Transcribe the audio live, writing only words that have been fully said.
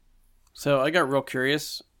So I got real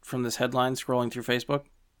curious from this headline scrolling through Facebook.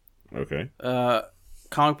 Okay.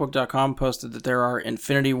 Comicbook.com posted that there are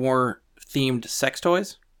Infinity War themed sex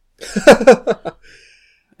toys.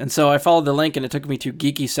 And so I followed the link and it took me to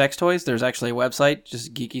Geeky Sex Toys. There's actually a website,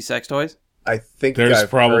 just Geeky Sex Toys. I think There's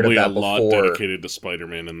I've probably heard a of that lot before. dedicated to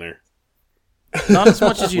Spider-Man in there. Not as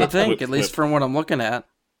much as you'd think, Flip. at least from what I'm looking at.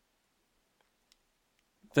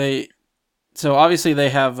 So obviously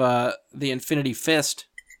they have the Infinity Fist.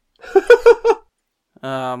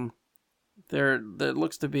 There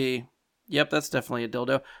looks to be, yep, that's definitely a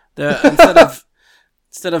dildo.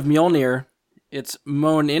 Instead of Mjolnir, it's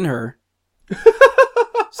Moan in her.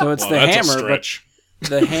 So it's the that's hammer, a stretch. but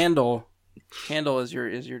the handle is your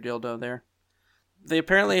dildo there. They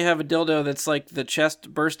apparently have a dildo that's like the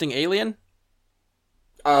chest bursting alien,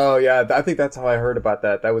 Oh, yeah, I think that's how I heard about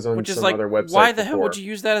that. That was on which is some like, other website why the hell before. would you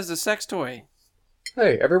use that as a sex toy?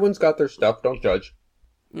 Hey, everyone's got their stuff, don't judge.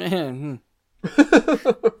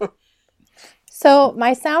 So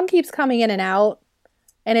my sound keeps coming in and out,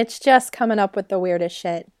 and it's just coming up with the weirdest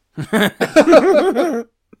shit. Yeah,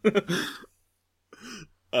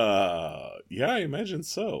 I imagine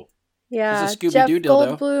so. Yeah, It's a Scooby-Doo Jeff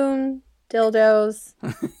dildo. Goldblum, dildos,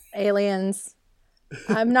 aliens.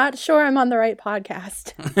 I'm not sure I'm on the right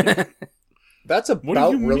podcast. That's What do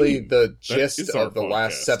about you mean? the That gist is our of the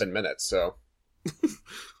last podcast. 7 minutes, so.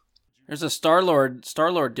 There's a Star-Lord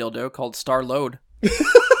dildo called Star-Load.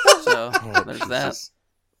 So there's that.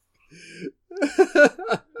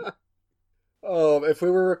 If we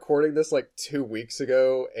were recording this like 2 weeks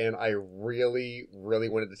ago and I really, really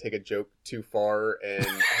wanted to take a joke too far and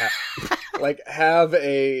have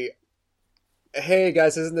a, hey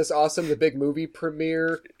guys, isn't this awesome, the big movie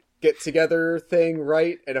premiere get together thing,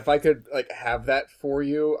 right? And if I could like have that for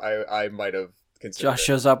you, I might have considered Josh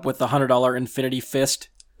shows up with the $100 Infinity Fist.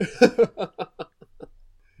 it.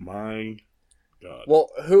 My God. Well,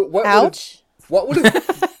 Ouch. what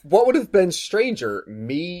would have been stranger,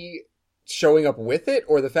 me showing up with it,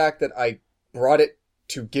 or the fact that I brought it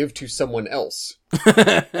to give to someone else?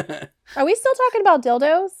 Are we still talking about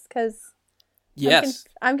dildos? Because Yes.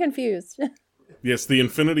 I'm confused. Yes, the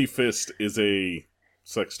Infinity Fist is a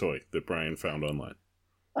sex toy that Brian found online.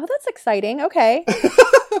 Oh, that's exciting. Okay.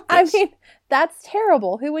 I mean, that's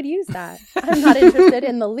terrible. Who would use that? I'm not interested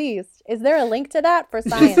in the least. Is there a link to that for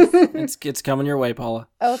science? It's coming your way, Paula.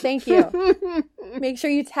 Oh, thank you. Make sure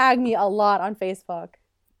you tag me a lot on Facebook.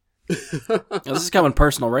 This is coming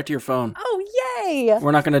personal, right to your phone. Oh, yay.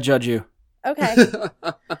 We're not going to judge you. Okay.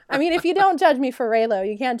 I mean, if you don't judge me for Raylo,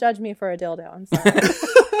 you can't judge me for a dildo. I'm sorry.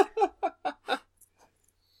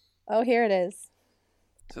 Oh, here it is.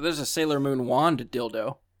 So there's a Sailor Moon wand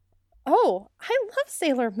dildo. Oh, I love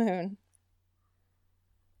Sailor Moon.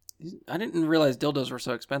 I didn't realize dildos were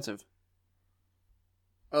so expensive.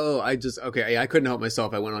 Oh, I couldn't help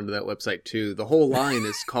myself. I went onto that website too. The whole line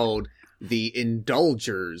is called the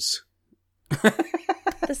Indulgers.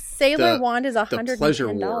 The Sailor wand is pleasure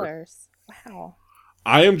 $110. Wow.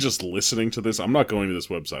 I am just listening to this. I'm not going to this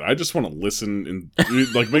website. I just want to listen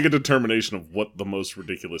and like make a determination of what the most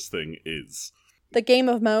ridiculous thing is. The Game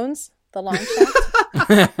of Moans, the long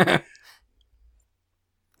shot.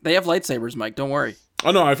 They have lightsabers, Mike. Don't worry. Oh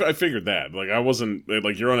no, I figured that. Like I wasn't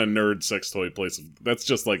like you're on a nerd sex toy place. That's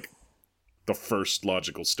just like the first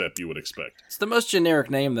logical step you would expect. It's the most generic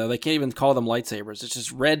name, though. They can't even call them lightsabers. It's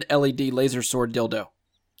just red LED laser sword dildo.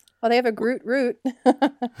 Oh, they have a Groot root.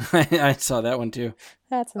 I saw that one, too.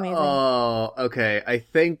 That's amazing. Oh, okay. I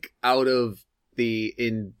think out of the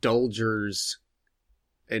Indulgers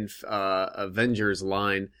and Avengers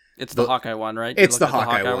line, It's the Hawkeye one, right? It's You're the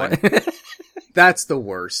looking at Hawkeye one. That's the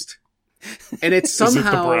worst. And it's somehow... Is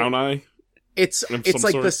it the brown eye? It's Of like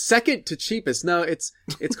some sort? the second to cheapest. No, it's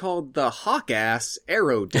called the Hawk-Ass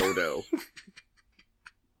Arrow Dildo.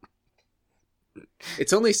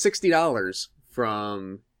 It's only $60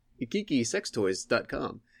 from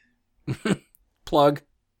GeekySexToys.com. Plug.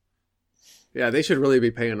 Yeah, they should really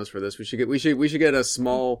be paying us for this. We should get a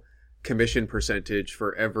small commission percentage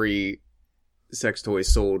for every sex toy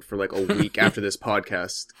sold for like a week after this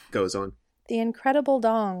podcast goes on. The Incredible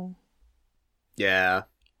Dong. Yeah.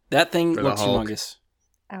 That thing For the looks Hulk. humongous.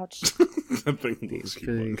 Ouch. That thing looks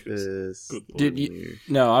humongous. Good Dude, Lord.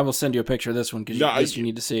 no, I will send you a picture of this one because No, you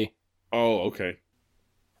need to see. Oh, okay.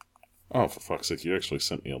 Oh, for fuck's sake, you actually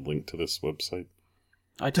sent me a link to this website.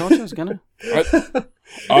 I told you I was gonna.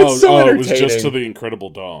 Oh, so it was just entertaining. to the Incredible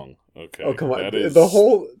Dong. Okay. Oh, come on. That is... The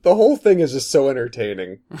whole thing is just so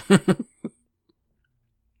entertaining.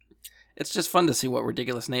 It's just fun to see what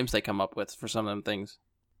ridiculous names they come up with for some of them things.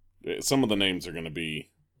 Some of the names are going to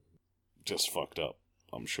be just fucked up,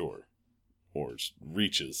 I'm sure. Or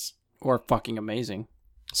reaches. Or fucking amazing.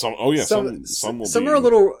 Some will some be. are a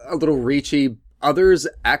little reachy. Others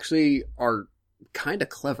actually are kind of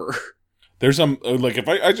clever. There's like if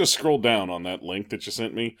I just scroll down on that link that you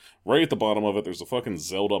sent me, right at the bottom of it, there's a fucking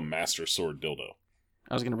Zelda Master Sword dildo.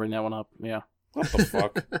 I was gonna bring that one up. Yeah. What the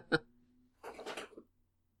fuck?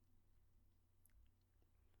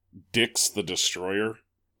 Dix the Destroyer.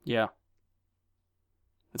 Yeah.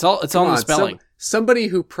 It's on the spelling. Somebody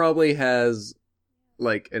who probably has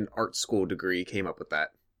like an art school degree came up with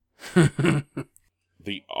that.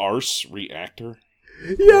 The Arse Reactor.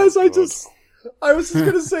 Yes, Oh, I was just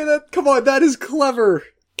gonna say that. Come on, that is clever.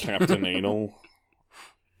 Captain Anal.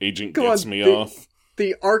 Agent Come Gets on, Me Off.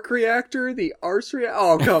 The arc reactor, the arse reactor.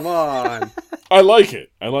 Oh, come on. I like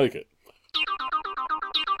it. I like it.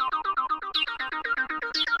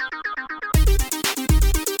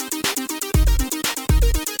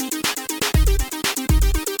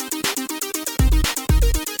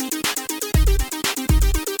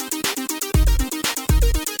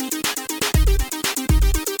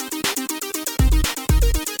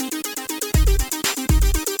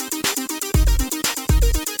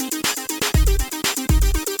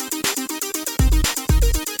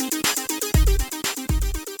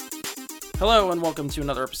 Hello and welcome to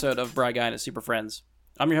another episode of Bry Guy and his Super Friends.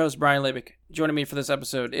 I'm your host, Brian Labick. Joining me for this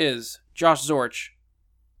episode is Josh Zorch.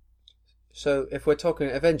 So, if we're talking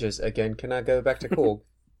Avengers again, can I go back to Korg?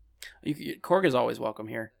 Korg is always welcome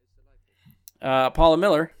here. Paula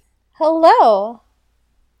Miller. Hello.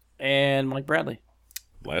 And Mike Bradley.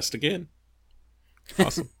 Last again.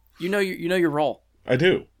 Awesome. You know your role. I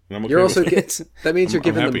do. And I'm okay You're with also it. that means you're I'm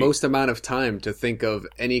given the happy. most amount of time to think of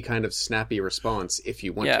any kind of snappy response if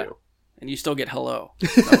you want Yeah. to. And you still get hello.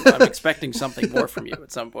 So I'm expecting something more from you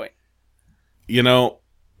at some point. You know,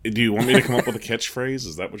 do you want me to come up with a catchphrase?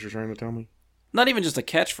 Is that what you're trying to tell me? Not even just a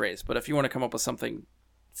catchphrase, but if you want to come up with something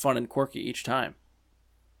fun and quirky each time.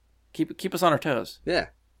 Keep us on our toes. Yeah.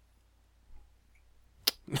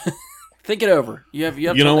 Think it over. You have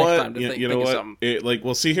You till know next what? time to think know of what? something.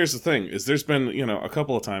 Well, see, here's the thing: is there's been a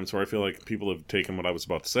couple of times where I feel like people have taken what I was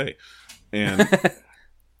about to say, and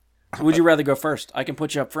Would you rather go first? I can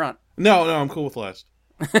put you up front. no, I'm cool with last.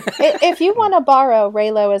 If you want to borrow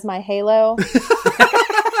Raylo as my Halo,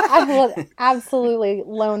 I will absolutely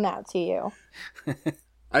loan that to you.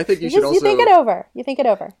 I think you You should also. you think it over. You think it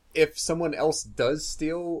over. If someone else does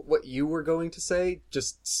steal what you were going to say,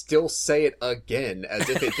 just still say it again as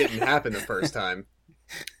if it didn't happen the first time.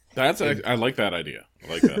 I like that idea.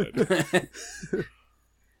 I like that idea.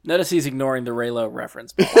 Notice he's ignoring the Raylo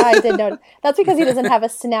reference. I did notice. That's because he doesn't have a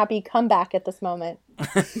snappy comeback at this moment.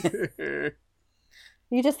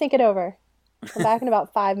 You just think it over. Come back in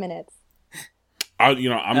about 5 minutes. I'm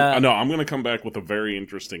going to come back with a very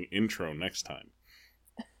interesting intro next time.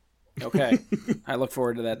 Okay. I look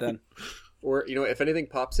forward to that then. Or, if anything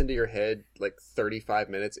pops into your head like 35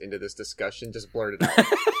 minutes into this discussion, just blurt it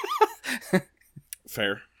out.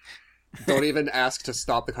 Fair. Don't even ask to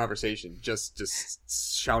stop the conversation. Just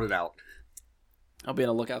shout it out. I'll be on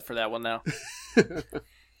the lookout for that one now.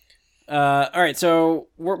 All right, so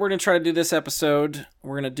we're going to try to do this episode.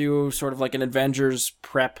 We're going to do sort of like an Avengers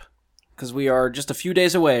prep, because we are just a few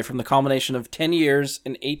days away from the culmination of 10 years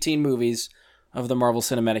and 18 movies of the Marvel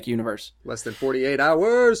Cinematic Universe. Less than 48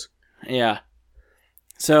 hours. Yeah.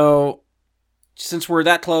 So, since we're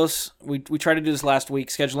that close, we tried to do this last week.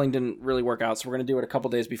 Scheduling didn't really work out, so we're going to do it a couple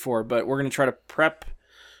days before. But we're going to try to prep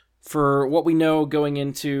for what we know going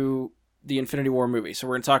into the Infinity War movie. So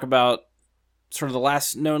we're going to talk about sort of the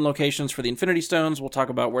last known locations for the Infinity Stones. We'll talk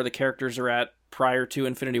about where the characters are at prior to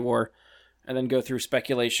Infinity War, and then go through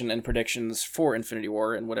speculation and predictions for Infinity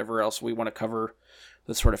War and whatever else we want to cover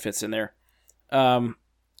that sort of fits in there.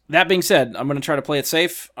 That being said, I'm going to try to play it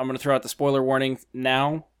safe. I'm going to throw out the spoiler warning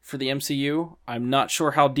now for the MCU. I'm not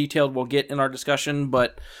sure how detailed we'll get in our discussion,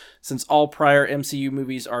 but since all prior MCU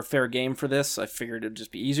movies are fair game for this, I figured it'd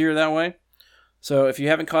just be easier that way. So if you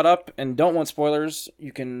haven't caught up and don't want spoilers,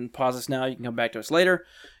 you can pause us now. You can come back to us later.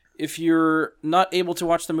 If you're not able to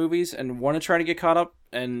watch the movies and want to try to get caught up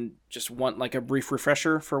and just want like a brief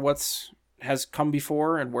refresher for has come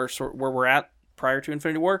before and where we're at prior to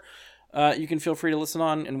Infinity War, you can feel free to listen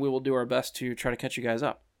on, and we will do our best to try to catch you guys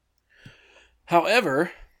up.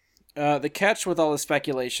 However, the catch with all this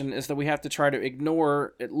speculation is that we have to try to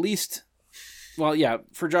ignore at least, well, yeah,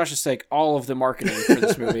 for Josh's sake, all of the marketing for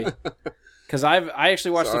this movie. Because I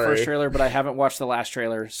actually watched the first trailer, but I haven't watched the last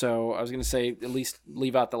trailer, so I was going to say at least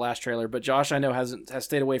leave out the last trailer. But Josh, I know, has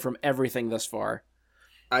stayed away from everything thus far.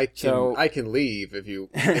 I can leave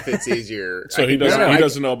if it's easier. So he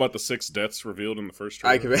doesn't know about the 6 deaths revealed in the first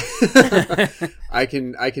trailer. I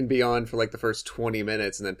can be on for like the first 20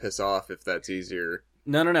 minutes and then piss off if that's easier.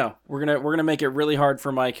 No. We're gonna make it really hard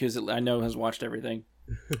for Mike, who's I know has watched everything.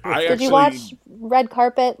 Did you watch Red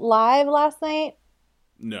Carpet live last night?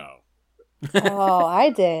 No. Oh, I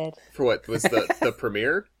did. For what was the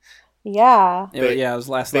premiere? Yeah. It was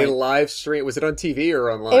last night. They live stream. Was it on TV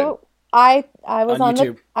or online? I was on on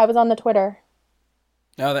YouTube. I was on the Twitter.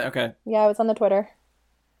 Oh, okay. Yeah, I was on the Twitter.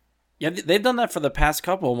 Yeah, they've done that for the past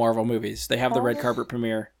couple Marvel movies. They have the red carpet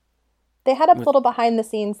premiere. They had a little behind the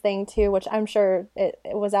scenes thing too, which I'm sure it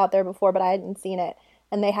was out there before, but I hadn't seen it.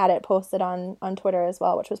 And they had it posted on Twitter as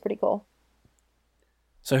well, which was pretty cool.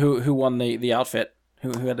 So who won the outfit?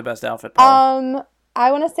 Who had the best outfit, Paul?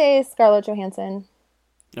 I want to say Scarlett Johansson.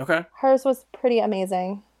 Okay. Hers was pretty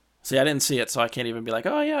amazing. See, I didn't see it, so I can't even be like,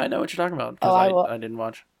 oh yeah, I know what you're talking about, Oh, because I didn't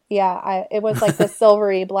watch. Yeah, it was like the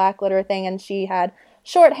silvery black glitter thing, and she had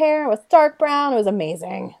short hair. It was dark brown. It was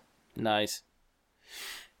amazing. Nice.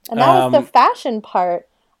 And that was the fashion part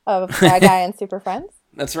of Bad Guy and Super Friends.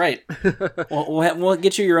 That's right. We'll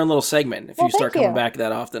get you your own little segment if you start coming back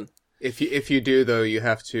that often. If you do, though, you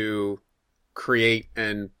have to create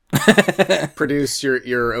and produce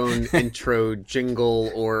your own intro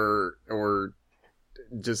jingle or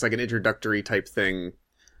just like an introductory type thing.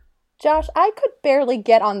 Josh, I could barely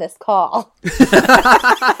get on this call. So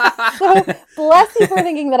bless you for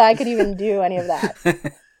thinking that I could even do any of that.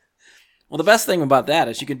 Well, the best thing about that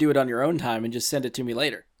is you can do it on your own time and just send it to me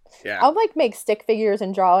later. Yeah. I'll like make stick figures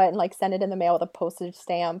and draw it and like send it in the mail with a postage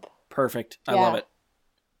stamp. Perfect. I love it.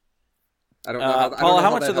 I don't know. Paula,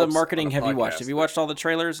 how much of the marketing have you watched? Have you watched all the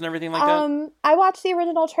trailers and everything like that? I watched the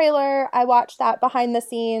original trailer. I watched that behind the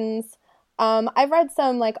scenes. I've read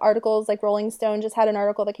some like articles, like Rolling Stone just had an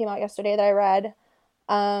article that came out yesterday that I read.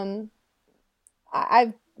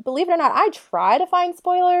 I believe it or not, I try to find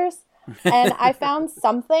spoilers and I found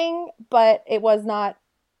something, but it was not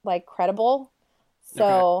like credible.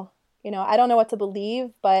 So, I don't know what to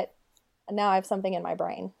believe, but now I have something in my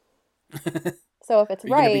brain. So if it's Are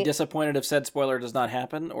you right, going to be disappointed if said spoiler does not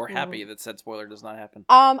happen, or happy that said spoiler does not happen?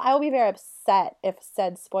 I will be very upset if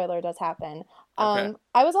said spoiler does happen. Okay.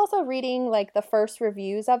 I was also reading like the first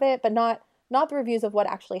reviews of it, but not the reviews of what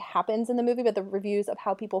actually happens in the movie, but the reviews of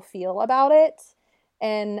how people feel about it.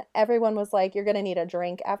 And everyone was like, "You're gonna need a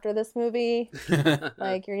drink after this movie.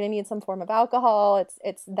 Like you're gonna need some form of alcohol.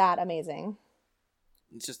 It's that amazing."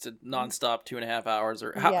 It's just a nonstop 2.5 hours,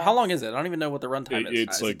 or how long is it? I don't even know what the runtime is.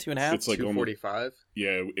 It's is like it 2.5. It's like 2:45.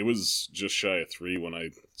 Yeah, it was just shy of 3 when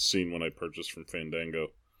I purchased from Fandango.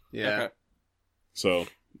 Yeah. Okay. So,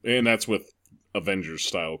 and that's with Avengers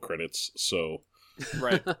style credits. So,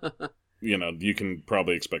 Right. you can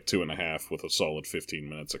probably expect 2.5 with a solid 15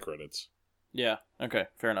 minutes of credits. Yeah. Okay.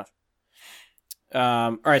 Fair enough.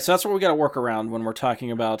 All right. So that's what we got to work around when we're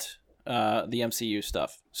talking about the MCU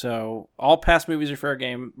stuff. So all past movies are fair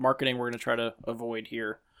game. Marketing we're going to try to avoid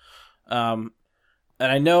here. And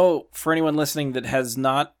I know for anyone listening that has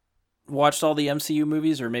not watched all the MCU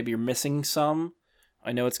movies, or maybe you're missing some,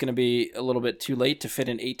 I know it's going to be a little bit too late to fit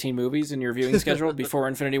in 18 movies in your viewing schedule before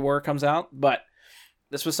Infinity War comes out. But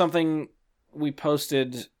this was something we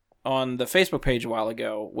posted on the Facebook page a while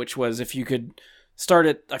ago, which was if you could start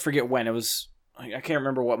it, I forget when, it was, I can't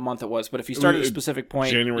remember what month it was, but if you started at a specific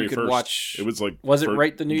point, January you could 1st. watch. It was like, was it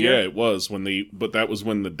right the new year? Yeah, it was but that was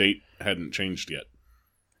when the date hadn't changed yet.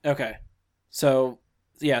 Okay. So,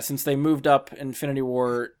 yeah, since they moved up Infinity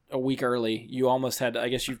War a week early, you almost had, I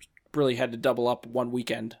guess you really had to double up one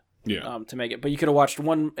weekend to make it. But you could have watched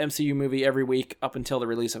one MCU movie every week up until the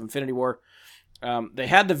release of Infinity War. They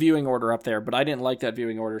had the viewing order up there, but I didn't like that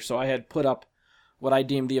viewing order, so I had put up what I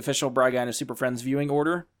deemed the official Bry Guy and Super Friends viewing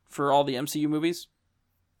order for all the MCU movies.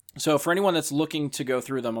 So for anyone that's looking to go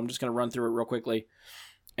through them, I'm just going to run through it real quickly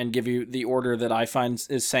and give you the order that I find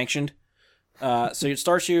is sanctioned. So it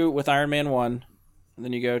starts you with Iron Man 1, and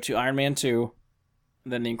then you go to Iron Man 2,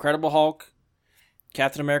 and then The Incredible Hulk,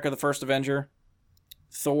 Captain America the First Avenger,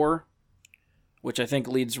 Thor, which I think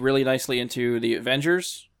leads really nicely into the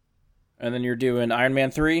Avengers, and then you're doing Iron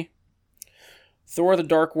Man 3, Thor the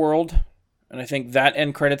Dark World, and I think that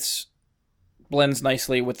end credits blends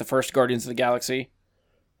nicely with the first Guardians of the Galaxy.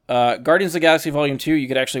 Guardians of the Galaxy Volume 2 you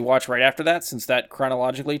could actually watch right after that, since that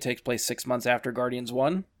chronologically takes place 6 months after Guardians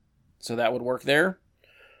 1. So that would work there.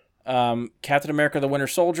 Captain America the Winter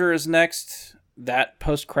Soldier is next. That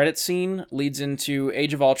post-credit scene leads into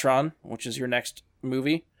Age of Ultron, which is your next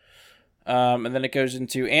movie. And then it goes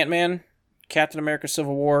into Ant-Man, Captain America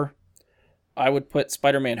Civil War, I would put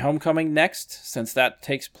Spider-Man Homecoming next, since that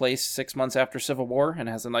takes place 6 months after Civil War and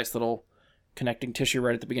has a nice little connecting tissue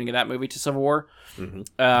right at the beginning of that movie to Civil War.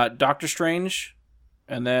 Mm-hmm. Doctor Strange,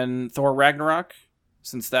 and then Thor Ragnarok,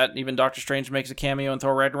 since that even Doctor Strange makes a cameo in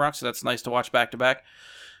Thor Ragnarok, so that's nice to watch back to back.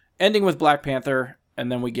 Ending with Black Panther,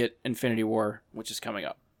 and then we get Infinity War, which is coming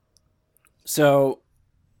up. So,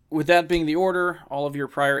 with that being the order, all of your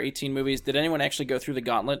prior 18 movies, did anyone actually go through the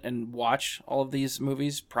gauntlet and watch all of these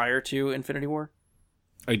movies prior to Infinity War?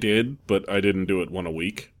 I did, but I didn't do it one a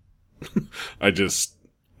week. I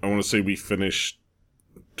want to say we finished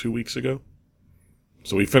 2 weeks ago.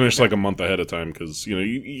 So we finished like a month ahead of time because,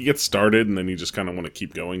 you get started and then you just kind of want to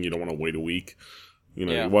keep going. You don't want to wait a week.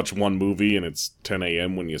 You watch one movie and it's 10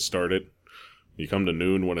 a.m. when you start it. You come to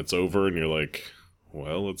noon when it's over and you're like,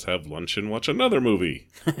 well, let's have lunch and watch another movie.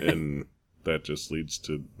 And that just leads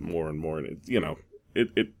to more and more. And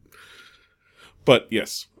but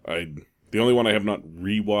yes, the only one I have not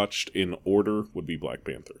rewatched in order would be Black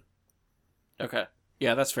Panther. Okay.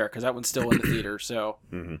 Yeah, that's fair, because that one's still in the theater, so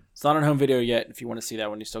It's not on home video yet. If you want to see that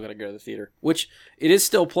one, you still got to go to the theater. Which, it is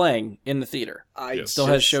still playing in the theater. It still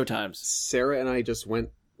has showtimes. Sarah and I just went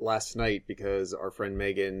last night because our friend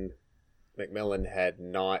Megan McMillan had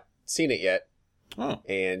not seen it yet. Oh.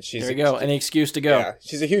 And she's... There you go, any excuse to go. Yeah,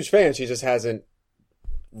 she's a huge fan, she just hasn't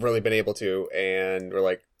really been able to, and we're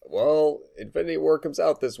like, well, Infinity War comes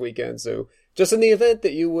out this weekend, so just in the event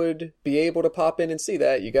that you would be able to pop in and see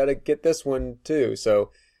that, you got to get this one too.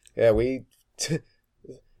 So, yeah,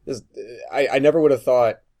 I never would have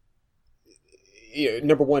thought.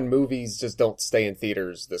 Number one, movies just don't stay in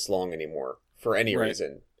theaters this long anymore for any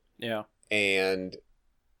reason. Yeah, and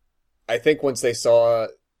I think once they saw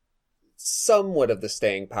somewhat of the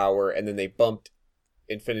staying power, and then they bumped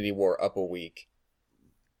Infinity War up a week,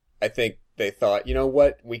 I think they thought, you know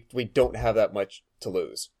what, we don't have that much to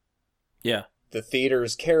lose. Yeah. The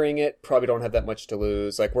theaters carrying it probably don't have that much to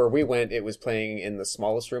lose. Like, where we went, it was playing in the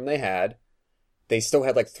smallest room they had. They still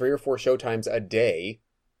had like 3 or 4 showtimes a day,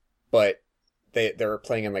 but they're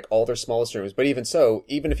playing in like all their smallest rooms. But even so,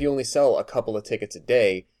 even if you only sell a couple of tickets a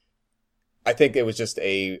day, I think it was just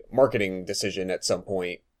a marketing decision at some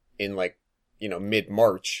point in like,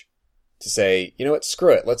 mid-March to say, you know what,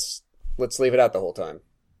 screw it. Let's leave it out the whole time.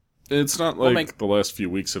 It's not like the last few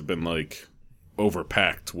weeks have been like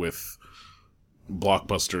overpacked with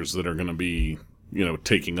blockbusters that are going to be,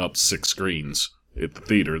 taking up 6 screens at the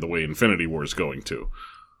theater the way Infinity War is going to.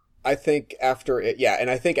 I think after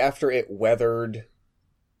it weathered,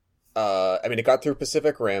 it got through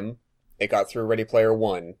Pacific Rim, it got through Ready Player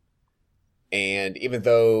One, and even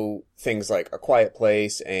though things like A Quiet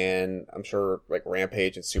Place and I'm sure like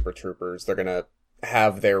Rampage and Super Troopers, they're going to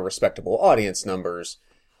have their respectable audience numbers,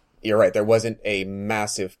 you're right, there wasn't a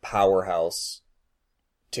massive powerhouse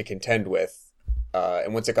to contend with.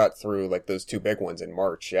 And once it got through like those 2 big ones in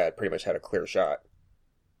March, it pretty much had a clear shot.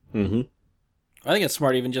 Mm-hmm. I think it's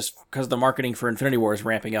smart even just because the marketing for Infinity War is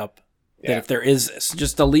ramping up. That if there is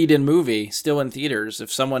just a lead-in movie still in theaters,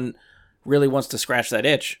 if someone really wants to scratch that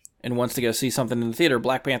itch and wants to go see something in the theater,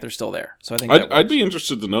 Black Panther's still there. So I think I'd be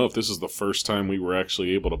interested to know if this is the first time we were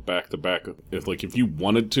actually able to back-to-back. If you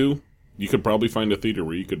wanted to, you could probably find a theater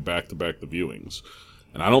where you could back-to-back the viewings.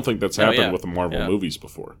 And I don't think that's happened with the Marvel movies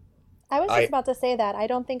before. I was just about to say that. I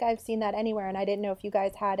don't think I've seen that anywhere, and I didn't know if you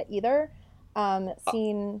guys had either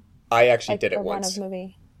seen... I actually did it once. Run of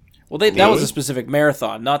movie. Well, that was a specific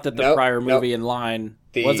marathon, not that the prior movie in line...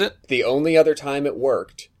 was it? The only other time it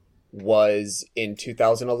worked was in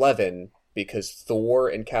 2011, because Thor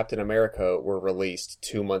and Captain America were released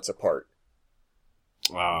 2 months apart.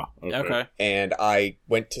 Ah, okay. And I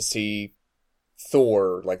went to see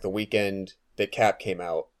Thor like the weekend that Cap came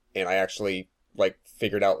out, and I actually like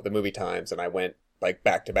figured out the movie times, and I went like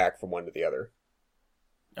back to back from one to the other.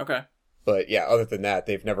 Okay. But yeah, other than that,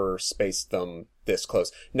 they've never spaced them this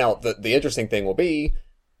close. Now, the interesting thing will be,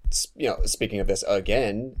 speaking of this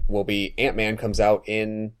again, will be Ant-Man comes out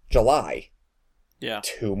in July. Yeah.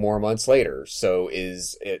 2 more months later. So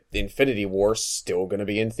is Infinity War still going to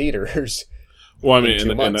be in theaters? Well, I mean,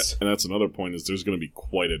 and that's another point, is there's going to be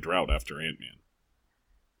quite a drought after Ant-Man.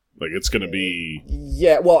 Like, it's going to be...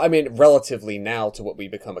 Yeah, well, I mean, relatively now to what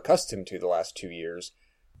we've become accustomed to the last 2 years.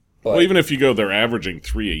 But... Well, even if you go, they're averaging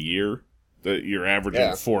 3 a year. That you're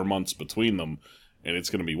averaging 4 months between them, and it's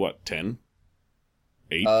going to be, what, 10?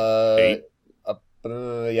 8? 8?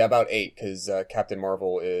 Yeah, about 8, because Captain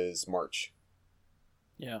Marvel is March.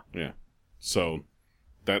 Yeah. Yeah. So,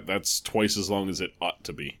 that's twice as long as it ought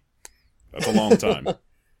to be. That's a long time.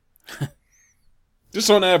 Just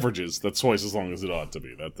on averages, that's twice as long as it ought to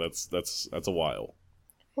be. That's a while.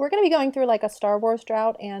 We're going to be going through like a Star Wars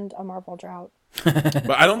drought and a Marvel drought. But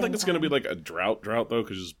I don't think Same it's going to be time. like a drought though,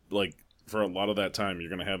 because like for a lot of that time you're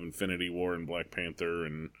going to have Infinity War and Black Panther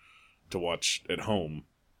and to watch at home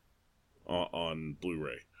on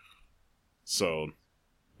Blu-ray. So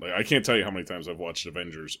like I can't tell you how many times I've watched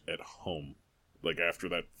Avengers at home. Like after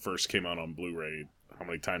that first came out on Blu-ray, how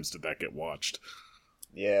many times did that get watched?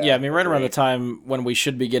 Yeah, I mean, right around the time when we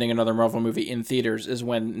should be getting another Marvel movie in theaters is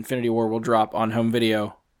when Infinity War will drop on home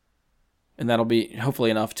video. And that'll be hopefully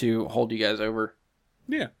enough to hold you guys over.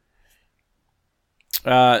 Yeah.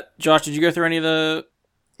 Josh, did you go through any of the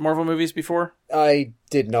Marvel movies before? I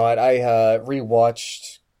did not. I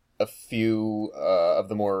rewatched a few of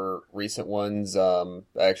the more recent ones. I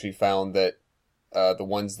actually found that the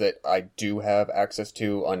ones that I do have access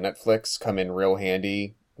to on Netflix come in real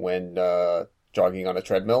handy when jogging on a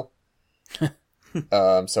treadmill.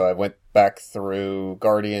 So I went back through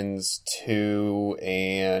Guardians 2,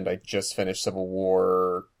 and I just finished Civil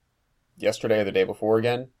War yesterday or the day before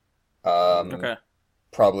again. Okay.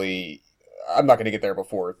 Probably, I'm not going to get there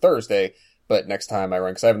before Thursday, but next time I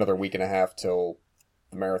run, because I have another week and a half till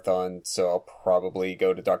the marathon, so I'll probably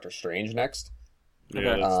go to Doctor Strange next.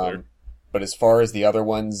 Yeah, that's there. But as far as the other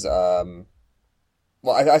ones, well,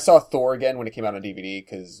 I saw Thor again when it came out on DVD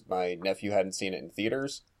because my nephew hadn't seen it in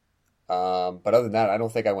theaters. But other than that, I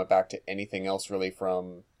don't think I went back to anything else really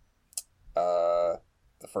from the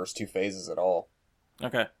first two phases at all.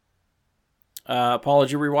 Okay. Paul,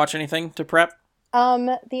 did you rewatch anything to prep?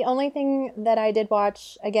 The only thing that I did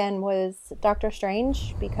watch again was Doctor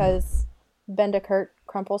Strange because Bendikurt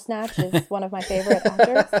Crumplesnatch is one of my favorite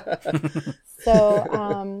actors.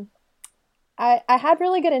 So, I had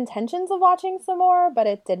really good intentions of watching some more, but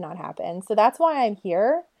it did not happen. So that's why I'm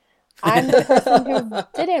here. I'm the person who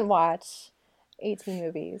didn't watch 18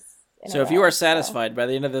 movies. So if you are satisfied by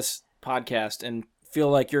the end of this podcast and feel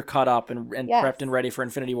like you're caught up and Yes. prepped and ready for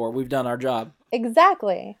Infinity War, we've done our job.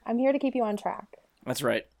 Exactly. I'm here to keep you on track. That's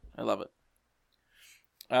right. I love it.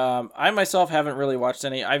 I myself haven't really watched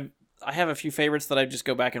any. I have a few favorites that I just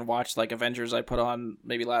go back and watch, like Avengers I put on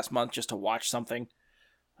maybe last month just to watch something.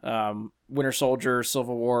 Winter Soldier,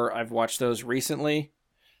 Civil War, I've watched those recently.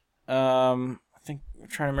 I think I'm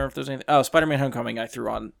trying to remember if there's anything. Oh, Spider-Man Homecoming I threw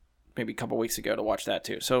on maybe a couple weeks ago to watch that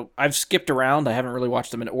too. So I've skipped around. I haven't really watched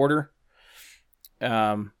them in order.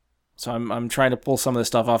 So I'm trying to pull some of this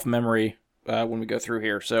stuff off memory when we go through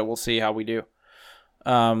here. So we'll see how we do.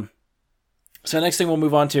 So next thing we'll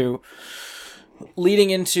move on to leading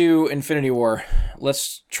into Infinity War.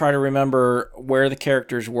 Let's try to remember where the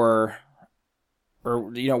characters were, or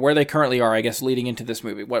where they currently are. I guess leading into this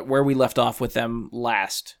movie, where we left off with them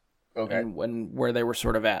last. Okay. And where they were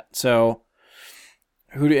sort of at. So,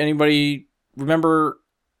 anybody remember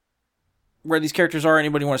where these characters are?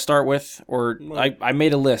 Anybody want to start with? Or I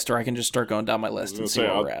made a list, or I can just start going down my list and see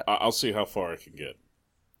where we're at. I'll see how far I can get.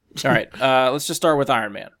 All right, let's just start with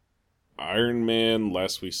Iron Man. Iron Man,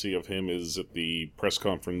 last we see of him is at the press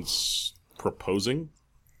conference proposing.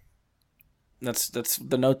 That's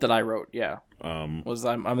the note that I wrote. Yeah, I'm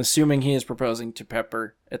assuming he is proposing to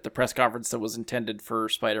Pepper at the press conference that was intended for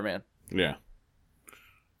Spider-Man. Yeah.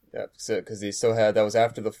 Yeah, because he still had, that was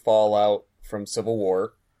after the fallout from Civil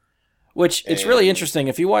War. Which, it's really interesting.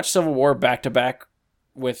 If you watch Civil War back-to-back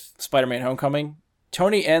with Spider-Man Homecoming,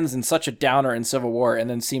 Tony ends in such a downer in Civil War and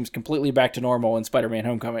then seems completely back to normal in Spider-Man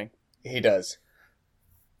Homecoming. He does.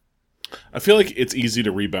 I feel like it's easy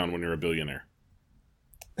to rebound when you're a billionaire.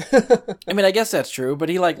 I mean, I guess that's true, but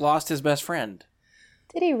he, lost his best friend.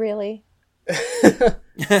 Did he really? I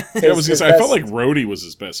felt like Rhodey was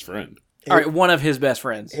his best friend. All right, one of his best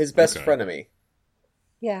friends. His best Okay. frenemy.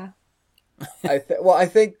 Yeah. I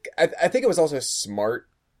think it was also smart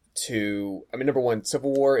to, I mean, number one,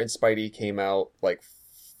 Civil War and Spidey came out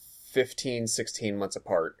 15, 16 months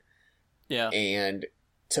apart. Yeah. And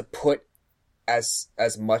to put as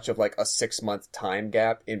much of a 6-month time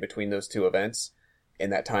gap in between those two events in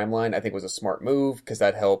that timeline, I think was a smart move because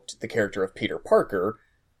that helped the character of Peter Parker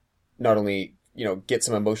not only, get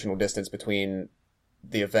some emotional distance between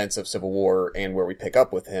the events of Civil War and where we pick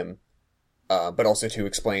up with him, but also to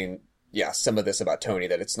explain, some of this about Tony,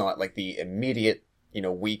 that it's not the immediate,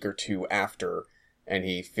 week or two after, and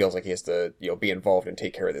he feels like he has to, be involved and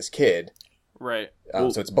take care of this kid. Right.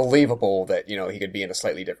 So it's believable that, he could be in a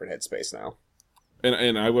slightly different headspace now.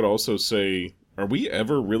 And I would also say, are we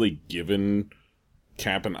ever really given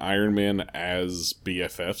Cap and Iron Man as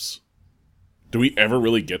BFFs? Do we ever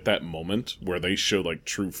really get that moment where they show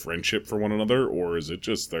true friendship for one another, or is it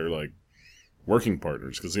just they're working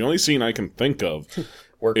partners? Because the only scene I can think of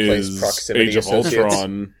Workplace is proximity Age of associates.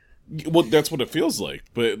 Ultron Well, that's what it feels like.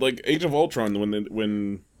 But like Age of Ultron,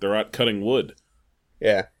 when they're out cutting wood,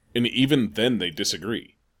 Yeah. and even then they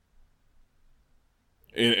disagree.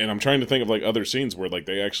 And I'm trying to think of like other scenes where like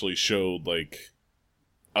they actually showed like,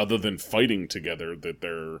 other than fighting together, that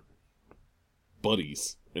they're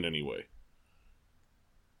buddies in any way.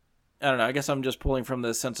 I don't know. I guess I'm just pulling from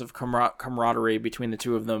the sense of camaraderie between the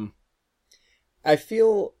two of them. I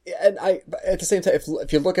feel, and at the same time,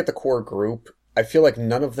 if you look at the core group, I feel like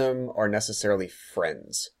none of them are necessarily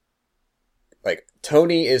friends. Like,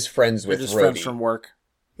 Tony is friends They're with just Rhodey. friends from work.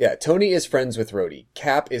 Yeah, Tony is friends with Rhodey.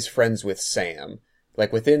 Cap is friends with Sam.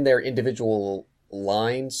 Like, within their individual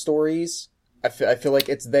line stories, I feel like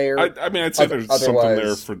it's there. I mean, I'd say there's something there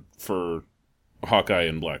Otherwise- for Hawkeye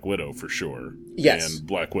and Black Widow for sure. Yes. And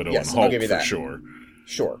Black Widow Yes, and I'll Hulk give you for that. sure.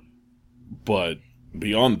 Sure. But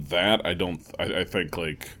beyond that, I think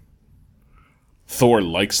like Thor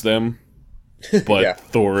likes them, but Yeah.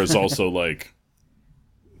 Thor is also like,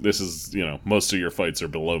 this is, most of your fights are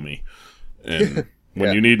below me, and when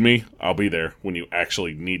Yeah. you need me, I'll be there when you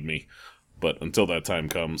actually need me. But until that time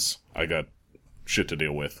comes, I got shit to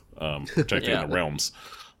deal with, protecting Yeah. the realms.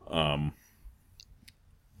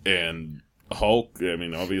 And Hulk, I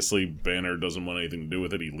mean, obviously Banner doesn't want anything to do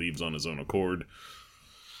with it. He leaves on his own accord.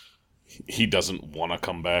 He doesn't want to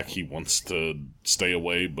come back. He wants to stay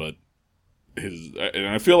away, but and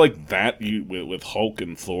I feel like that with Hulk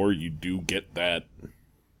and Thor, you do get that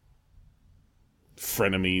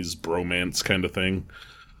frenemies, bromance kind of thing.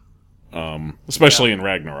 Especially in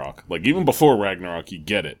Ragnarok. Like, even before Ragnarok, you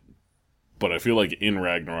get it. But I feel like in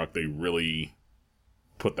Ragnarok, they really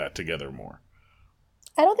put that together more.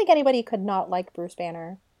 I don't think anybody could not like Bruce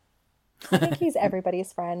Banner. I think he's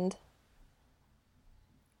everybody's friend.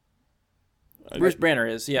 Bruce Banner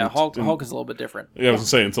is, yeah. Hulk and- is a little bit different. Yeah, I was going to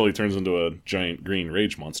say, until he turns into a giant green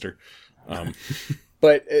rage monster.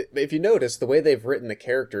 But if you notice, the way they've written the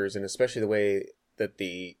characters, and especially the way that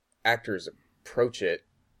the actors approach it,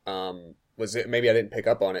 maybe I didn't pick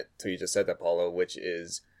up on it till you just said that, Paulo, which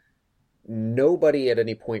is nobody at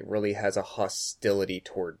any point really has a hostility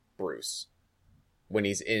toward Bruce. When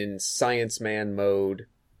he's in science man mode,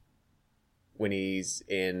 when he's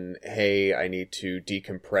in, hey, I need to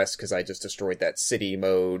decompress because I just destroyed that city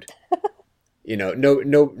mode,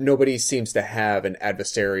 nobody seems to have an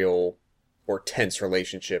adversarial or tense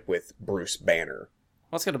relationship with Bruce Banner.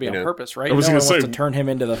 Well, it's going to be on purpose, right? I was no one gonna wants say- to turn him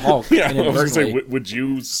into the Hulk. Yeah, I was going to say, inadvertently. would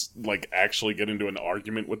you, like, actually get into an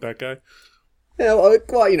argument with that guy?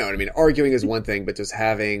 Well, you know what I mean. Arguing is one thing, but just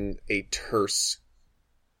having a terse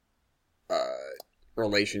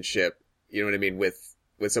relationship, you know what I mean, with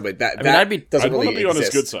somebody that I mean, I'd be- doesn't I'd want really to be on his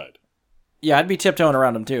exist. good side. Yeah, I'd be tiptoeing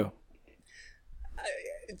around him too.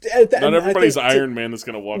 Not everybody's Iron Man is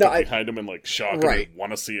going to walk No, up I- behind him and like shock him Right. and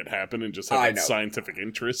want to see it happen and just I have that know. scientific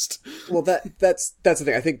interest. Well, that's the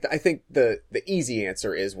thing. I think the easy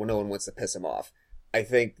answer is, well, no one wants to piss him off. I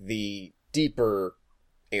think the deeper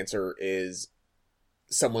answer is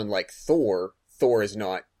someone like Thor. Thor is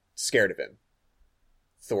not scared of him.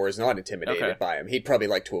 Thor is not intimidated Okay. by him. He'd probably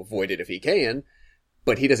like to avoid it if he can,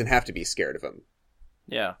 but he doesn't have to be scared of him.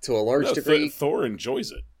 Yeah. To a large No, degree, Thor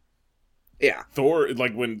enjoys it. yeah. Thor,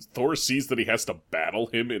 like when Thor sees that he has to battle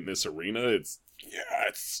him in this arena, it's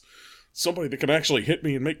somebody that can actually hit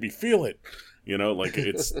me and make me feel it. Like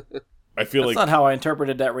it's. I feel That's like not how I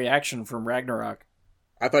interpreted that reaction from Ragnarok.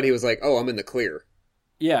 I thought he was like, oh, I'm in the clear.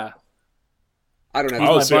 Yeah. I don't have He's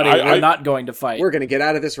Oh, my see, buddy. I- We're not going to fight. We're going to get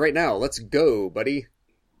out of this right now. Let's go, buddy.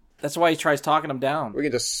 That's why he tries talking him down. We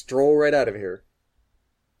can just stroll right out of here.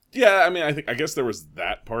 yeah. I mean, I guess there was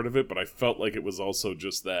that part of it, but I felt like it was also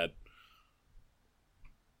just that.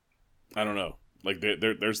 I don't know. Like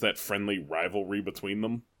there's that friendly rivalry between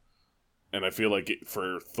them, and I feel like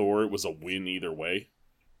for Thor it was a win either way.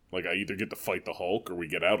 Like I either get to fight the Hulk or we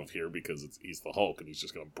get out of here because he's the Hulk and he's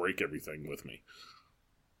just gonna break everything with me.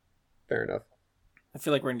 Fair enough. I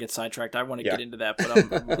feel like we're going to get sidetracked. I want to Yeah. get into that,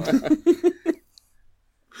 but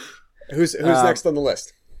Who's next on the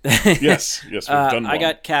list? Yes, we've done one. I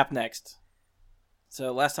got Cap next.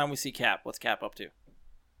 So last time we see Cap, what's Cap up to?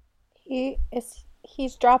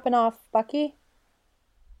 He's dropping off Bucky.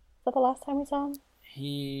 Is that the last time we saw him?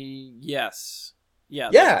 Yes. Yeah,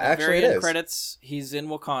 Yeah, the actually very it end is. credits, he's in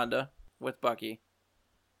Wakanda with Bucky.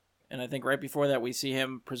 And I think right before that we see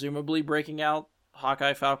him presumably breaking out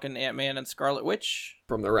Hawkeye, Falcon, Ant-Man, and Scarlet Witch.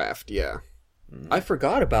 From the raft, yeah. I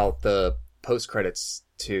forgot about the post credits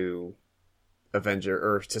to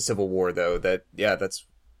to Civil War, though.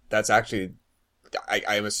 That's actually,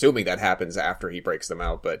 I'm assuming that happens after he breaks them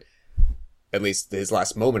out, but at least his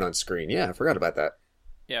last moment on screen. Yeah, I forgot about that.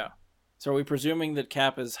 Yeah. So are we presuming that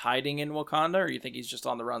Cap is hiding in Wakanda, or you think he's just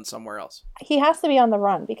on the run somewhere else? He has to be on the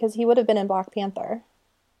run because he would have been in Black Panther.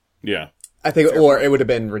 Yeah. I think, Fair or point. it would have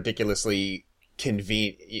been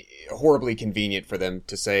horribly convenient for them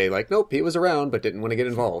to say, like, nope, he was around, but didn't want to get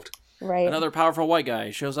involved. Right. Another powerful white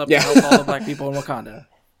guy shows up Yeah. to help all the black people in Wakanda.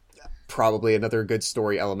 Probably another good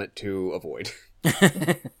story element to avoid.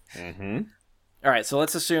 Mm-hmm. All right, so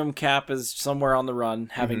let's assume Cap is somewhere on the run,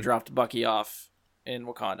 having Mhm. dropped Bucky off in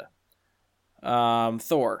Wakanda.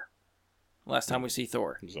 Thor. Last time we see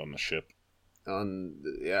Thor. He's on the ship. Him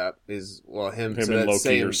Him so and that Loki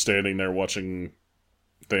same, are standing there watching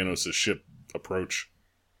Thanos' ship approach.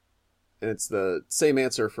 and it's the same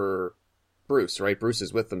answer for Bruce, right? Bruce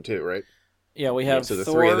is with them too, right? Yeah, we have so the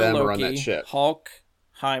Thor, three of them Loki, are on that ship. Hulk,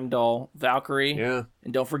 Heimdall, Valkyrie, Yeah.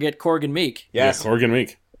 and don't forget Korg and Meek. Yes. Yeah, Korg and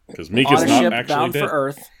Meek. Because Meek On is a not ship actually bound dead. for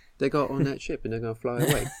Earth. They got on that ship and they're going to fly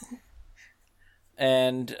away.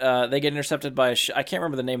 And they get intercepted by I can't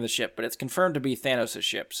remember the name of the ship, but it's confirmed to be Thanos'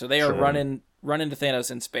 ship. So they are Sure. run into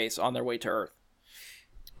Thanos in space on their way to Earth.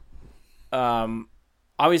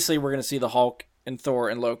 Obviously, we're going to see the Hulk and Thor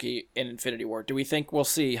and Loki in Infinity War. Do we think we'll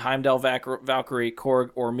see Heimdall, Valkyrie, Korg,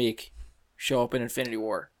 or Meek show up in Infinity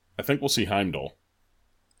War? I think we'll see Heimdall.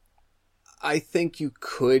 I think you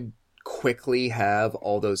could quickly have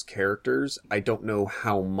all those characters. I don't know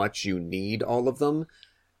how much you need all of them.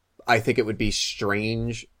 I think it would be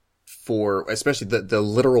strange for, especially the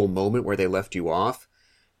literal moment where they left you off.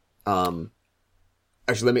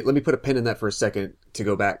 Actually, let me put a pin in that for a second to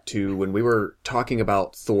go back to when we were talking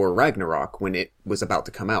about Thor Ragnarok when it was about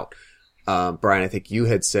to come out. Brian, I think you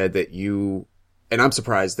had said that and I'm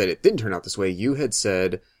surprised that it didn't turn out this way. You had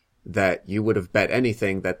said that you would have bet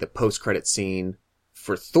anything that the post-credit scene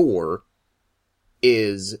for Thor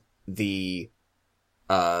is the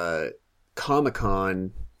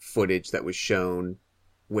Comic-Con footage that was shown,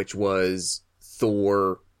 which was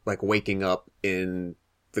Thor like waking up in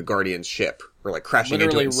the Guardian's ship or like crashing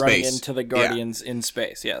Literally into it in running space. into the Guardians in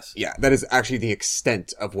space, yes. Yeah, that is actually the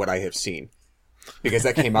extent of what I have seen because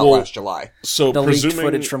that came out Well, last July. So The leaked presuming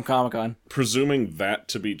footage from Comic-Con. presuming that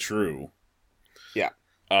to be true, Yeah.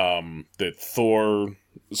 that Thor.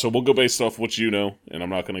 So we'll go based off what you know, and I'm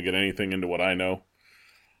not going to get anything into what I know.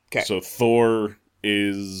 Okay. So Thor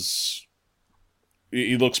is.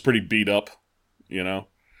 He looks pretty beat up,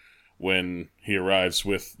 when he arrives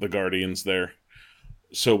with the Guardians there.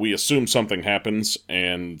 So we assume something happens,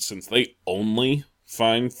 and since they only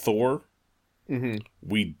find Thor, Mm-hmm.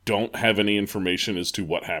 we don't have any information as to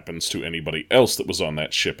what happens to anybody else that was on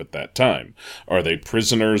that ship at that time. Are they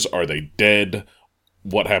prisoners? Are they dead?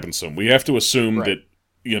 What happens to them? We have to assume Right.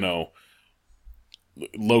 that,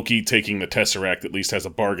 Loki taking the Tesseract at least has a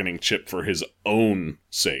bargaining chip for his own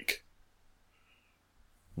sake.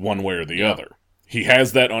 One way or the other. He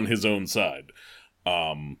has that on his own side.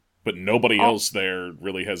 But nobody else there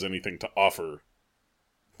really has anything to offer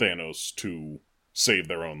Thanos to save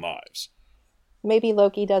their own lives. Maybe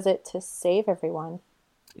Loki does it to save everyone.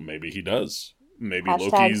 Maybe he does. Maybe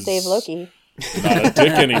Hashtag Loki's save Loki. not a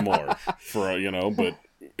dick anymore. But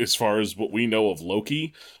as far as what we know of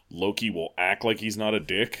Loki, Loki will act like he's not a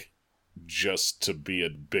dick just to be a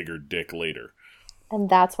bigger dick later. And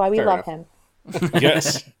that's why we Fair love enough. him.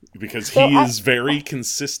 Yes, because So he I- is very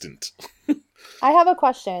consistent. I have a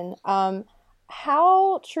question.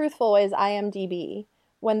 How truthful is IMDb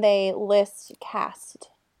when they list cast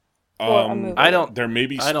for a movie? There may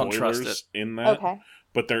be I don't spoilers trust in that, Okay.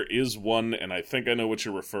 but there is one, and I think I know what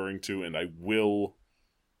you're referring to, and I will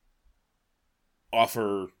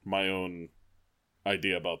offer my own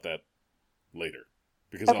idea about that later,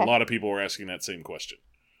 because Okay. a lot of people were asking that same question.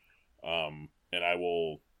 And I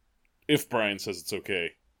will, if Brian says it's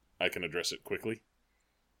okay, I can address it quickly.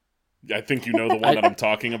 I think you know the one that I'm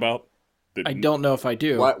talking about. I don't know if I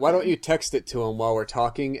do. Why don't you text it to him while we're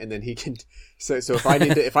talking, and then he can. So if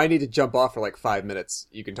I need to jump off for like 5 minutes,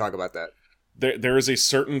 you can talk about that. There is a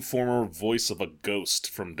certain former voice of a ghost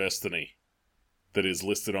from Destiny that is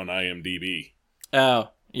listed on IMDb.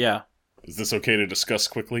 Oh, yeah. Is this okay to discuss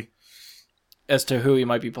quickly? As to who he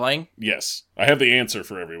might be playing? Yes. I have the answer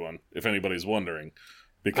for everyone, if anybody's wondering.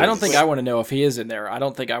 Because I don't think I want to know if he is in there. I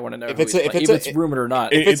don't think I want to know If who it's he's a- if playing, it's if a- it's rumored or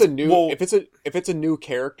not. If it's a It's- new well- if it's a new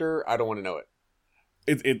character, I don't want to know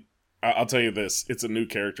it. I'll tell you this. It's a new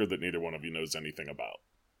character that neither one of you knows anything about.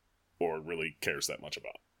 Or really cares that much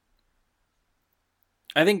about.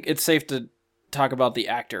 I think it's safe to talk about the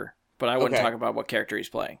actor, but I wouldn't Okay. talk about what character he's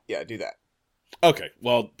playing. Yeah, do that. Okay,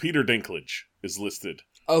 well, Peter Dinklage is listed.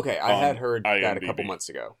 Okay, I had heard that a IMDb. couple months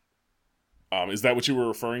ago. Is that what you were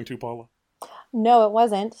referring to, Paula? No, it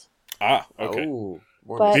wasn't. Ah, okay. Oh,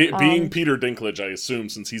 But, Being Peter Dinklage, I assume,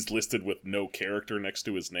 since he's listed with no character next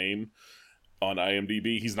to his name on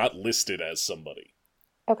IMDb, he's not listed as somebody.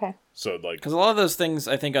 Okay. So, like, Because a lot of those things,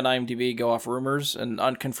 I think, on IMDb go off rumors and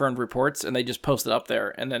unconfirmed reports, and they just post it up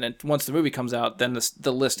there. And then once the movie comes out, then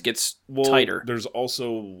the list gets tighter. There's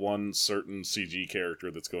also one certain CG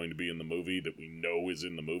character that's going to be in the movie that we know is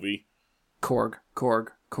in the movie. Korg.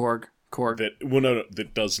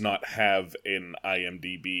 That does not have an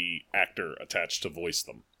IMDb actor attached to voice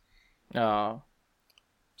them.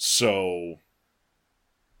 So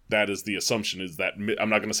that is the assumption, is that I'm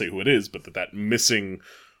not going to say who it is, but that missing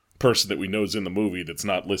person that we know is in the movie that's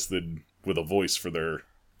not listed with a voice for their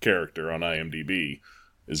character on IMDb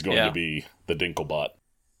is going to be the Dinklebot.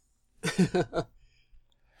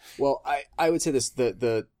 Well, I would say this,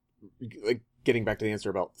 the like, getting back to the answer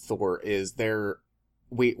about Thor, is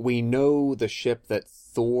we know the ship that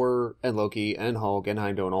Thor and Loki and Hulk and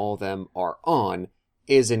Heimdall and all of them are on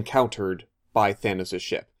is encountered by Thanos'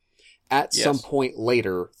 ship. At some point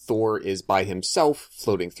later, Thor is by himself,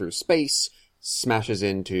 floating through space, smashes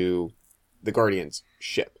into the Guardians'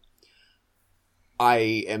 ship.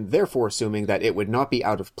 I am therefore assuming that it would not be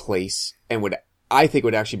out of place, and I think it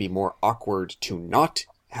would actually be more awkward to not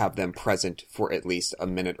have them present for at least a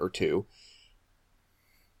minute or two,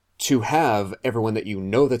 to have everyone that you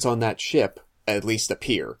know that's on that ship at least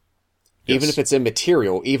appear. Yes. Even if it's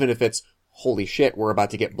immaterial, even if it's, holy shit, we're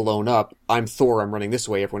about to get blown up, I'm Thor, I'm running this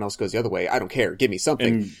way, everyone else goes the other way, I don't care, give me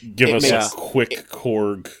something. And give us makes- a quick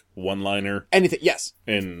Korg one-liner. Anything, yes.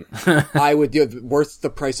 And I would do it, worth the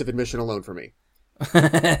price of admission alone for me.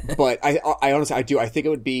 But I honestly, I think it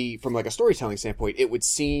would be, from like a storytelling standpoint, it would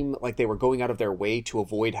seem like they were going out of their way to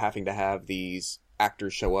avoid having to have these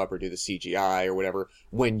actors show up or do the CGI or whatever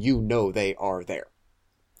when you know they are there.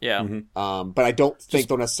 Yeah. Mm-hmm. But I don't think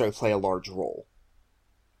they'll necessarily play a large role.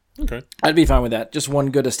 okay. I'd be fine with that. Just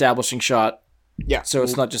one good establishing shot. Yeah. So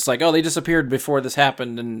it's not just like, oh, they disappeared before this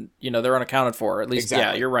happened and, they're unaccounted for. At least, yeah,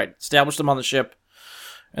 Exactly. you're right. Establish them on the ship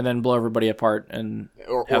and then blow everybody apart and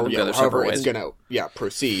or have them go their however separate it's ways. gonna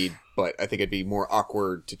proceed, but I think it'd be more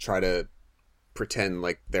awkward to try to pretend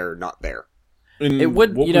like they're not there. And It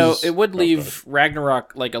would, what was- it would oh, leave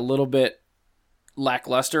Ragnarok like a little bit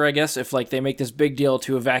lackluster, I guess, if like they make this big deal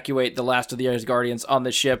to evacuate the last of the Asgardians on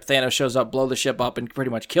the ship. Thanos shows up, blow the ship up, and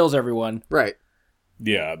pretty much kills everyone. Right.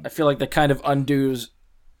 yeah. I feel like that kind of undoes,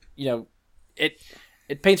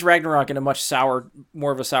 it paints Ragnarok in a much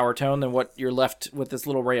more of a sour tone than what you're left with this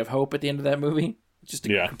little ray of hope at the end of that movie. Just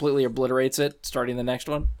completely obliterates it, starting the next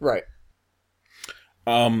one. Right.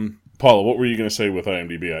 Paula, what were you going to say with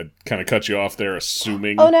IMDb? I kind of cut you off there,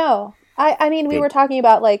 assuming. Oh no. I mean, we But- were talking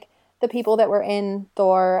about like the people that were in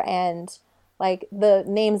Thor and like the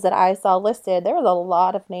names that I saw listed. There was a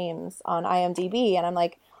lot of names on IMDb, and I'm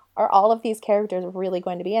like, are all of these characters really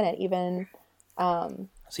going to be in it? Even,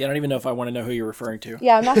 See, I don't even know if I want to know who you're referring to.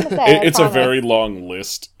 yeah, I'm not going to say. I It's a promise. very long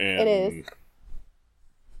list, and It is.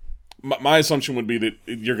 My assumption would be that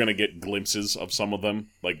you're going to get glimpses of some of them,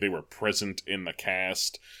 like they were present in the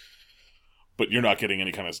cast, but you're not getting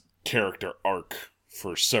any kind of character arc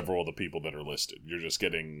for several of the people that are listed. You're just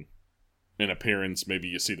getting an appearance. Maybe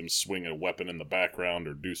you see them swing a weapon in the background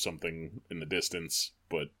or do something in the distance,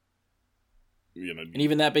 but And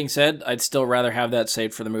even that being said, I'd still rather have that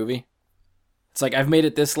saved for the movie. It's like I've made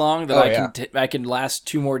it this long that I can last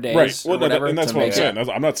 2 more days, right. or Well, whatever. and that's to what I'm make saying.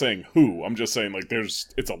 I'm not saying who. I'm just saying like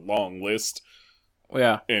it's a long list. it.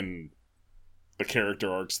 Yeah, And the character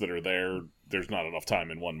arcs that are there, there's not enough time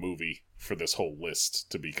in one movie for this whole list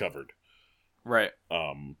to be covered. right.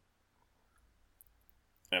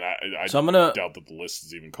 And I So I'm gonna doubt that the list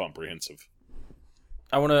is even comprehensive.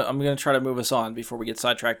 I'm gonna try to move us on before we get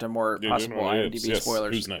sidetracked on more possible IMDb Yes.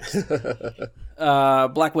 spoilers. Who's next?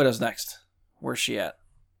 Black Widow's next. Where's she at?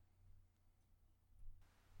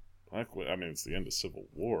 I mean, it's the end of Civil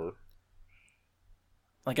War.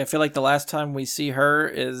 Like, I feel like the last time we see her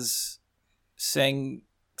is saying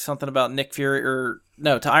something about Nick Fury,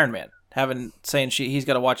 to Iron Man, saying he's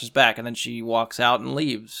got to watch his back, and then she walks out and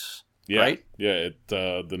leaves. Yeah, Right? Yeah,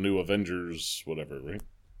 the new Avengers, whatever, right?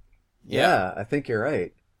 Yeah, I think you're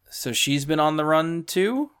right. So she's been on the run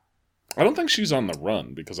too? I don't think she's on the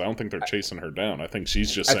run because I don't think they're chasing her down. I think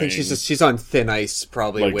she's just I saying. think she's on thin ice,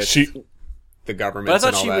 probably, like with the government. But I thought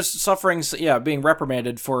and all she that. was suffering, being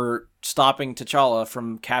reprimanded for stopping T'Challa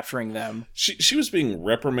from capturing them. She was being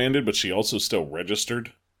reprimanded, but she also still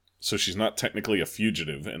registered, so she's not technically a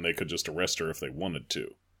fugitive, and they could just arrest her if they wanted to,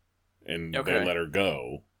 and Okay. they let her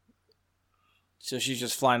go. So she's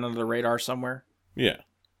just flying under the radar somewhere. Yeah,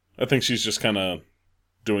 I think she's just kind of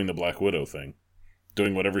doing the Black Widow thing,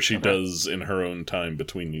 doing whatever she Okay. does in her own time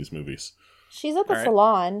between these movies. She's at the All right.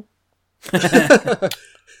 salon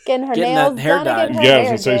getting her Getting nails that hair done and getting dyed. her Yeah,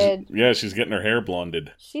 I was hair gonna say, did. she's getting her hair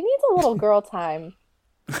blonded. She needs a little girl time.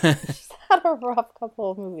 She's had a rough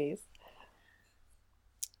couple of movies.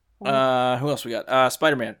 Who else we got?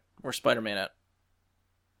 Spider-Man. Where's Spider-Man at?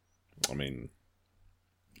 I mean,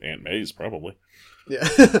 Aunt May's probably. Yeah,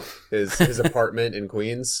 his apartment in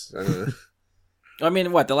Queens. I don't know. I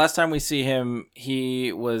mean, what? The last time we see him,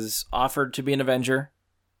 he was offered to be an Avenger,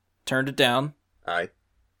 turned it down, Aye.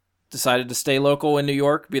 decided to stay local in New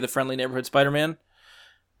York, be the friendly neighborhood Spider-Man.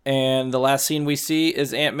 And the last scene we see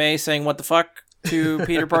is Aunt May saying, "What the fuck?" to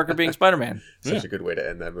Peter Parker being Spider-Man. Such a good way to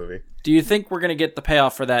end that movie. Do you think we're going to get the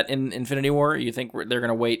payoff for that in Infinity War? Or you think they're going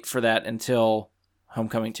to wait for that until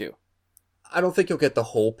Homecoming 2? I don't think you'll get the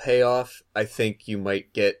whole payoff. I think you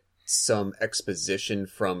might get some exposition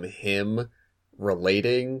from him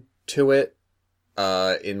relating to it,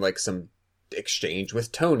 in like some exchange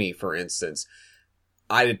with Tony, for instance.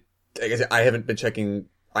 Like I said, I haven't been checking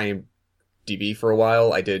IMDb for a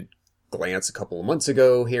while. I did glance a couple of months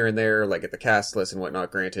ago here and there, like at the cast list and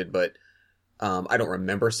whatnot, granted, but I don't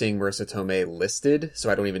remember seeing Marissa Tomei listed,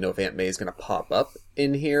 so I don't even know if Aunt May is going to pop up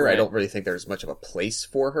in here. Right. I don't really think there's much of a place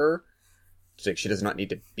for her. Like, she does not need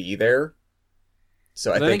to be there.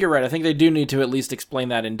 So I think you're right. I think they do need to at least explain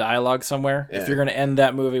that in dialogue somewhere. Yeah. If you're going to end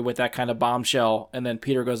that movie with that kind of bombshell, and then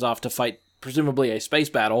Peter goes off to fight presumably a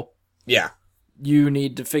space battle, yeah. you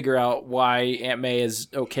need to figure out why Aunt May is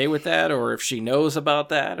okay with that, or if she knows about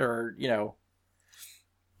that, or,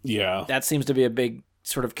 Yeah, that seems to be a big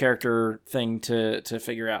sort of character thing to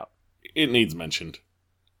figure out. it needs mentioned.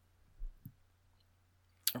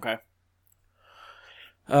 Okay.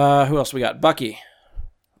 Who else we got? Bucky.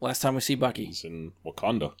 Last time we see Bucky. He's in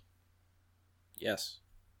Wakanda. Yes.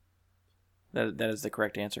 That is the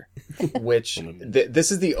correct answer. Which,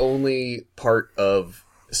 this is the only part of,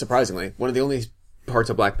 surprisingly, one of the only parts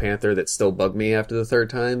of Black Panther that still bug me after the third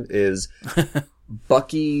time is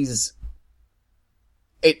Bucky's...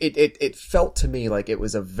 It felt to me like it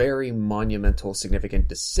was a very monumental, significant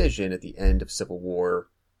decision at the end of Civil War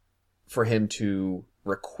for him to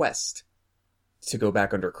request to go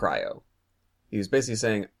back under cryo. He was basically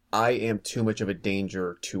saying, I am too much of a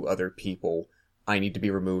danger to other people. I need to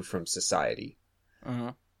be removed from society.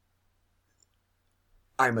 Uh-huh.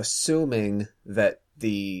 I'm assuming that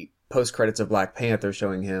the post-credits of Black Panther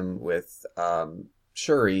showing him with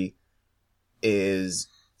Shuri is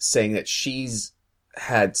saying that she's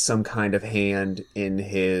had some kind of hand in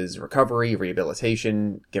his recovery,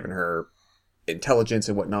 rehabilitation, given her intelligence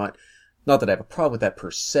and whatnot. Not that I have a problem with that per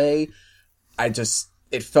se.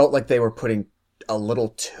 It felt like they were putting a little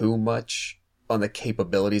too much on the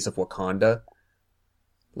capabilities of Wakanda.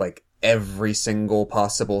 Like, every single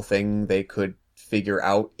possible thing they could figure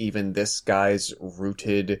out, even this guy's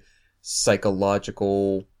rooted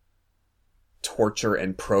psychological torture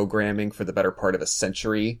and programming for the better part of a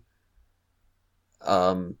century.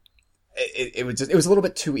 It was a little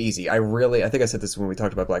bit too easy. I think I said this when we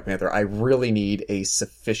talked about Black Panther. I really need a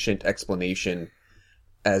sufficient explanation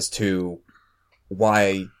as to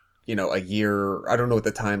why, a year, I don't know what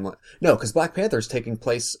the timeline. No, because Black Panther is taking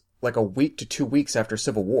place like a week to 2 weeks after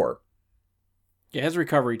Civil War. Yeah, his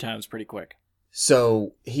recovery time's pretty quick.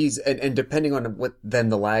 So he's, and depending on what then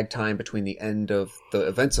the lag time between the end of the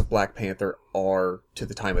events of Black Panther are to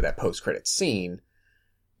the time of that post-credit scene,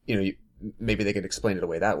 maybe they could explain it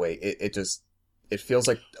away that way. It feels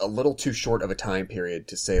like a little too short of a time period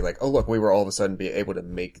to say like, oh look, we were all of a sudden be able to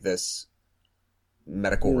make this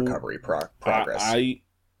medical recovery progress.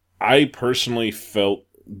 I personally felt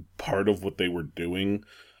part of what they were doing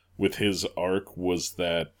with his arc was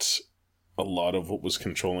that a lot of what was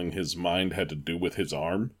controlling his mind had to do with his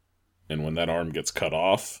arm. And when that arm gets cut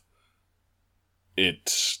off,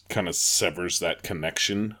 it kind of severs that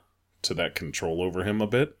connection to that control over him a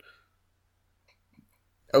bit.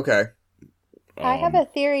 Okay. I have a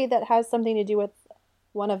theory that has something to do with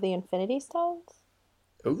one of the Infinity Stones.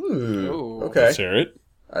 Ooh. Okay. Let's hear it.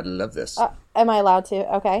 I'd love this. Am I allowed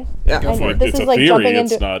to? Okay. Yeah, Go for it. This It's is a like theory, jumping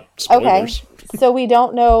it's into. not spoilers. Okay. So we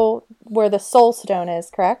don't know where the Soul Stone is,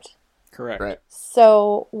 correct? Correct. Right.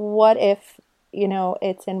 So what if,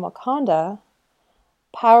 it's in Wakanda,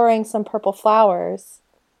 powering some purple flowers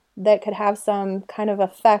that could have some kind of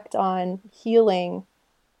effect on healing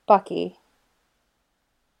Bucky?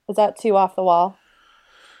 Is that too off the wall?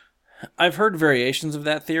 I've heard variations of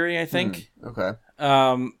that theory, I think. Okay.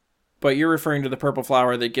 But you're referring to the purple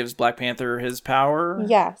flower that gives Black Panther his power?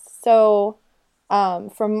 Yes. So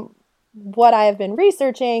from what I have been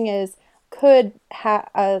researching is, could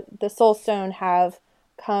the Soul Stone have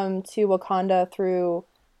come to Wakanda through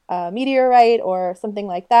a meteorite or something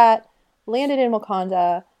like that, landed in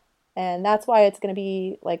Wakanda, and that's why it's going to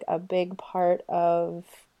be like a big part of.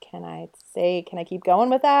 Can I keep going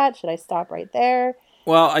with that? Should I stop right there?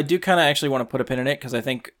 Well, I do kind of actually want to put a pin in it because I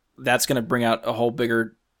think that's going to bring out a whole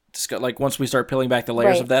bigger like once we start peeling back the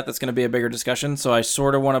layers Right. of that's going to be a bigger discussion. So I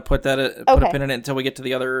sort of want to put a Okay. pin in it until we get to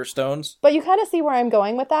the other stones. But you kind of see where I'm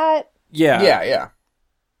going with that. Yeah. Yeah.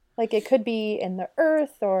 Like it could be in the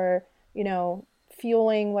earth or,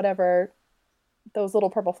 fueling whatever those little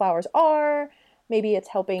purple flowers are. Maybe it's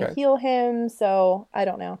helping Okay. heal him. So I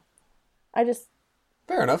don't know. I just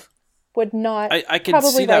Fair enough. would not I could probably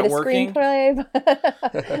see write that a working. screenplay. But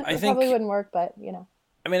I it think probably wouldn't work, but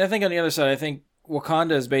I mean, I think on the other side, I think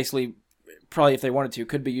Wakanda is basically, probably if they wanted to,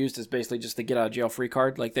 could be used as basically just the get out of jail free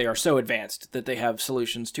card. Like they are so advanced that they have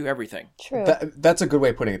solutions to everything. true. That's a good way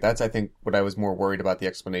of putting it. That's, I think, what I was more worried about the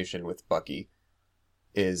explanation with Bucky.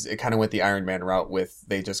 Is it kind of went the Iron Man route with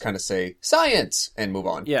they just kind of say science and move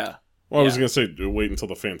on. Yeah. Well, I was Yeah. going to say, wait until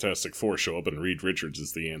the Fantastic Four show up and Reed Richards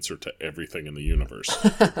is the answer to everything in the universe.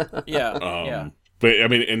 Yeah. Yeah. But, I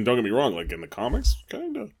mean, and don't get me wrong, like in the comics,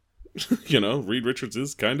 kind of. Reed Richards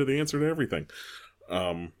is kind of the answer to everything.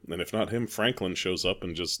 And if not him, Franklin shows up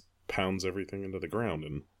and just pounds everything into the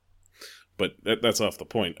ground. But that's off the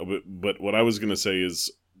point. But what I was going to say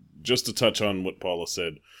is, just to touch on what Paula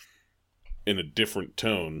said in a different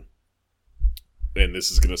tone, and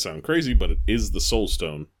this is going to sound crazy, but it is the Soul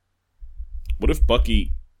Stone. What if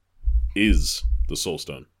Bucky is the Soul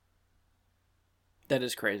Stone? That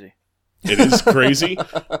is crazy. It is crazy,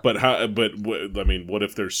 but how? But I mean, what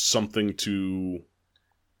if there's something to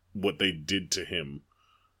what they did to him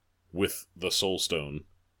with the Soul Stone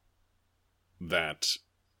that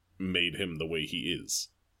made him the way he is?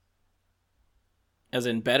 As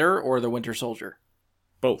in better or the Winter Soldier?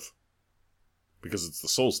 Both. Because it's the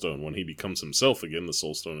Soul Stone. When he becomes himself again, the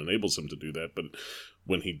Soul Stone enables him to do that, but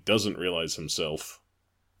when he doesn't realize himself,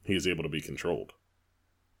 he is able to be controlled.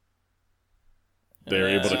 They're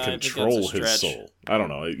able to I think that's a control his stretch. soul. I don't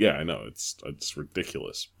know. Yeah, I know. It's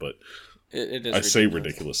ridiculous, but It is I say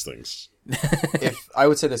ridiculous things. If I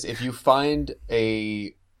would say this, if you find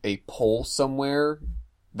a poll somewhere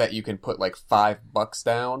that you can put like $5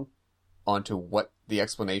 down onto what the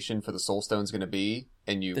explanation for the Soul Stone is going to be,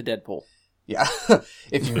 and you The Deadpool. yeah,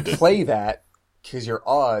 if you play that, because your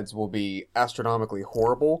odds will be astronomically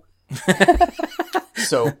horrible.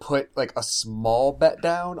 So put like a small bet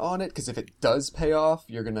down on it, because if it does pay off,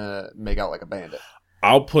 you're gonna make out like a bandit.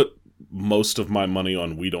 I'll put most of my money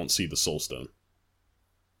on we don't see the Soul Stone.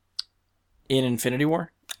 In Infinity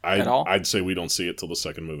War? At all? I'd say we don't see it till the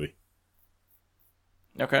second movie.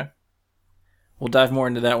 Okay. We'll dive more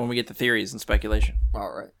into that when we get to theories and speculation.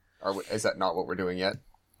 All right, is that not what we're doing yet?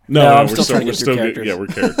 No, I'm we're still trying to we're get through still characters. yeah,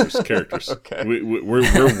 we're characters. Okay.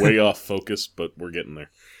 We're way off focus, but we're getting there.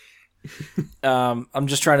 I'm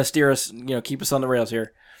just trying to steer us, keep us on the rails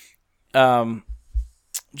here.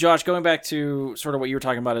 Josh, going back to sort of what you were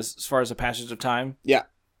talking about as far as the passage of time. Yeah.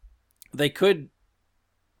 They could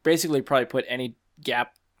basically probably put any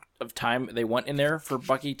gap of time they want in there for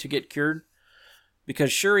Bucky to get cured.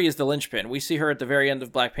 Because Shuri is the linchpin. We see her at the very end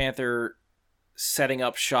of Black Panther setting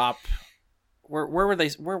up shop. Where were they?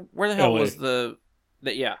 Where the hell LA. was the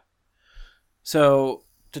yeah. So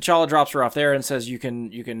T'Challa drops her off there and says you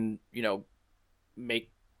can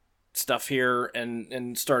make stuff here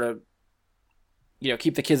and start a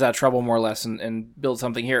keep the kids out of trouble more or less and build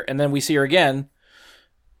something here. And then we see her again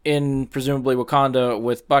in presumably Wakanda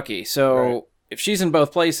with Bucky. So Right. if she's in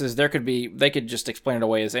both places, they could just explain it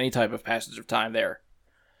away as any type of passage of time there.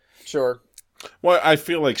 Sure. Well, I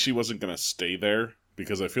feel like she wasn't going to stay there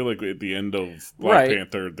because I feel like at the end of Black Right.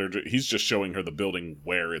 Panther, he's just showing her the building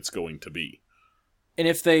where it's going to be. And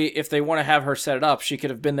if they want to have her set it up, she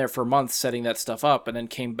could have been there for months setting that stuff up and then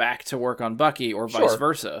came back to work on Bucky or vice Sure.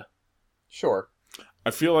 versa. Sure. I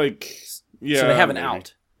feel like, yeah. So they have an maybe.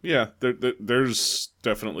 out. Yeah, there's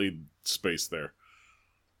definitely space there.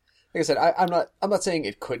 Like I said, I'm not saying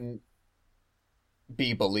it couldn't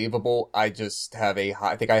be believable. I just have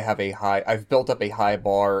I've built up a high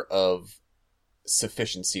bar of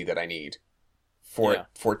sufficiency that I need for Yeah.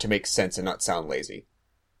 it to make sense and not sound lazy.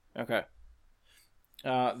 Okay.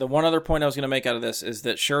 The one other point I was going to make out of this is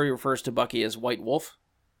that Shuri refers to Bucky as White Wolf,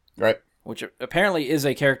 Right? which apparently is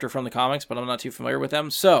a character from the comics, but I'm not too familiar with them.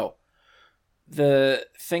 So the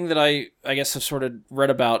thing that I guess have sort of read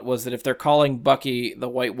about was that if they're calling Bucky the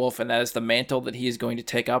White Wolf and that is the mantle that he is going to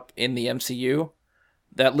take up in the MCU,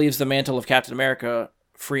 that leaves the mantle of Captain America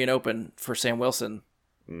free and open for Sam Wilson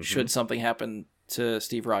Mhm. should something happen to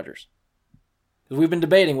Steve Rogers. 'Cause we've been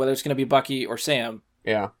debating whether it's going to be Bucky or Sam.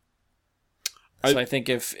 Yeah. So I think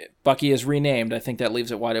if Bucky is renamed, I think that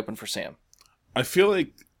leaves it wide open for Sam. I feel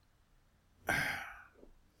like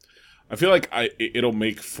it'll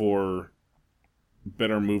make for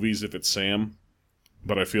better movies if it's Sam,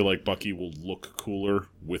 but I feel like Bucky will look cooler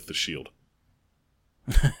with the shield.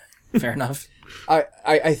 Fair enough.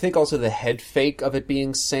 I think also the head fake of it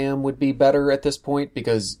being Sam would be better at this point,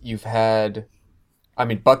 because you've had, I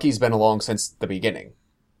mean, Bucky's been along since the beginning,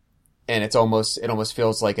 and it almost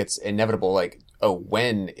feels like it's inevitable. Like, oh,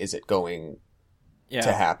 when is it going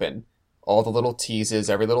to happen? All the little teases,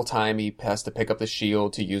 every little time he has to pick up the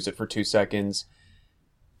shield to use it for 2 seconds.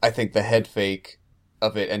 I think the head fake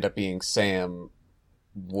of it end up being Sam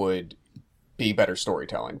would be better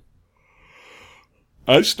storytelling.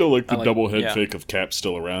 I still like the double head fake of Cap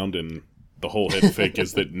still around, and the whole head fake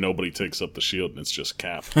is that nobody takes up the shield and it's just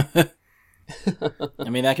Cap. I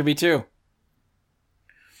mean, that could be too.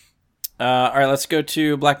 All right, let's go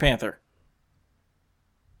to Black Panther.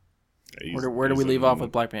 Where do we leave off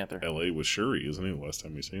with Black Panther? L.A. with Shuri, isn't he? The last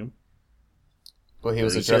time we see him. Well, he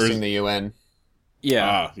was addressing the UN.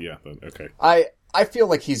 Yeah. Yeah. Okay. I feel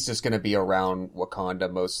like he's just going to be around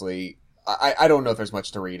Wakanda mostly. I don't know if there's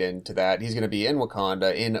much to read into that. He's going to be in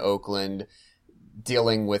Wakanda, in Oakland,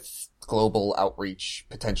 dealing with global outreach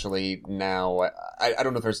potentially now. I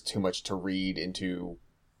don't know if there's too much to read into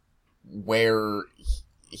where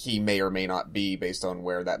he may or may not be based on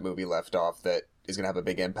where that movie left off that is going to have a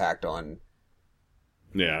big impact on.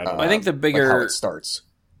 Yeah, I think the bigger how it starts.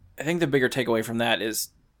 I think the bigger takeaway from that is,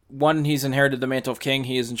 one, he's inherited the mantle of king.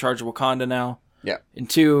 He is in charge of Wakanda now. Yeah. And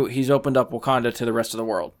two, he's opened up Wakanda to the rest of the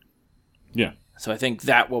world. Yeah. So I think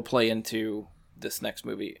that will play into this next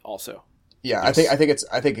movie also. Yeah, Yes.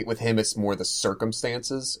 I think with him it's more the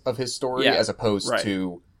circumstances of his story as opposed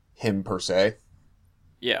to him per se.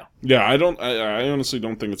 Yeah. Yeah, I honestly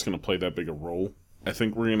don't think it's going to play that big a role. I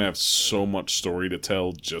think we're going to have so much story to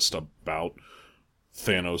tell just about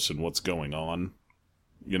Thanos and what's going on.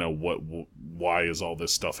 You know, why is all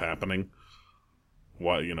this stuff happening?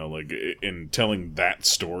 Why, you know, like, in telling that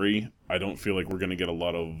story, I don't feel like we're going to get a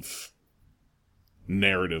lot of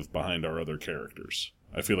narrative behind our other characters.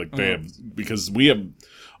 I feel like they have, because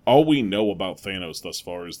all we know about Thanos thus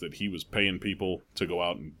far is that he was paying people to go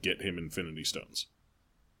out and get him Infinity Stones.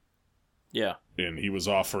 Yeah. And he was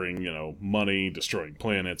offering, you know, money, destroying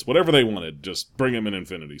planets, whatever they wanted, just bring him an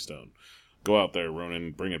Infinity Stone. Go out there,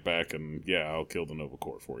 Ronan, bring it back, and yeah, I'll kill the Nova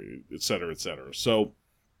Corps for you, etc., etc. So,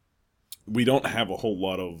 we don't have a whole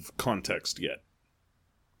lot of context yet.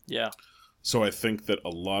 Yeah. So I think that a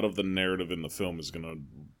lot of the narrative in the film is going to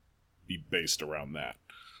be based around that.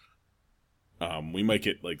 We might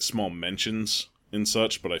get, like, small mentions and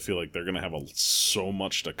such, but I feel like they're going to have so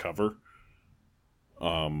much to cover.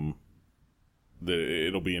 That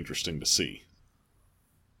it'll be interesting to see.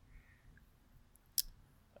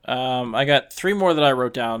 I got 3 more that I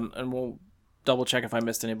wrote down, and we'll double check if I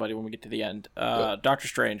missed anybody when we get to the end. Doctor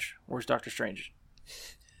Strange. Where's Doctor Strange?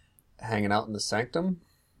 Hanging out in the sanctum?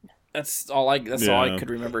 That's all I could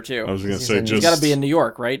remember too. I was going to say, He's got to be in New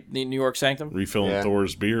York, right? The New York Sanctum? refilling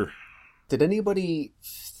Thor's beer. Did anybody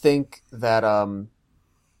think that,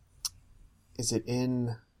 is it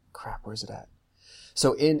in, where's it at?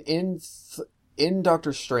 So in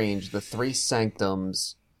Doctor Strange, the 3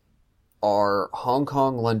 sanctums are Hong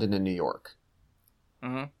Kong, London, and New York.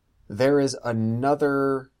 Mm-hmm. There is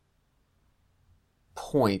another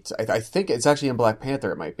point, I think it's actually in Black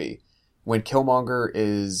Panther, it might be, when Killmonger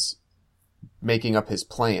is making up his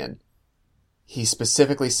plan, he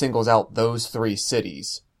specifically singles out those 3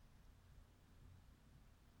 cities.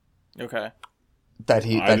 Okay. I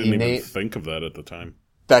didn't even think of that at the time.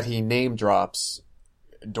 That he name drops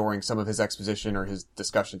during some of his exposition or his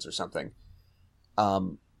discussions or something.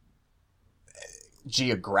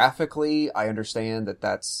 Geographically, I understand that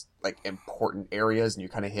that's like important areas and you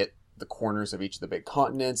kind of hit the corners of each of the big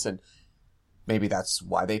continents, and maybe that's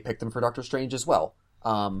why they picked them for Doctor Strange as well.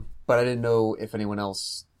 But I didn't know if anyone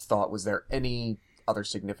else thought, was there any other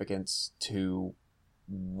significance to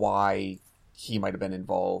why he might have been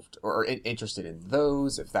involved or interested in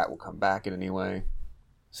those, if that will come back in any way.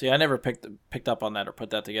 See, I never picked up on that or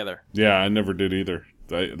put that together. Yeah, I never did either.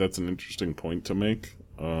 That's an interesting point to make.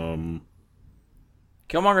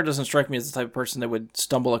 Killmonger doesn't strike me as the type of person that would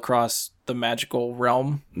stumble across the magical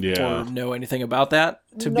realm or know anything about that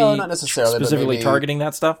not necessarily, specifically targeting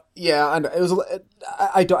that stuff. Yeah, and it was.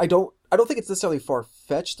 I don't think it's necessarily far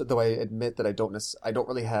fetched. Though I admit that I don't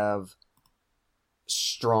really have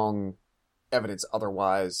strong evidence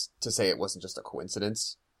otherwise to say it wasn't just a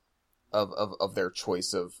coincidence of their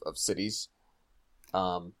choice of cities.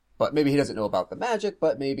 But maybe he doesn't know about the magic.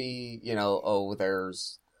 But maybe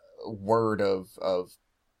there's word of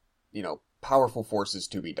powerful forces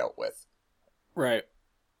to be dealt with. Right.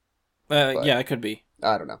 But- Yeah, it could be.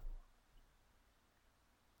 I don't know.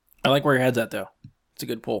 I like where your head's at, though. It's a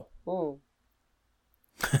good pull. Oh.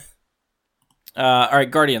 All right,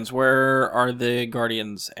 Guardians. Where are the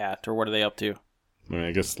Guardians at, or what are they up to? I mean,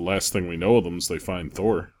 I guess the last thing we know of them is they find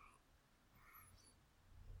Thor.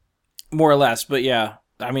 More or less, but yeah.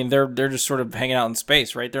 I mean, they're just sort of hanging out in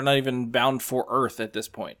space, right? They're not even bound for Earth at this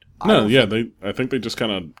point. No, yeah, I think they just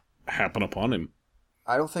kind of happen upon him.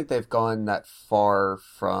 I don't think they've gone that far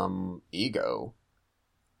from Ego.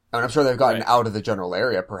 I mean, I'm sure they've gotten Right. out of the general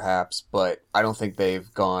area, perhaps, but I don't think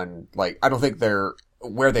they've gone, I don't think they're,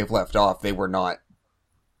 where they've left off, they were not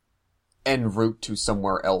en route to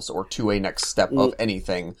somewhere else or to a next step Well, of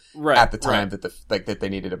anything Right. at the time right. that they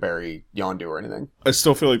needed to bury Yondu or anything. I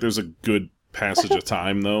still feel like there's a good passage of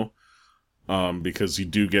time, though, because you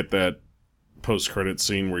do get that post-credit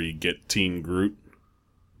scene where you get Teen Groot.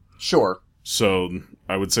 Sure. So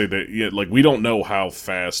I would say that, yeah, like, we don't know how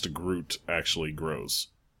fast Groot actually grows.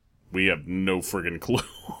 We have no friggin' clue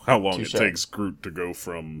how long Touche. it takes Groot to go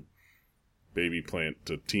from baby plant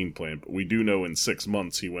to teen plant. But we do know in 6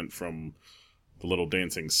 months he went from the little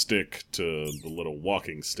dancing stick to the little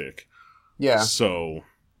walking stick. Yeah. So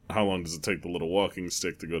how long does it take the little walking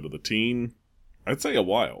stick to go to the teen? I'd say a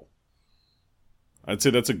while. I'd say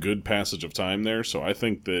that's a good passage of time there. So I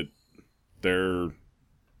think that they're...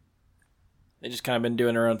 They just kind of been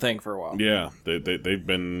doing their own thing for a while. Yeah, they've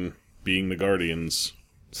been being the Guardians.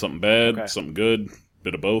 Something bad, Okay. something good,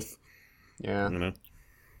 bit of both, Yeah. you know?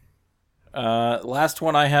 Last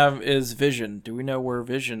one I have is Vision. Do we know where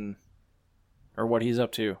Vision, or what he's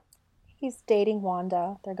up to? He's dating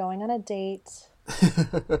Wanda. They're going on a date.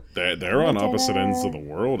 They're on opposite Dinner. ends of the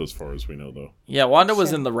world as far as we know, though. Yeah, Wanda was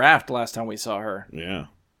Sure. in the raft last time we saw her. Yeah.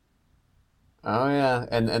 Oh yeah,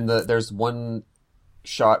 and there's one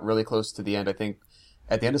shot really close to the end. I think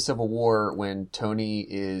at the end of Civil War when Tony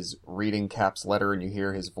is reading Cap's letter and you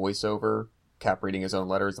hear his voiceover, Cap reading his own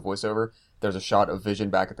letter as the voiceover. There's a shot of Vision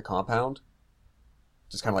back at the compound,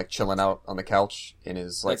 just kind of like chilling out on the couch in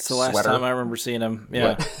his That's the sweater. last time I remember seeing him.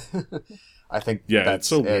 Yeah. But- I think Yeah, that's it's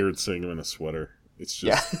so it. weird seeing him in a sweater. It's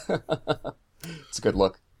just... Yeah, it's a good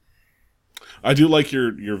look. I do like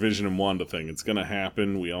your Vision and Wanda thing. It's gonna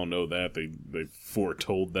happen. We all know that. They've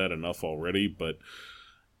foretold that enough already, but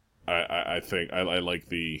I think I like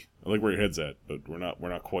where your head's at, but we're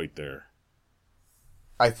not quite there.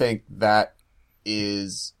 I think that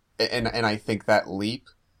is, and I think that leap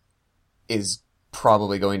is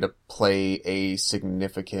probably going to play a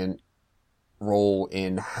significant role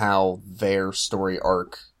in how their story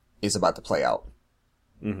arc is about to play out.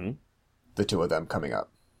 Mm-hmm. The two of them coming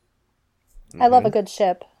up. I love a good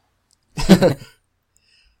ship. The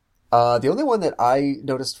only one that I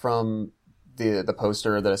noticed from the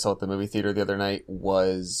poster that I saw at the movie theater the other night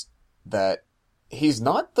was that he's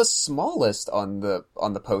not the smallest on the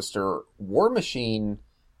poster. War Machine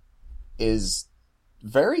is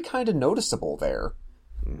very kind of noticeable there.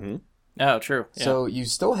 Mm-hmm. Oh, true. Yeah. So you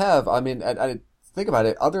still have, I mean, I think about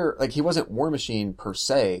it, he wasn't War Machine per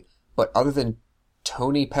se, but other than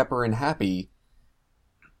Tony, Pepper, and Happy,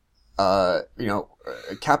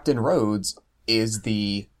 Captain Rhodes is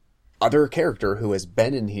the other character who has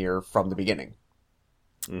been in here from the beginning.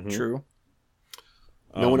 Mm-hmm. True.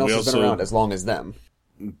 No one else we has been also around as long as them.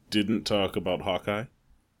 didn't talk about Hawkeye.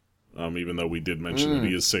 Even though we did mention that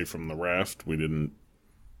he is safe from the raft, we didn't.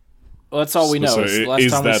 Well, that's all we know. So Is the last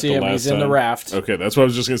time we see him, he's in the raft. Okay, that's what I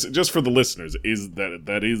was just gonna say. Just for the listeners, is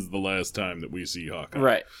that is the last time that we see Hawkeye?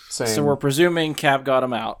 Right. Same. So we're presuming Cap got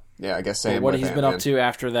him out. Yeah, I guess But same what with he's been Ant-Man. up to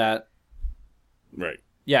after that. Right.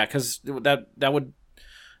 Yeah, because that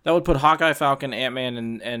would put Hawkeye, Falcon,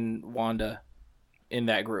 Ant-Man, and Wanda in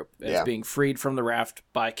that group as Yeah. being freed from the raft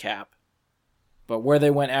by Cap. But where they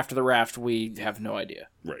went after the raft, we have no idea.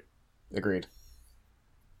 Right. Agreed.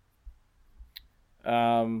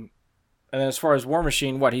 And then as far as War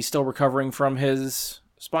Machine, he's still recovering from his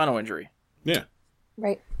spinal injury. Yeah.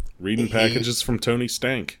 Right. Reading packages from Tony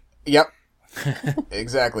Stank. Yep.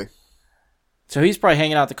 Exactly. So he's probably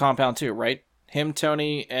hanging out at the compound too, right? Him,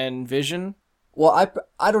 Tony, and Vision? Well,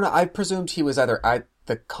 I don't know. I presumed he was either at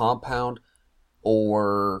the compound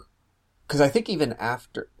or... Because I think even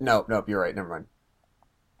after... No, you're right. Never mind.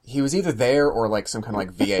 He was either there or like some kind of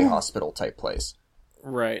like VA hospital type place.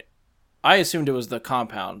 Right. I assumed it was the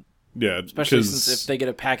compound, Yeah, especially 'cause- since if they get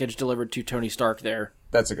a package delivered to Tony Stark there.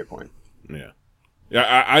 That's a good point. Yeah. Yeah,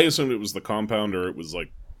 I assumed it was the compound or it was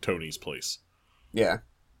like Tony's place. Yeah,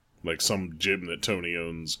 Like some gym that Tony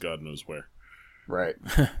owns, God knows where. right.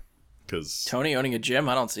 Because Tony owning a gym?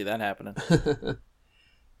 I don't see that happening.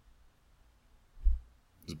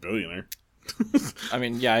 He's a billionaire. I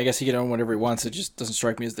mean, yeah, I guess he can own whatever he wants. It just doesn't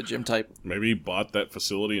strike me as the gym type. Maybe he bought that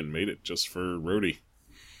facility and made it just for Rhodey.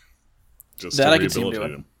 Just That to I could see him rehabilitate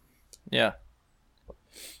doing. him. Yeah.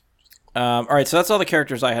 All right, so that's all the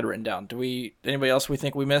characters I had written down. Do we? Anybody else we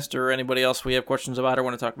think we missed, or anybody else we have questions about or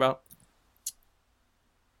want to talk about?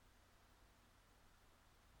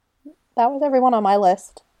 That was everyone on my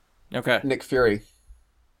list. Okay. Nick Fury.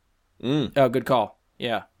 Oh, good call.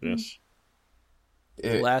 Yeah. Yes.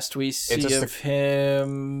 Last we see just of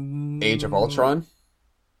him, Age of Ultron.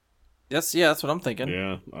 That's what I'm thinking.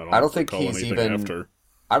 Yeah. I don't think recall he's anything even- after.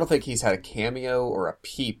 I don't think he's had a cameo or a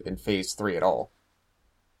peep in Phase 3 at all.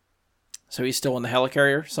 So he's still in the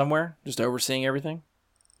helicarrier somewhere, just overseeing everything.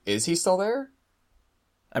 Is he still there?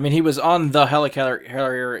 I mean, he was on the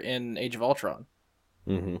helicarrier in Age of Ultron.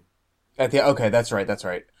 Mm-hmm. Okay, that's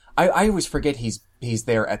right. I always forget he's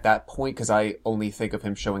there at that point because I only think of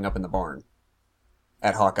him showing up in the barn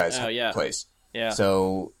at Hawkeye's place. Yeah.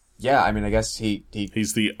 So yeah, I mean, I guess he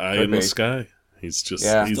He's the eye Could in the be. sky. He's just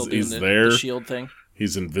Yeah. Still doing he's the there. shield thing.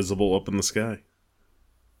 He's invisible up in the sky.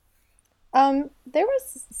 There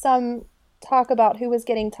was some talk about who was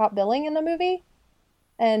getting top billing in the movie,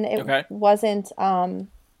 and it Okay. wasn't. Robert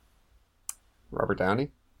Downey.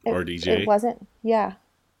 RDJ. It wasn't. Yeah.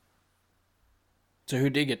 So who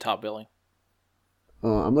did get top billing?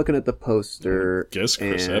 I'm looking at the poster. Guess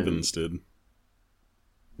Chris and Evans did.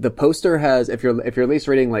 The poster has, if you're at least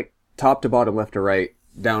reading like top to bottom, left to right,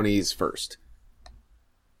 Downey's first,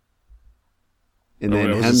 and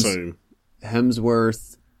then I was just saying,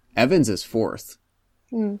 Hemsworth, Evans is fourth.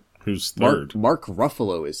 who's third? Mark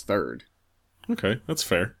Ruffalo is third. Okay, that's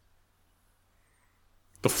fair.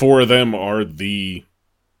 The four of them are the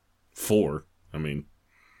four. I mean,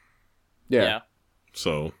 Yeah.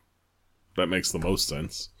 so that makes the most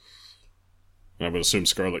sense. And I would assume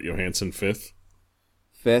Scarlett Johansson fifth.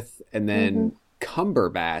 Fifth, and then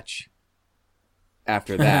Cumberbatch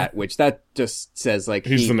after that, which that just says like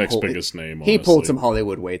He's he the next pulled- biggest name. He pulled honestly. some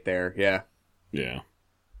Hollywood weight there. Yeah. Yeah.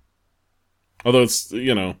 Although it's,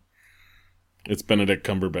 it's Benedict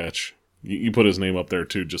Cumberbatch. You put his name up there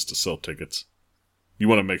too just to sell tickets. You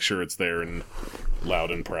want to make sure it's there and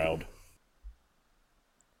loud and proud.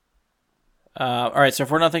 All right, so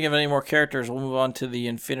if we're not thinking of any more characters, we'll move on to the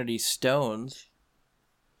Infinity Stones.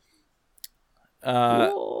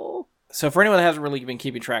 So for anyone that hasn't really been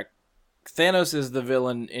keeping track, Thanos is the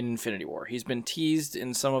villain in Infinity War. He's been teased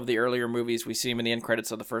in some of the earlier movies. We see him in the end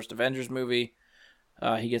credits of the first Avengers movie.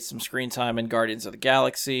 He gets some screen time in Guardians of the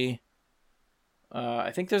Galaxy.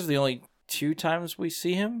 I think those are the only 2 times we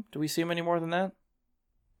see him. Do we see him any more than that?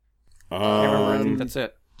 I can't remember. I think that's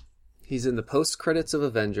it. He's in the post credits of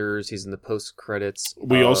Avengers. He's in the post credits.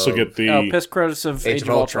 We also get the Piss credits of Age of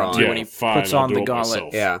Ultron, too, Yeah, when he fine, puts I'll on do the it gauntlet.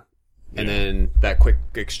 myself. Yeah. And Yeah. then that quick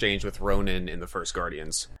exchange with Ronan in the first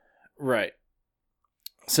Guardians. Right.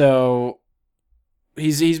 So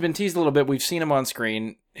he's been teased a little bit. We've seen him on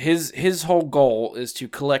screen. His whole goal is to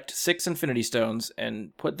collect 6 Infinity Stones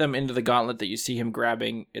and put them into the gauntlet that you see him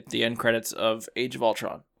grabbing at the end credits of Age of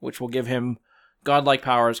Ultron, which will give him godlike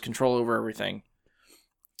powers, control over everything.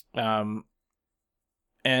 And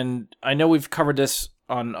I know we've covered this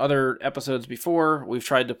on other episodes before. We've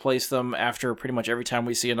tried to place them after pretty much every time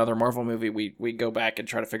we see another Marvel movie. We go back and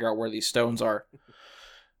try to figure out where these stones are.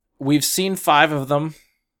 We've seen 5 of them,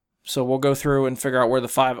 so we'll go through and figure out where the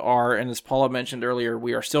 5 are. And as Paula mentioned earlier,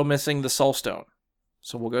 we are still missing the Soul Stone.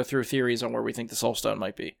 So we'll go through theories on where we think the Soul Stone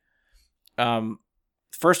might be.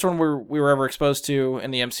 First one we were ever exposed to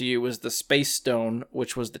in the MCU was the Space Stone,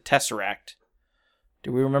 which was the Tesseract.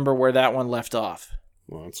 Do we remember where that one left off?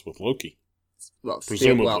 Well, that's with Loki. Well,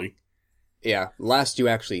 Presumably. yeah. Last you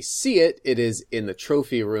actually see it, it is in the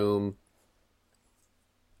trophy room.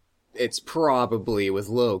 It's probably with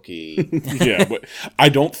Loki. Yeah, but I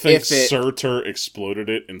don't think If it- Surtur exploded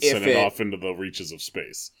it and if sent it it- off into the reaches of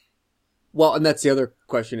space. Well, and that's the other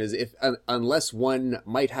question is if unless one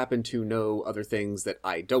might happen to know other things that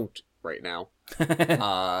I don't right now,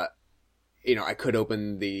 I could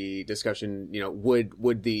open the discussion,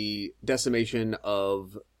 would the decimation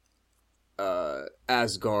of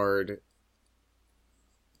Asgard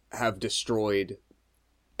have destroyed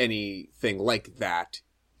anything like that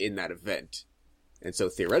in that event? And so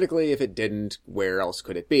theoretically, if it didn't, where else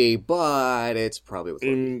could it be? But it's probably with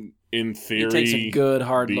Loki. In He theory, takes a good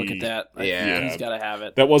hard look at that. I Yeah. think he's got to have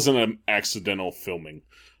it. that wasn't an accidental filming.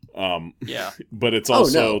 Yeah. But it's Oh,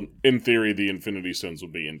 also, no. in theory, the Infinity Stones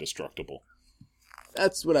would be indestructible.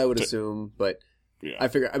 That's what I would assume, but Yeah. I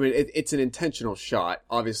figure, it's an intentional shot.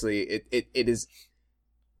 Obviously,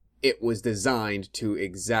 it was designed to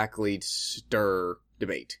exactly stir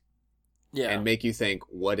debate. Yeah. and make you think,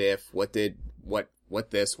 what if, what did, what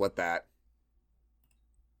this, what that.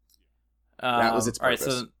 That was its purpose.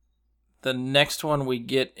 All right, so the next one we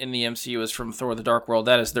get in the MCU is from Thor: The Dark World.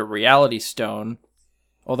 That is the Reality Stone,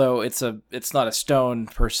 although it's not a stone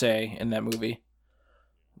per se in that movie.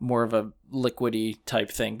 More of a liquidy type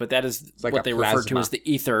thing, but that is like what a they refer to plasma. as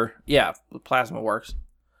the ether. Yeah, the plasma works.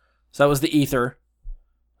 So that was the ether.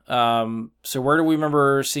 So where do we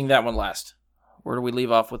remember seeing that one last? Where do we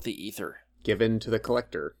leave off with the ether? Given to the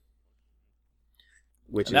Collector.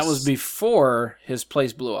 And that was before his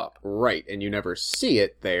place blew up. Right, and you never see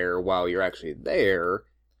it there while you're actually there,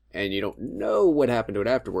 and you don't know what happened to it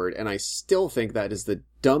afterward, and I still think that is the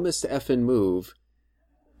dumbest effing move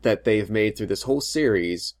that they've made through this whole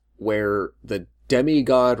series, where the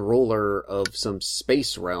demigod ruler of some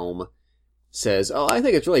space realm says, oh, I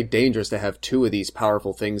think it's really dangerous to have two of these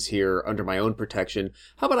powerful things here under my own protection.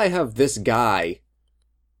 How about I have this guy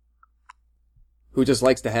who just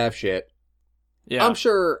likes to have shit? Yeah. I'm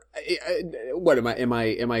sure. What am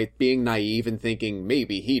I being naive and thinking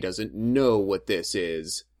maybe he doesn't know what this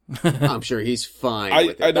is? I'm sure he's fine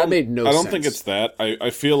with it. That made no sense. I don't think it's that. I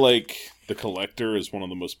feel like the Collector is one of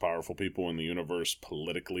the most powerful people in the universe,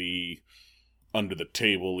 politically, under the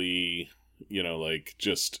table-y, like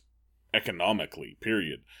just economically,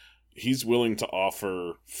 period. He's willing to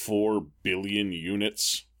offer 4 billion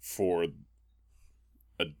units for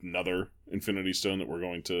another Infinity Stone that we're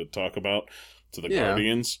going to talk about to the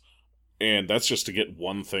Guardians, and that's just to get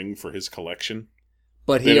one thing for his collection.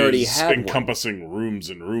 But he already is had encompassing rooms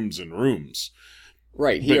and rooms and rooms.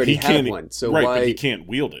 Right, he already had one. So right, why? But he can't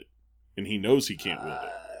wield it, and he knows he can't wield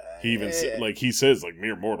it. He even he says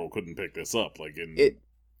mere mortal couldn't pick this up. I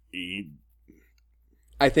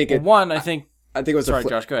think it was Sorry,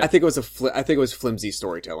 Josh, go ahead. I think it was flimsy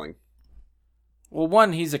storytelling. Well,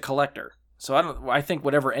 one, he's a collector. So I think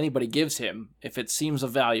whatever anybody gives him, if it seems of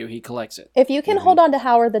value, he collects it. If you can hold on to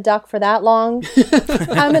Howard the Duck for that long,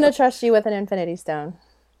 I'm going to trust you with an Infinity Stone.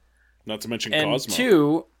 Not to mention and Cosmo.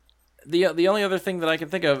 Two, the only other thing that I can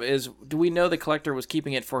think of is, do we know the collector was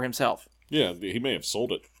keeping it for himself? Yeah, he may have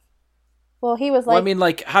sold it. Well, he was like...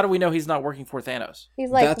 Well, how do we know he's not working for Thanos? He's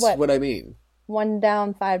like, That's what I mean. 1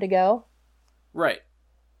 down, 5 to go. Right.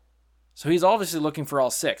 So he's obviously looking for all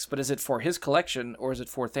 6, but is it for his collection or is it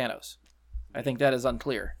for Thanos? I think that is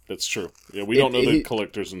unclear. That's true. Yeah, we don't know the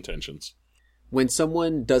Collector's intentions. When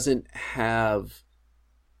someone doesn't have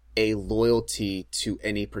a loyalty to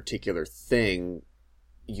any particular thing,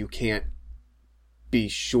 you can't be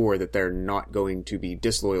sure that they're not going to be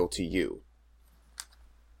disloyal to you.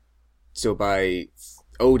 So by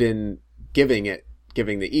Odin giving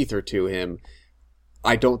the ether to him,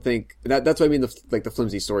 I don't think that's what I mean. The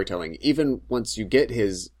flimsy storytelling. Even once you get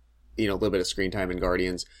his, little bit of screen time in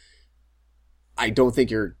Guardians, I don't think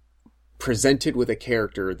you're presented with a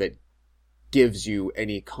character that gives you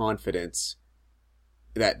any confidence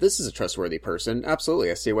that this is a trustworthy person. Absolutely,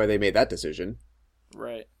 I see why they made that decision.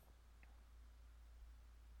 Right.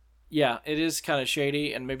 Yeah, it is kind of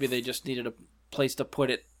shady, and maybe they just needed a place to put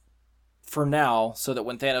it for now, so that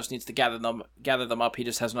when Thanos needs to gather them up, he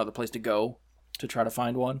just has another place to go to try to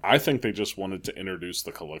find one. I think they just wanted to introduce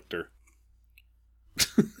the Collector.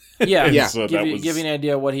 Yeah. So give you an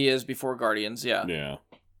idea what he is before Guardians. Yeah. Yeah.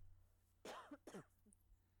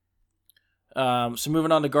 So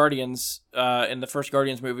moving on to Guardians, in the first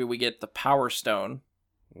Guardians movie, we get the Power Stone.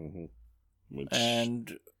 Mm-hmm. And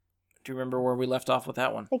do you remember where we left off with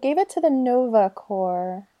that one? They gave it to the Nova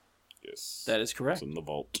Corps. Yes. That is correct. It's in the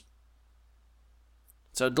vault.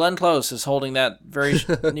 So Glenn Close is holding that very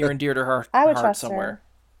near and dear to her I would heart trust somewhere.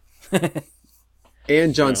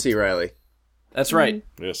 And John C. Reilly. That's right.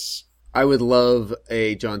 Yes. I would love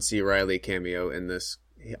a John C. Reilly cameo in this.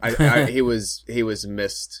 He was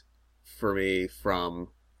missed for me from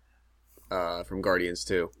Guardians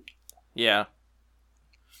 2. Yeah.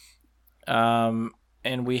 And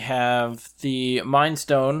we have the Mind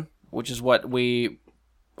Stone, which is what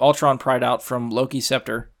Ultron pried out from Loki's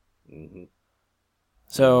scepter. Mm-hmm.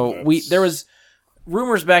 So there was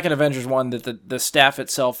rumors back in Avengers 1 that the staff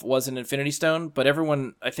itself was an Infinity Stone, but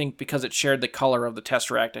everyone, I think because it shared the color of the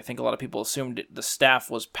Tesseract, I think a lot of people assumed the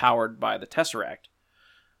staff was powered by the Tesseract.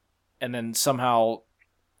 And then somehow,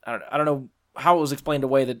 I don't know how it was explained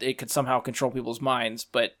away that it could somehow control people's minds,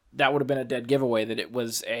 but that would have been a dead giveaway that it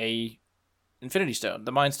was a Infinity Stone,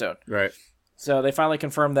 the Mind Stone. Right. So they finally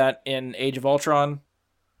confirmed that in Age of Ultron,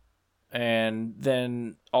 and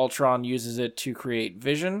then Ultron uses it to create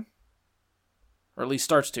Vision, or at least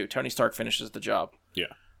starts to. Tony Stark finishes the job.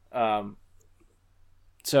 Yeah.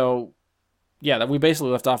 So, yeah, we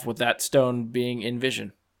basically left off with that stone being in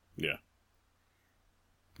Vision. Yeah.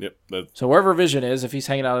 Yep. That. So wherever Vision is, if he's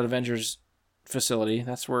hanging out at Avengers facility,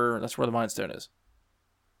 that's where the Mind Stone is.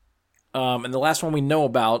 And the last one we know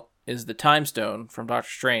about is the Time Stone from Doctor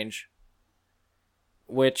Strange.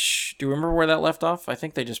 Which, do you remember where that left off? I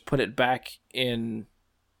think they just put it back in.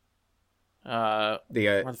 Where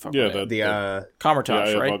the fuck Yeah. were they? The Comertage, Eye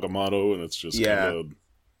of right? Agamotto, and it's just Yeah. kind of.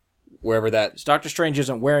 Wherever that... So Doctor Strange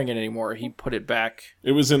isn't wearing it anymore. He put it back.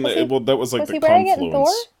 It was in the. Well, that was like Was the he wearing it in confluence.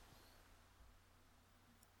 Thor?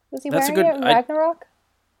 Was he That's a wearing it good- in I- Ragnarok?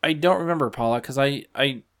 I don't remember, Paula, because I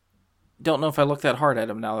don't know if I looked that hard at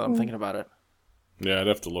him now that I'm thinking about it. Yeah, I'd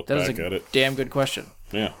have to look That is back a at it. damn good question.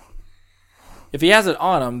 Yeah. If he has it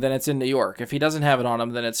on him, then it's in New York. If he doesn't have it on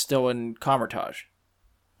him, then it's still in Comertage.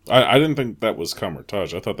 I didn't think that was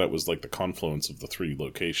Comertage. I thought that was like the confluence of the 3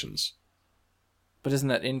 locations. But isn't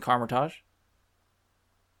that in Comertage?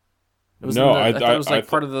 It was No, I thought it was like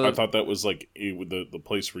part of the. I thought that was like the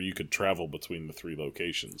place where you could travel between the 3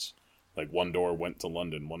 locations. Like one door went to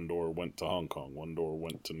London, one door went to Hong Kong, one door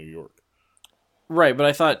went to New York. Right, but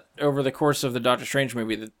I thought over the course of the Doctor Strange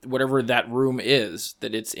movie that whatever that room is,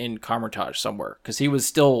 that it's in Comertage somewhere, because he was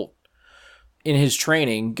still in his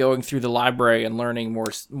training, going through the library and learning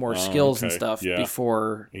more skills and okay. stuff Yeah.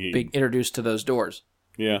 before being introduced to those doors.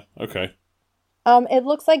 Yeah, okay. It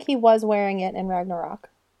looks like he was wearing it in Ragnarok.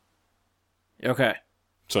 Okay.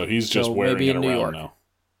 So he's just So wearing maybe it in New around York. now.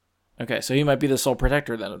 Okay, so he might be the sole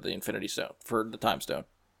protector then of the Infinity Stone, for the Time Stone.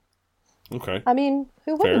 Okay. I mean,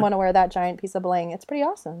 who wouldn't Fair. want to wear that giant piece of bling? It's pretty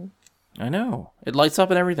awesome. I know. It lights up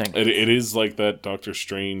and everything. It is like that Doctor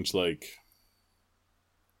Strange, like,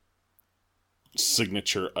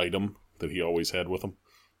 signature item that he always had with him.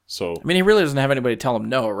 So, I mean, he really doesn't have anybody tell him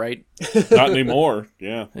no, right? not anymore.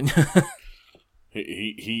 Yeah.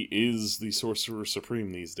 He is the Sorcerer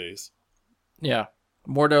Supreme these days. Yeah.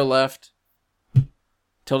 Mordo left.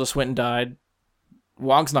 Tilda Swinton died.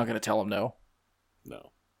 Wong's not going to tell him no.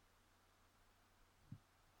 No.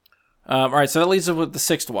 All right, so that leaves us with the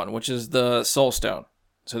 6th one, which is the Soul Stone.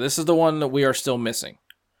 So this is the one that we are still missing.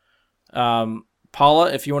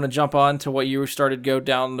 Paula, if you want to jump on to what you started go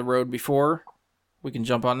down the road before, we can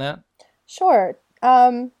jump on that. Sure.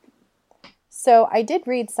 So I did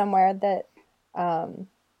read somewhere that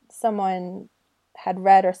someone had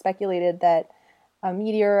read or speculated that a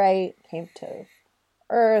meteorite came to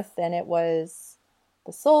Earth and it was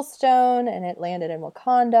the Soul Stone and it landed in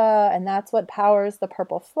Wakanda, and that's what powers the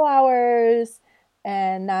purple flowers,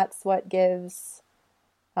 and that's what gives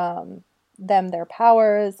them their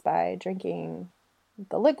powers by drinking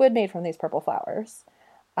the liquid made from these purple flowers.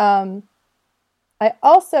 I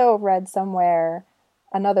also read somewhere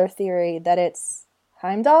another theory that it's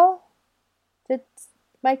Heimdall.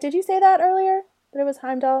 Mike, did you say that earlier? That it was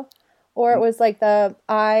Heimdall? Or it was like the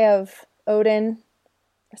Eye of Odin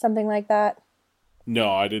or something like that?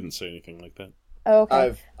 No, I didn't say anything like that. Oh,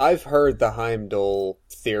 okay. I've heard the Heimdall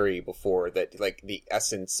theory before, that like the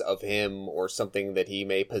essence of him or something that he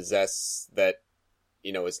may possess that,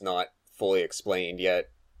 you know, is not fully explained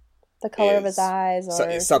yet. The color of is his eyes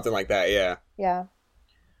or something like that, yeah. yeah.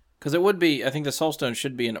 Because it would be, I think the Soul Stone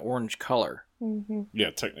should be an orange color. Mm-hmm.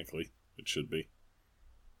 Yeah, technically, it should be.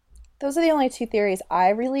 Those are the only two theories I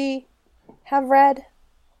really have read.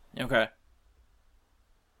 Okay.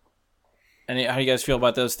 And how do you guys feel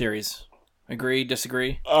about those theories? Agree,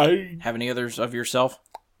 disagree? Have any others of yourself?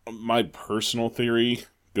 My personal theory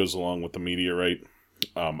goes along with the meteorite.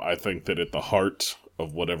 I think that at the heart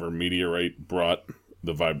of whatever meteorite brought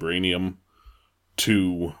the vibranium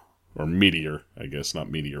to, or meteor, I guess, not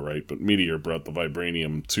meteorite, but meteor brought the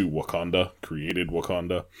vibranium to Wakanda, created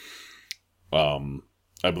Wakanda.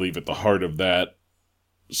 I believe at the heart of that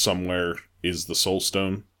somewhere is the Soul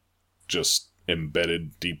Stone, just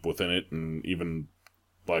embedded deep within it, and even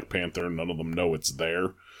Black Panther, none of them know it's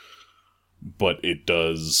there. But it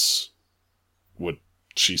does what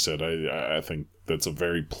she said. I think that's a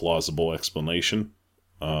very plausible explanation.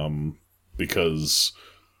 Because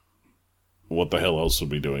what the hell else would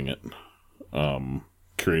be doing it?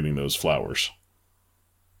 Creating those flowers.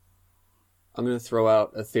 I'm going to throw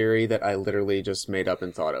out a theory that I literally just made up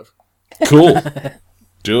and thought of. Cool.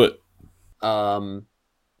 Do it. A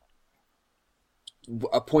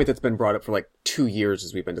point that's been brought up for like 2 years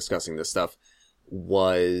as we've been discussing this stuff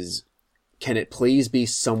was, can it please be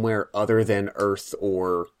somewhere other than Earth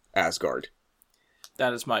or Asgard?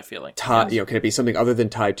 That is my feeling. You know, can it be something other than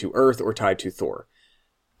tied to Earth or tied to Thor?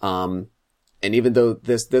 And even though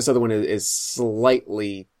this other one is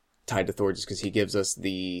slightly tied to Thor, just because he gives us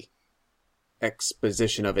the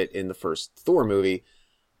exposition of it in the first Thor movie,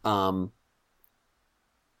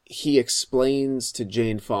 he explains to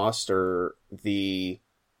Jane Foster the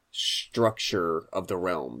structure of the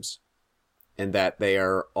realms, and that they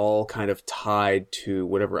are all kind of tied to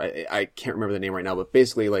whatever, I can't remember the name right now, but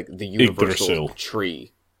basically like the universal Yggdrasil.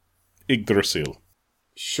 tree. Yggdrasil.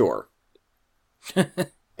 Sure.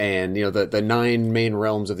 And, the 9 main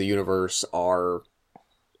realms of the universe are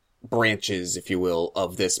branches, if you will,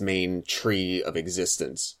 of this main tree of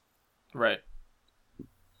existence. Right.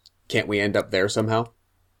 Can't we end up there somehow?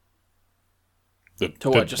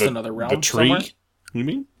 Just another realm The tree, somewhere? you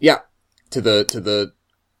mean? Yeah. To the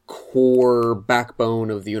core backbone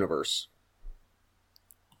of the universe.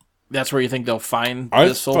 That's where you think they'll find I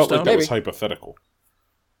this soul felt stone? like that was Maybe. hypothetical.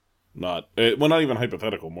 Not even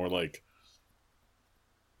hypothetical, more like,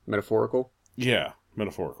 Metaphorical? yeah,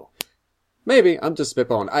 metaphorical. Maybe. I'm just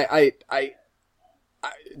spitballing.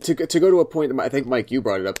 To go to a point, I think, Mike, you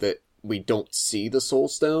brought it up, that we don't see the soul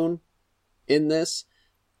stone in this.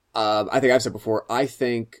 I think I've said before, I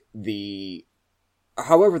think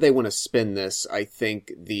however they want to spin this, I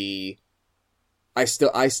think I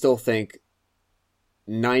still think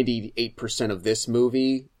 98% of this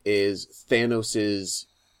movie is Thanos'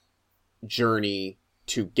 journey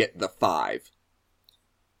to get the 5.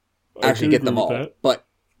 Actually get them all, but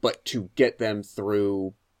to get them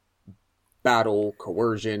through battle,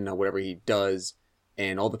 coercion, whatever he does,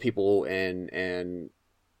 and all the people and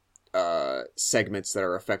segments that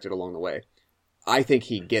are affected along the way. I think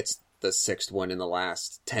he gets the 6th one in the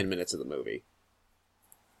last 10 minutes of the movie.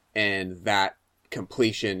 And that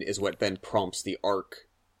completion is what then prompts the arc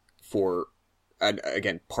for,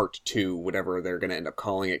 again, part 2, whatever they're going to end up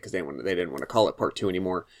calling it, because they didn't want to call it part 2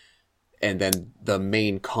 anymore. And then the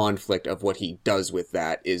main conflict of what he does with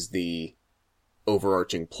that is the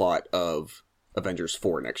overarching plot of Avengers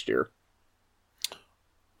 4 next year.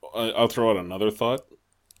 I'll throw out another thought.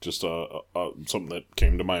 Just something that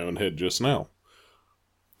came to my own head just now.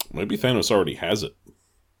 Maybe Thanos already has it.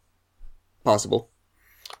 Possible.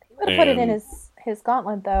 He would have put it in his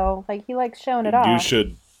gauntlet, though. Like, he likes showing it off. You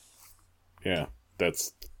should. Yeah,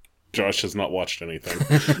 that's. Josh has not watched anything.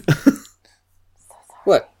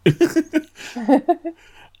 What?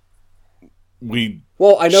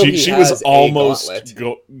 Well, I know she has was a almost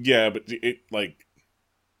gauntlet. yeah, but it like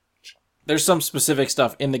There's some specific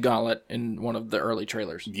stuff in the gauntlet in one of the early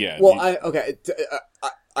trailers. yeah. Well,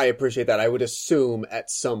 I appreciate that. I would assume at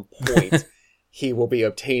some point he will be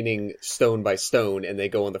obtaining stone by stone, and they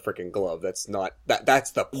go on the freaking glove. That's not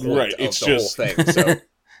that's the point Right, of it's the just- whole thing. So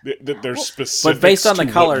There's specific, But based on the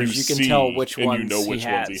to colors, what you can see, tell which and ones you know he which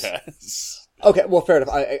ones he has. has. okay, well, fair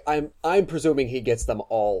enough. I'm presuming he gets them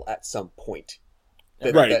all at some point.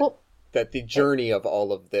 Right. That the journey of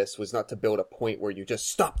all of this was not to build a point where you just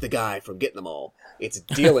stop the guy from getting them all. It's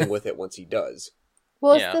dealing with it once he does.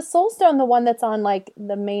 Well, Yeah. is the soul stone the one that's on, like,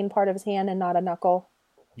 the main part of his hand and not a knuckle?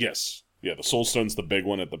 Yes, yeah. The Soul Stone's the big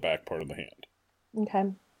one at the back part of the hand.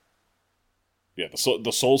 Okay. Yeah,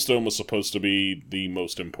 the Soul Stone was supposed to be the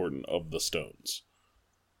most important of the stones.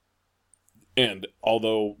 And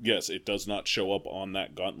although, yes, it does not show up on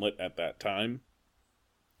that gauntlet at that time,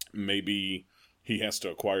 maybe he has to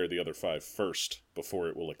acquire the other 5 first before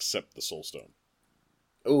it will accept the Soul Stone.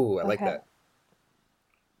 Ooh, I like Okay. that.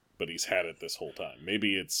 But he's had it this whole time.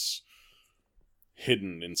 Maybe it's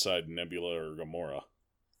hidden inside Nebula or Gamora.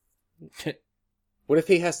 What if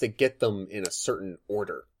he has to get them in a certain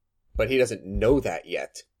order, but he doesn't know that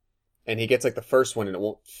yet? And he gets, like, the first one and it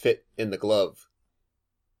won't fit in the glove.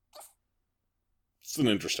 It's an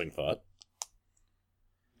interesting thought.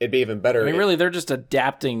 It'd be even better. I mean, if- really, they're just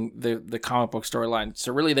adapting the comic book storyline,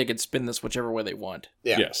 so really they could spin this whichever way they want.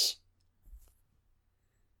 Yeah. Yes.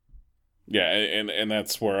 Yeah, and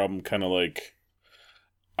that's where I'm kind of like,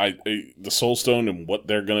 the Soul Stone and what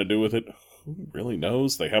they're gonna do with it. Who really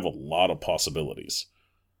knows? They have a lot of possibilities.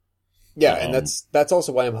 Yeah, and that's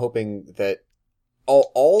also why I'm hoping that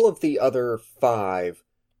all of the other 5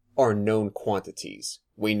 are known quantities.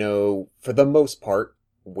 We know, for the most part,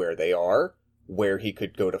 where they are, where he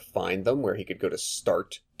could go to find them, where he could go to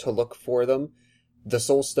start to look for them. The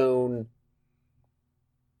Soul Stone,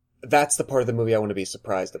 that's the part of the movie I want to be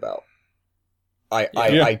surprised about. I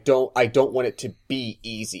don't want it to be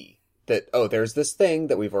easy. That, there's this thing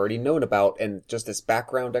that we've already known about, and just this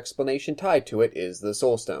background explanation tied to it is the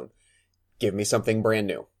Soul Stone. Give me something brand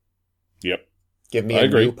new. Yep, Give me I a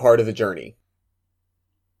agree. new part of the journey.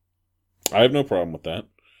 I have no problem with that.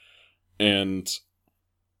 And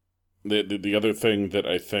the other thing that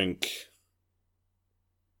I think,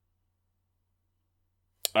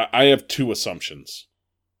 I have 2 assumptions.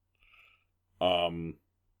 One,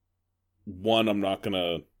 I'm not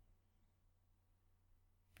gonna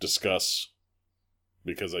discuss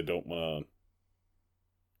because I don't want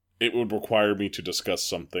it would require me to discuss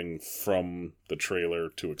something from the trailer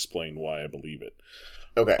to explain why I believe it.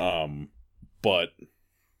 Okay. But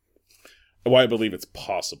why I believe it's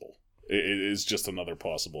possible. It is just another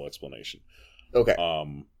possible explanation. Okay.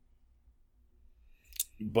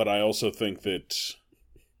 But I also think that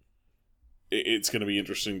it's going to be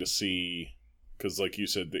interesting to see, because like you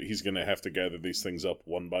said, that he's going to have to gather these things up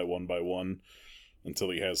one by one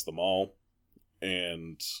until he has them all.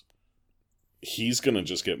 And he's going to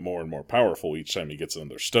just get more and more powerful each time he gets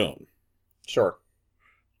another stone. Sure.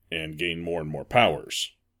 And gain more and more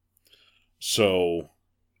powers. So,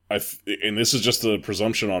 and this is just a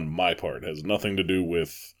presumption on my part. It has nothing to do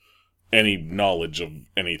with any knowledge of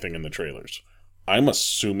anything in the trailers. I'm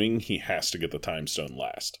assuming he has to get the Time Stone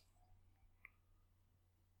last.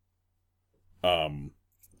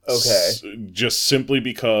 Okay. Just simply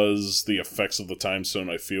because the effects of the Time Stone,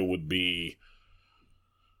 I feel, would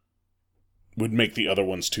make the other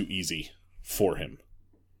ones too easy for him.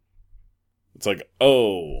 It's like,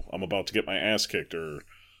 oh, I'm about to get my ass kicked, or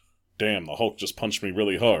damn, the Hulk just punched me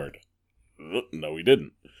really hard. No, he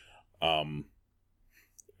didn't. And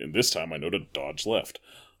this time I know to dodge left.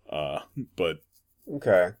 But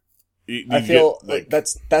Okay. you I feel get, like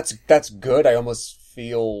that's good. I almost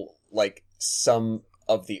feel like some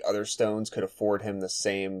of the other stones could afford him the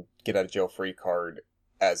same get out of jail free card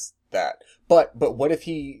as that. But going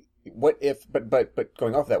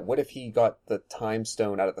off that, what if he got the Time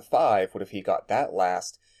Stone out of the 5? What if he got that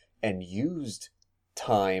last and used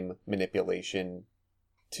time manipulation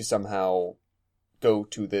to somehow go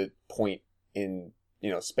to the point in,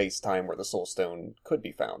 space-time where the Soul Stone could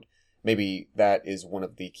be found? Maybe that is one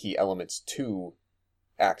of the key elements to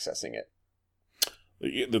accessing it.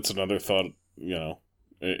 That's another thought,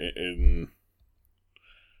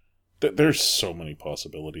 there's so many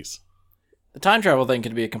possibilities. The time travel thing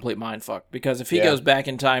could be a complete mindfuck, because if he Yeah. goes back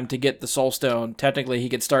in time to get the Soul Stone, technically he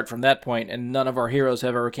could start from that point, and none of our heroes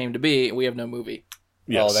have ever came to be, and we have no movie.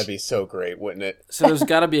 Yes. Oh, that'd be so great, wouldn't it? So there's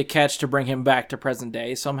got to be a catch to bring him back to present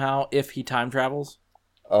day somehow, if he time travels.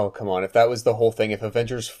 Oh, come on. If that was the whole thing, if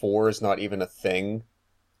Avengers 4 is not even a thing,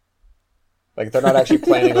 like, they're not actually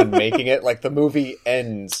planning on making it, like, the movie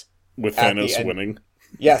ends with at the Thanos end. winning.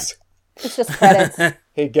 Yes. It's just credits.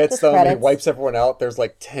 He gets Just them, he credits. wipes everyone out, there's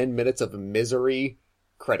like 10 minutes of misery,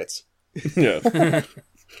 credits. Yeah.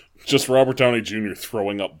 Just Robert Downey Jr.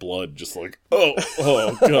 throwing up blood, just like, oh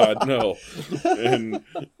god, no. And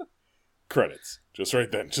credits. Just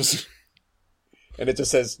right then. Just And it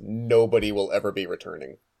just says, nobody will ever be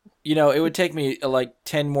returning. It would take me like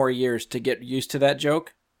 10 more years to get used to that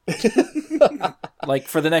joke. Like,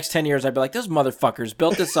 for the next 10 years, I'd be like, those motherfuckers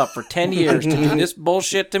built this up for 10 years to do this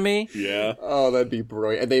bullshit to me. yeah. Oh, that'd be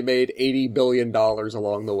brilliant. And they made $80 billion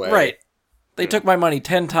along the way. Right. They took my money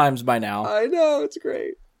 10 times by now. I know, it's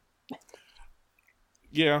great.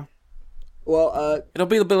 Yeah. Well, It'll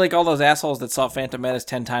be like all those assholes that saw Phantom Menace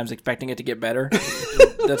 10 times expecting it to get better.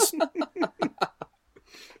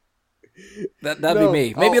 That'd No, be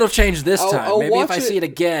me. Maybe it'll change this time. I'll Maybe if watch I see it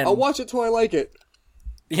again. I'll watch it till I like it.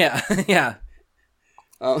 Yeah, yeah.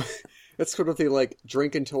 That's sort of the, like,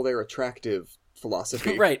 drink until they're attractive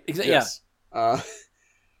philosophy. Right, Yes. The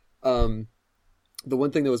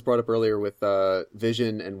one thing that was brought up earlier with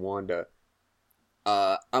Vision and Wanda,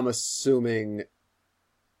 I'm assuming,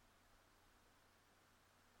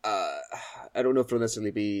 I don't know if it'll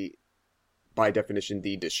necessarily be, by definition,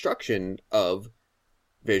 the destruction of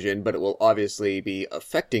Vision, but it will obviously be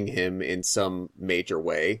affecting him in some major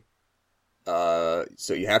way.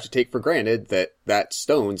 So you have to take for granted that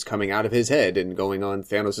stone's coming out of his head and going on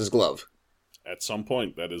Thanos' glove. At some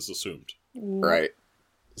point, that is assumed. Right.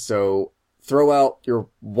 So throw out your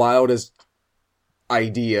wildest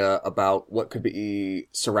idea about what could be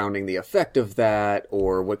surrounding the effect of that,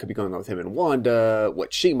 or what could be going on with him and Wanda,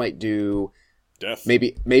 what she might do. Death.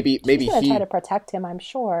 Maybe She's gonna he. try to protect him, I'm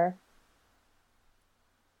sure.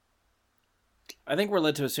 I think we're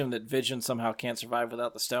led to assume that Vision somehow can't survive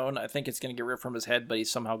without the stone. I think it's going to get ripped from his head, but he's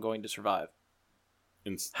somehow going to survive.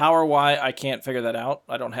 How or why, I can't figure that out.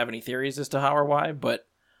 I don't have any theories as to how or why, but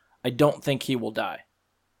I don't think he will die.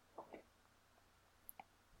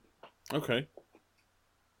 Okay.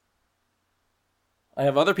 I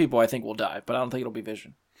have other people I think will die, but I don't think it'll be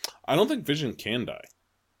Vision. I don't think Vision can die.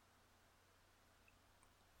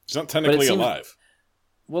 He's not technically seems- alive.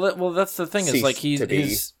 Well, that's the thing. Is Cease like to be.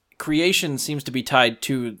 his creation seems to be tied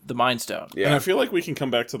to the Mind Stone. And I Yeah. feel like we can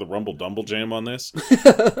come back to the Rumble Dumble Jam on this.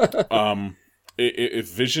 If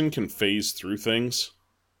Vision can phase through things,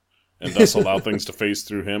 and thus allow things to phase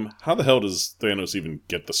through him, how the hell does Thanos even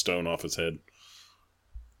get the stone off his head?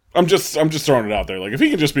 I'm just throwing it out there. Like, if he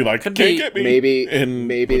can just be like, Could can't be- get me. Maybe and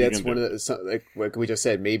maybe what are you that's gonna one do? of the like we just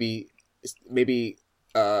said. Maybe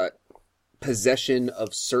possession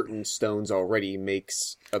of certain stones already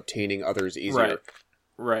makes obtaining others easier.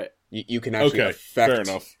 Right. You can actually Okay, affect. fair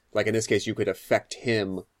enough. Like in this case, you could affect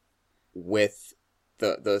him with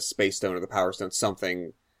the space stone or the power stone,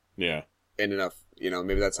 something Yeah. in enough.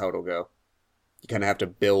 Maybe that's how it'll go. You kind of have to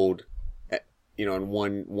build, and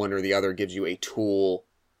one or the other gives you a tool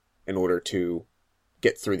in order to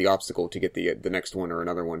get through the obstacle to get the next one or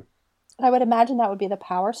another one. I would imagine that would be the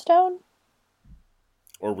Power Stone.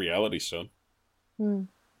 Or Reality Stone. Hmm.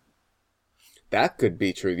 That could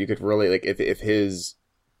be true. You could really like if his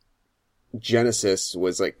Genesis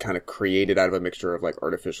was like kind of created out of a mixture of like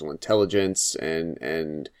artificial intelligence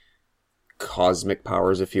and cosmic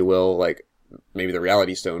powers, if you will. Like maybe the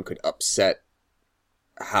Reality Stone could upset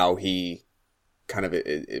how he kind of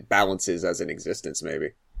it balances as an existence.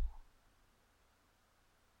 Maybe.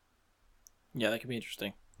 Yeah, that could be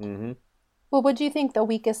interesting. Mm-hmm. Well, would you think the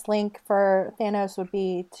weakest link for Thanos would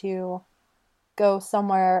be to go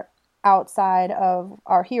somewhere outside of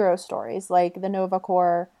our hero stories, like the Nova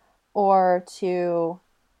Corps, or to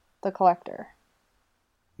the Collector?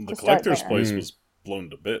 The To start Collector's there. place Mm. was blown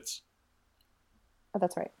to bits. Oh,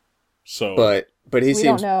 that's right. So, But he We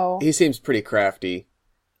seems don't know. he seems pretty crafty.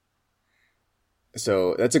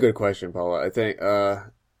 So that's a good question, Paula. I think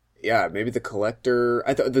yeah, maybe the Collector.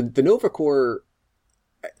 I thought the Nova Corps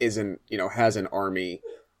has an army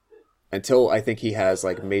until I think he has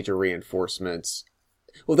like major reinforcements.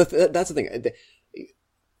 Well, that's the thing.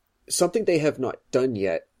 Something they have not done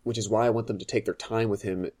yet, which is why I want them to take their time with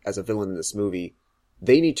him as a villain in this movie.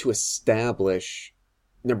 They need to establish,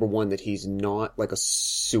 number one, that he's not like a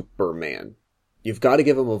Superman. You've got to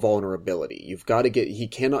give him a vulnerability. He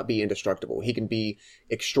cannot be indestructible. He can be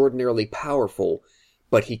extraordinarily powerful,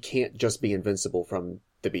 but he can't just be invincible from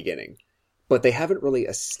the beginning. But they haven't really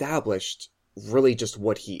established really just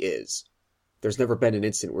what he is. There's never been an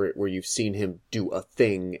instant where you've seen him do a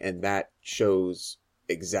thing and that shows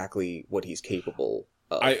exactly what he's capable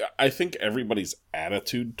of. I think everybody's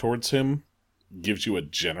attitude towards him gives you a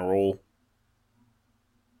general,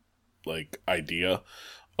 like, idea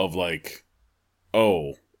of, like,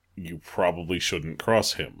 oh, you probably shouldn't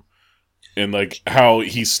cross him. And, like, how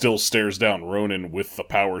he still stares down Ronan with the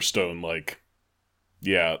Power Stone, like,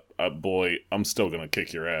 yeah, boy, I'm still gonna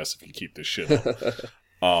kick your ass if you keep this shit up.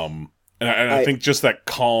 And I think just that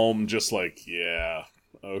calm, just like, yeah,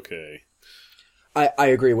 okay. I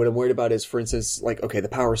agree. What I'm worried about is, for instance, like, okay, the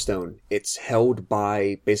Power Stone, it's held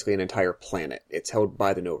by basically an entire planet. It's held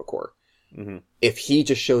by the Nova Corps. Mm-hmm. If he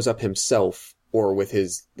just shows up himself, or with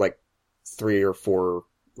his, like, 3 or 4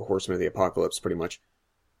 Horsemen of the Apocalypse, pretty much,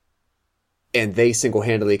 and they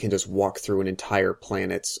single-handedly can just walk through an entire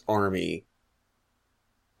planet's army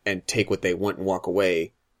and take what they want and walk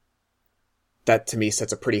away, that to me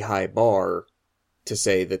sets a pretty high bar to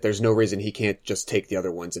say that there's no reason he can't just take the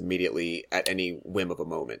other ones immediately at any whim of a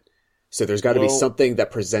moment. So there's got to be Well- something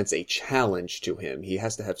that presents a challenge to him. He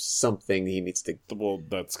has to have something he needs to... Well,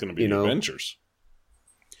 that's going to be You the know? Avengers.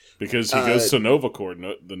 Because he goes to Nova Corps.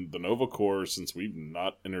 The Nova Corps, since we've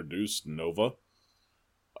not introduced Nova,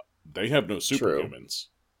 they have no True. superhumans.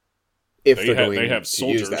 If They they're ha- going they have to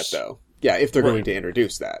use that, soldiers. though. Yeah, if they're Right. going to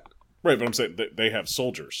introduce that. Right, but I'm saying they have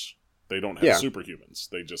soldiers. They don't have Yeah. superhumans.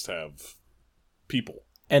 They just have people.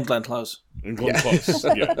 And Glenn Close. And Glenn Yeah. Close.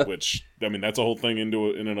 Yeah, which, I mean, that's a whole thing in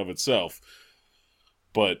and of itself.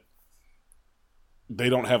 But they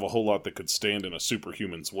don't have a whole lot that could stand in a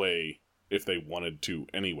superhuman's way if they wanted to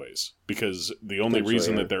anyways. Because the only Potentially,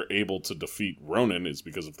 reason yeah. that they're able to defeat Ronan is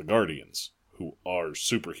because of the Guardians, who are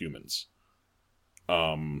superhumans.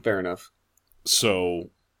 Fair enough.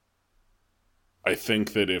 So I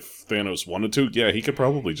think that if Thanos wanted to, yeah, he could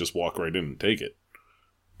probably just walk right in and take it.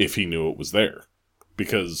 If he knew it was there.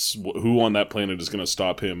 Because who on that planet is going to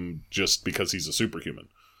stop him just because he's a superhuman?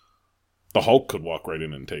 The Hulk could walk right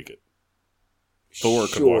in and take it. Thor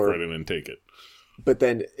could walk right in and take it. But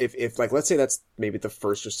then, if like, let's say that's maybe the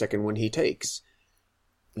first or second one he takes,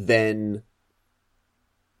 then,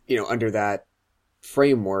 under that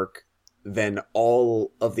framework, then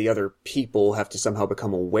all of the other people have to somehow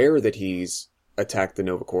become aware that he's attacked the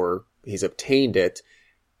Nova Corps, he's obtained it,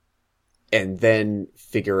 and then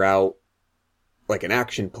figure out, like, an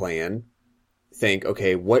action plan. Think,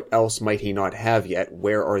 okay, what else might he not have yet?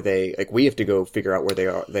 Where are they? Like, we have to go figure out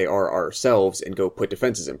where they are ourselves and go put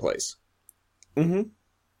defenses in place. Mm-hmm.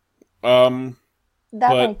 That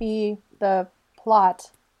But- might be the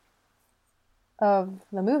plot of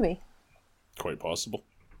the movie. Quite possible.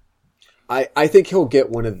 I think he'll get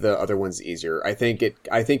one of the other ones easier. I think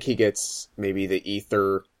he gets maybe the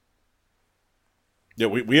ether. Yeah,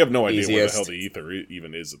 we have no idea where the Easiest. hell the ether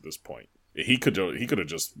even is at this point. He could have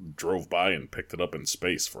just drove by and picked it up in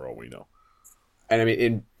space for all we know. And I mean,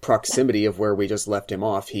 in proximity of where we just left him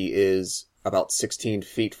off, he is about 16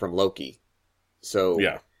 feet from Loki. So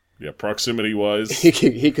Yeah, proximity wise,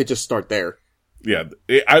 he could just start there. yeah,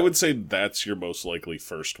 I would say that's your most likely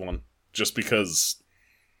first one, just because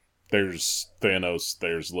there's Thanos,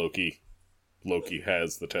 there's Loki. Loki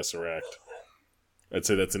has the Tesseract. I'd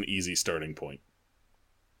say that's an easy starting point.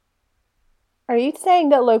 Are you saying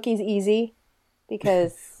that Loki's easy?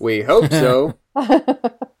 Because We hope so.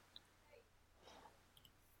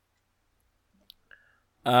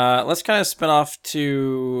 Let's kind of spin off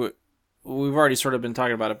to. We've already sort of been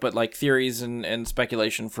talking about it, but like theories and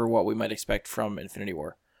speculation for what we might expect from Infinity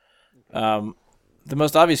War. The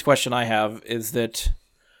most obvious question I have is that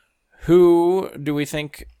who do we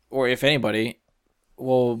think, or if anybody,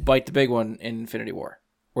 will bite the big one in Infinity War?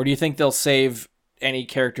 Or do you think they'll save any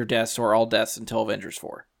character deaths or all deaths until Avengers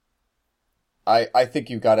 4? I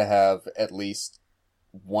think you got to have at least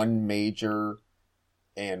one major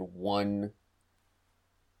and one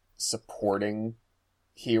supporting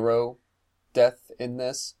hero death in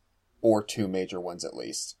this, or two major ones at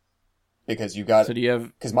least. Because you got, So do you have...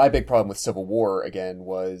 because my big problem with Civil War again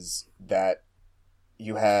was that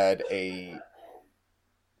you had a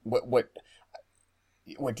what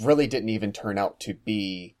really didn't even turn out to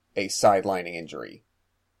be a sidelining injury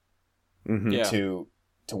Mm-hmm. Yeah. to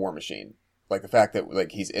War Machine. Like the fact that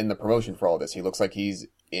like he's in the promotion for all this, he looks like he's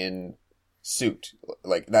in suit.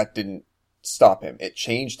 Like that didn't stop him. It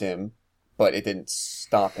changed him, but it didn't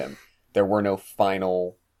stop him. There were no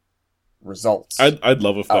final results. I'd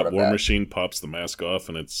love if Out that of War that. Machine pops the mask off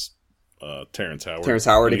and it's Terrence Howard. Terrence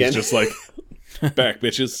Howard And again. He's just like, back,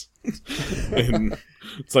 bitches. And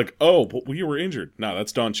it's like, oh, but you were injured. No,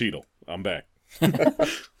 that's Don Cheadle. I'm back.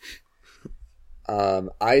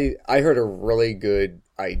 I heard a really good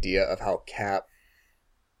idea of how Cap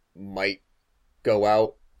might go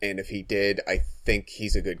out, and if he did, I think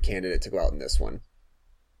he's a good candidate to go out in this one.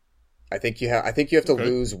 I think you have to Okay.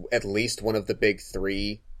 lose at least one of the big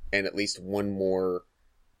three, and at least one more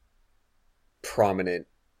prominent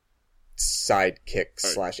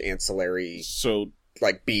sidekick / ancillary So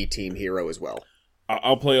like B team hero as well.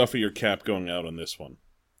 I'll play off of your Cap going out on this one.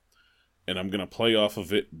 And I'm going to play off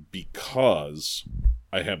of it because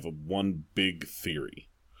I have one big theory.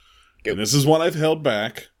 Go. And this is one I've held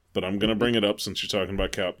back, but I'm going to bring it up since you're talking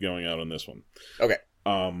about Cap going out on this one. Okay.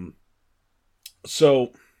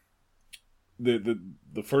 So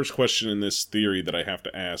the first question in this theory that I have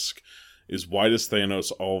to ask is, why does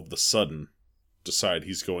Thanos all of the sudden decide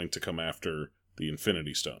he's going to come after the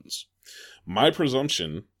Infinity Stones? My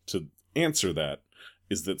presumption to answer that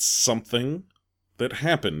is that something that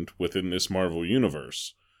happened within this Marvel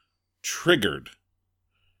universe triggered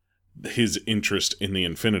his interest in the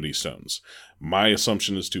Infinity Stones. My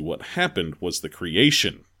assumption as to what happened was the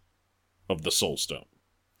creation of the Soul Stone.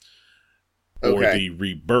 Or Okay. the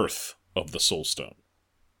rebirth of the Soul Stone.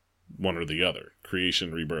 One or the other.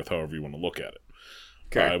 Creation, rebirth, however you want to look at it.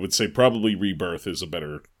 Okay. I would say probably rebirth is a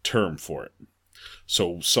better term for it.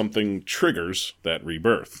 So something triggers that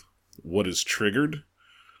rebirth. What is triggered?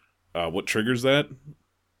 What triggers that?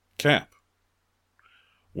 Cap.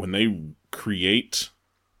 When they create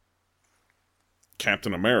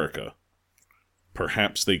Captain America,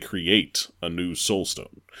 perhaps they create a new Soul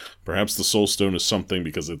Stone. Perhaps the Soul Stone is something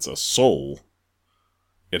because it's a soul.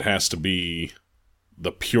 It has to be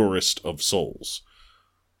the purest of souls.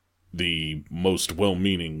 The most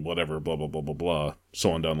well-meaning, whatever, blah, blah, blah, blah, blah,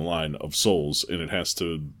 so on down the line of souls. And it has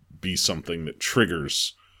to be something that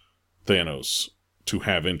triggers Thanos to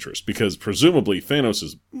have interest. Because presumably Thanos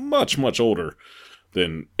is much, much older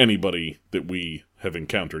than anybody that we have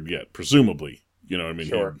encountered yet. Presumably. You know what I mean?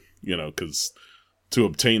 Sure. You know, because to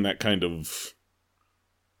obtain that kind of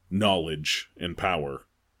knowledge and power,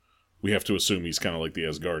 we have to assume he's kind of like the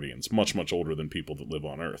Asgardians. Much, much older than people that live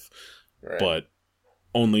on Earth. Right. But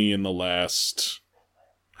only in the last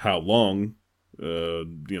how long,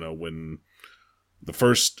 when the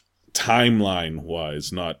first timeline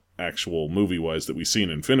wise, not actual movie wise, that we see in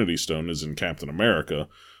Infinity Stone is in Captain America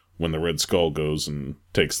when the Red Skull goes and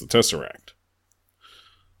takes the Tesseract.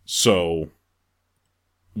 So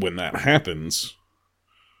when that happens,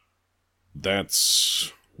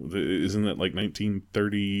 isn't that like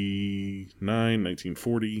 1939,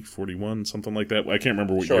 1940, 41, something like that? I can't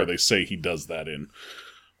remember what Sure. year they say he does that in.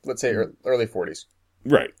 Let's say early 40s.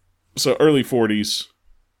 Right. So early 40s,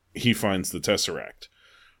 he finds the Tesseract.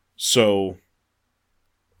 So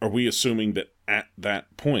are we assuming that at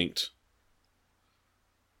that point,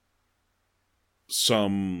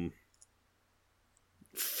 some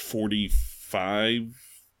 45,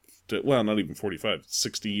 well, not even 45,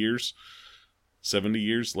 60 years, 70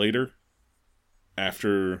 years later,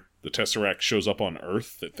 after the Tesseract shows up on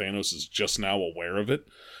Earth, that Thanos is just now aware of it?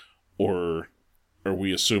 Or are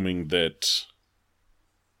we assuming that...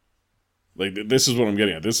 Like, this is what I'm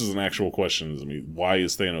getting at. This is an actual question. I mean, why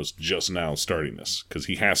is Thanos just now starting this? Because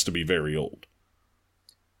he has to be very old.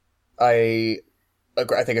 I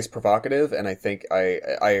think it's provocative, and I think I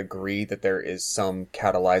agree that there is some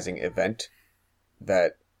catalyzing event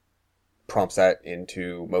that prompts that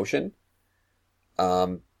into motion.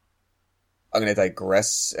 I'm going to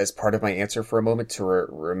digress as part of my answer for a moment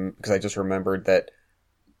to because I just remembered that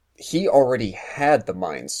he already had the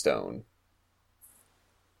Mind Stone.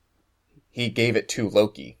 He gave it to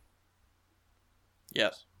Loki.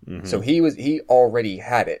 Yes. Mm-hmm. So he already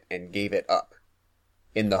had it and gave it up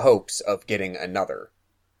in the hopes of getting another.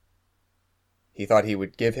 He thought he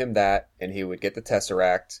would give him that and he would get the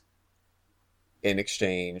Tesseract in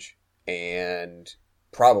exchange and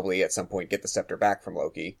probably at some point get the scepter back from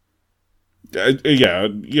Loki. Yeah,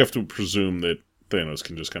 you have to presume that Thanos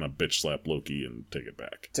can just kind of bitch slap Loki and take it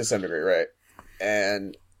back. To some degree, right?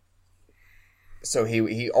 And so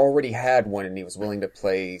he already had one and he was willing to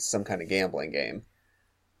play some kind of gambling game.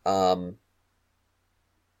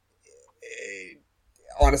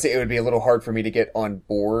 Honestly, it would be a little hard for me to get on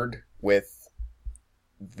board with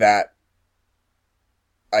that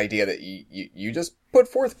idea that you just put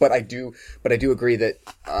forth, but I do agree that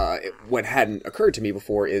what hadn't occurred to me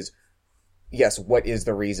before is, yes, what is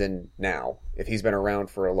the reason now? If he's been around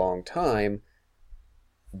for a long time,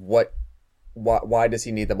 why does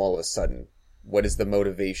he need them all of a sudden? What is the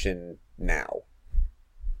motivation now?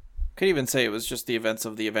 Could even say it was just the events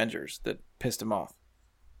of the Avengers that pissed him off.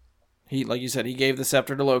 He, like you said, he gave the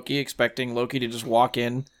scepter to Loki, expecting Loki to just walk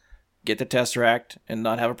in, get the Tesseract, and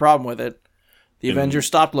not have a problem with it. The Avengers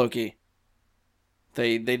stopped Loki.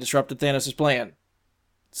 They disrupted Thanos' plan.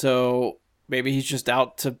 So maybe he's just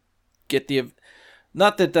out to get the...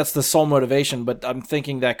 Not that that's the sole motivation, but I'm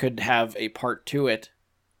thinking that could have a part to it.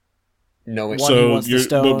 No, One, So he wants the you're-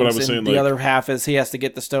 stones, but I was and saying, the like- other half is he has to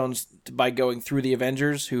get the stones by going through the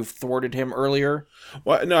Avengers, who thwarted him earlier.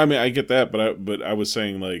 Well, no, I mean, I get that, but I was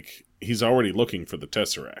saying, like, he's already looking for the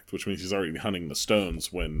Tesseract, which means he's already hunting the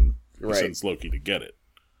stones when he Right. sends Loki to get it.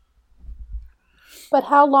 But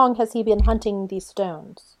how long has he been hunting these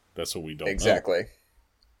stones? That's what we don't know. exactly.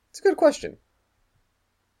 It's a good question.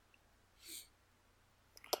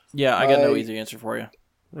 Yeah, I got no I- easy answer for you,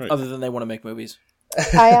 Right. other than they want to make movies.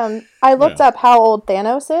 I looked Yeah. up how old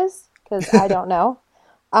Thanos is because I don't know.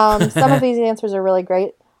 Some of these answers are really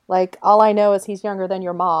great. Like, all I know is he's younger than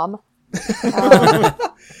your mom.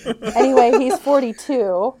 Anyway, he's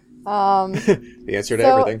 42. The answer to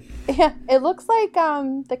So- everything. Yeah, it looks like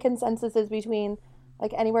the consensus is between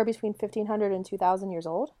like anywhere between 1,500 and 2,000 years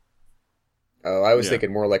old. Oh, I was Yeah.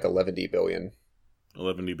 thinking more like 11 billion.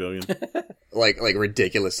 11 billion. Like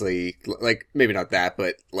ridiculously, like maybe not that,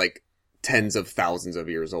 but like tens of thousands of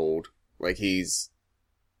years old. Like he's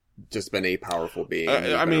just been a powerful being. and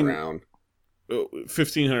he's I been mean- around.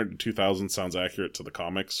 1,500 to 2,000 sounds accurate to the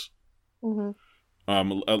comics. Hmm. A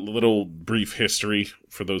little brief history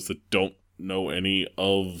for those that don't know any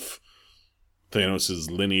of Thanos'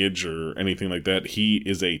 lineage or anything like that. He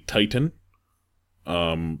is a Titan,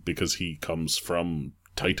 because he comes from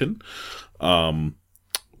Titan.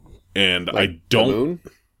 And Like I the don't, moon?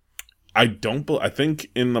 I think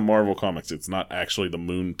in the Marvel comics it's not actually the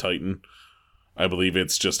moon Titan. I believe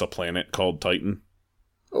it's just a planet called Titan.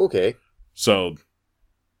 Okay. So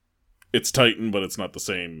it's Titan, but it's not the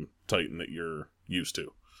same Titan that you're used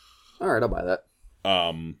to. All right, I'll buy that.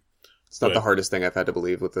 It's not But- the hardest thing I've had to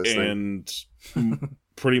believe with this thing. And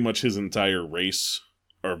pretty much his entire race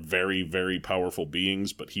are very, very powerful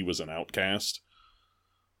beings, but he was an outcast.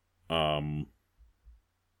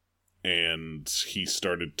 And he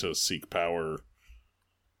started to seek power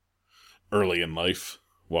early in life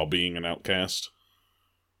while being an outcast.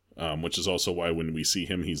 Which is also why when we see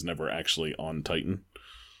him, he's never actually on Titan.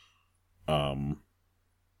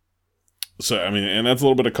 So, I mean, and that's a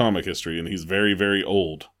little bit of comic history, and he's very, very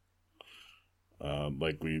old.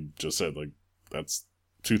 Like we just said, like, that's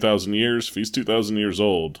 2,000 years. If he's 2,000 years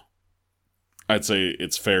old, I'd say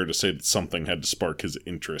it's fair to say that something had to spark his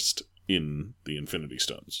interest in the Infinity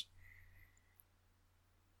Stones.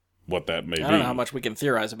 What that may be. I don't know how much we can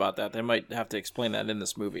theorize about that. They might have to explain that in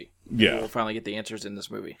this movie. Yeah. We'll finally get the answers in this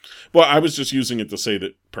movie. Well, I was just using it to say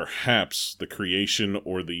that perhaps the creation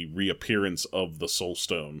or the reappearance of the Soul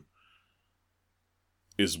Stone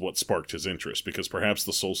is what sparked his interest, because perhaps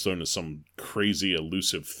the Soul Stone is some crazy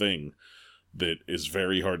elusive thing that is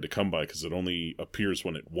very hard to come by because it only appears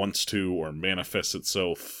when it wants to or manifests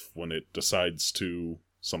itself when it decides to,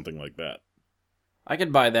 something like that. I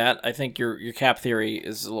could buy that. I think your Cap theory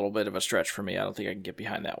is a little bit of a stretch for me. I don't think I can get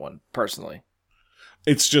behind that one, personally.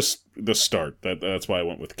 It's just the start. That's why I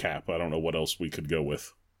went with Cap. I don't know what else we could go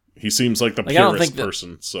with. He seems like the Like, I don't purest think that-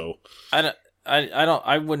 person, so...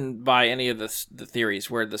 I wouldn't buy any of the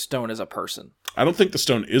theories where the stone is a person. I don't think the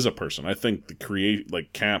stone is a person. I think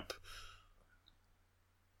Cap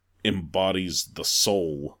embodies the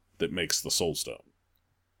soul that makes the Soul Stone.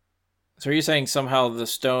 So are you saying somehow the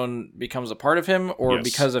stone becomes a part of him, or Yes.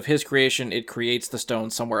 because of his creation, it creates the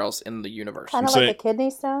stone somewhere else in the universe? Kind of Say- like the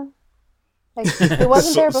kidney stone. Like it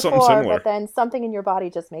wasn't there Something before, similar. but then something in your body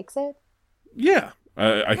just makes it. Yeah.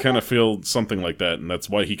 I kind of feel something like that, and that's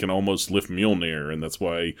why he can almost lift Mjolnir, and that's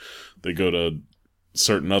why they go to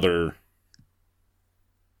certain other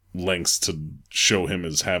lengths to show him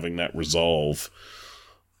as having that resolve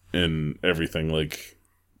and everything. Like,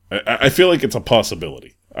 I feel like it's a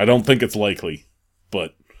possibility. I don't think it's likely,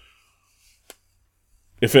 but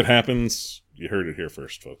if it happens, you heard it here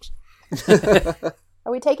first, folks.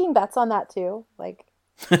 Are we taking bets on that too? Like,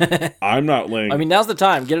 I'm not laying... I mean, now's the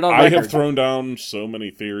time. Get it on I record. have thrown down so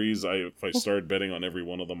many theories. If I started betting on every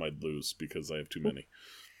one of them, I'd lose because I have too many.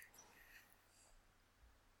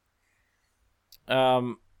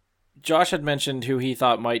 Josh had mentioned who he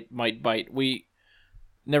thought might bite. We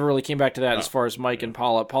never really came back to that as far as Mike and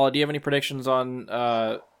Paula. Paula, do you have any predictions on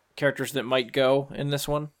characters that might go in this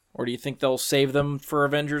one? Or do you think they'll save them for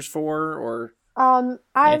Avengers 4 or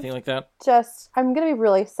anything like that? I'm gonna be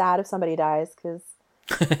really sad if somebody dies because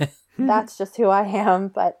that's just who I am.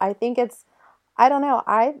 But I think I don't know.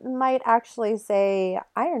 I might actually say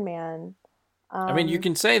Iron Man. I mean, you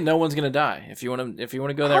can say no one's going to die if you want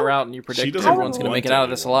to go that route and you predict doesn't everyone's going to want make it out of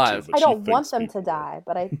this anyone to, alive. but I she don't want thinks them people to die,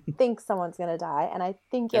 but I think someone's gonna die, and I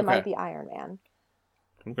think it Okay. might be Iron Man.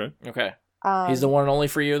 Okay. Okay. Um, He's the one and only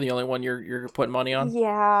for you, the only one you're putting money on?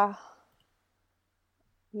 Yeah.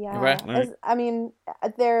 Yeah. Okay.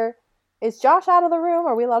 Alright. Is Josh out of the room?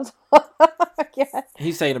 Are we allowed to talk yet?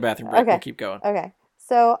 He's taking a bathroom break. Okay. We'll keep going. Okay.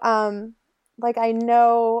 So, like, I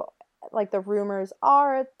know, like, the rumors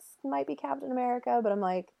are it might be Captain America, but I'm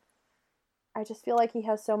like, I just feel like he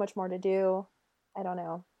has so much more to do. I don't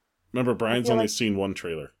know. Remember, Brian's feel only like- seen one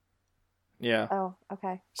trailer. Yeah. Oh,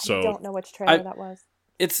 okay. So- I don't know which trailer I- that was.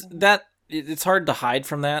 It's hard to hide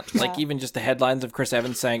from that. Like, Yeah. even just the headlines of Chris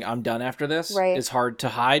Evans saying, "I'm done after this," Right. is hard to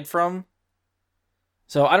hide from.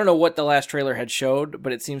 So I don't know what the last trailer had showed,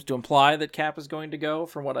 but it seems to imply that Cap is going to go,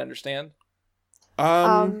 from what I understand.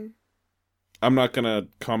 I'm not gonna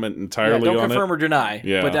comment Yeah, entirely don't on confirm it. or deny,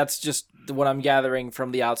 Yeah. but that's just what I'm gathering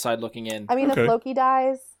from the outside looking in. I mean, Okay. if Loki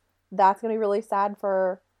dies, that's going to be really sad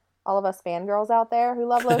for all of us fangirls out there who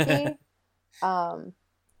love Loki. You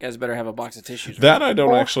guys better have a box of tissues. That I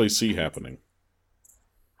don't Or- actually see happening.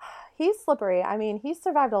 He's slippery. I mean, he's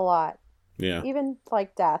survived a lot. Yeah. Even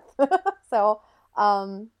like death. So,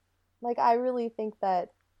 like, I really think that,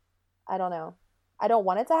 I don't know. I don't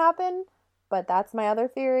want it to happen, but that's my other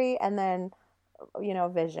theory. And then,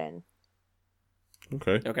 Vision.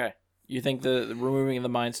 Okay. Okay. You think the removing the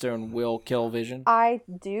Mind Stone will kill Vision? I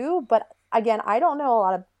do, but again, I don't know a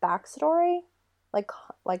lot of backstory,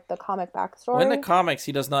 like the comic backstory. Well, in the comics,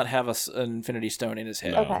 he does not have an Infinity Stone in his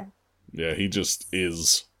head. No. Okay. Yeah, he just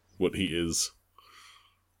is what he is.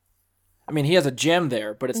 I mean, he has a gem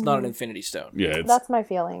there, but it's not an Mhm. Infinity Stone. Yeah, it's That's my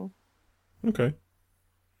feeling. okay.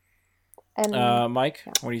 And Mike,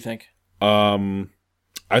 what do you think?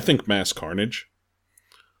 I think Mass Carnage.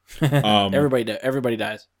 Everybody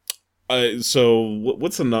dies. So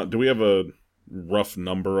what's the do we have a rough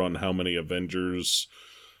number on how many Avengers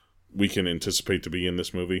we can anticipate to be in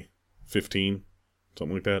this movie? 15?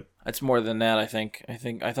 Something like that? It's more than that, I think.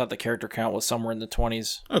 I thought the character count was somewhere in the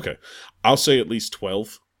 20s. Okay. I'll say at least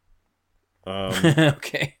 12.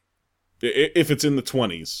 Okay. If it's in the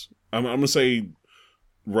 20s. I'm going to say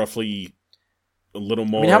roughly a little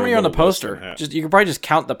more. I mean, how many are on a the little less than poster? half. You can probably just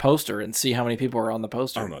count the poster and see how many people are on the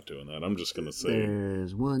poster. I'm not doing that. I'm just going to say.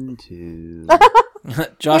 There's 1, 2,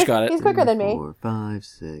 Josh got it. He's quicker than me. 4, 5,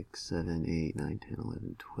 6, 7, 8, 9, 10,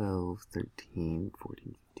 11, 12, 13,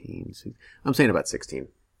 14, 15, 16. I'm saying about 16.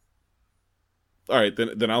 All right,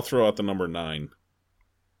 then I'll throw out the number 9.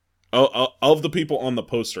 Of the people on the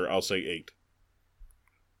poster, I'll say 8.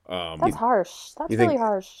 that's harsh. That's you really think-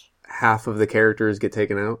 harsh. Half of the characters get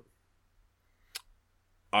taken out.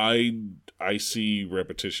 I see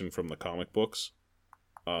repetition from the comic books.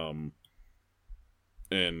 And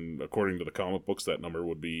according to the comic books, that number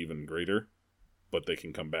would be even greater. but they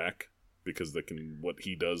can come back because what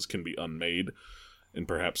he does can be unmade, and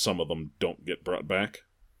perhaps some of them don't get brought back.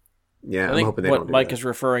 Yeah, I I'm think hoping they what don't do Mike that. is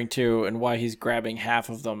referring to and why he's grabbing half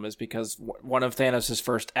of them is because one of Thanos'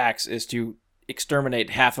 first acts is to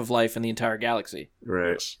exterminate half of life in the entire galaxy.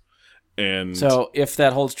 Right. Yes. And So if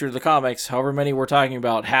that holds true to the comics, however many we're talking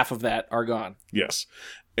about, half of that are gone. yes.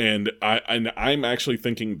 And I'm actually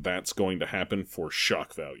thinking that's going to happen for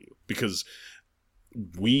shock value, because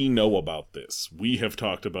we know about this. We have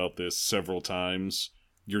talked about this several times.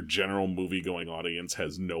 Your general movie-going audience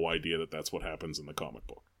has no idea that that's what happens in the comic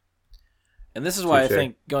book. And this is why Touche. I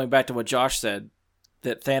think, going back to what Josh said,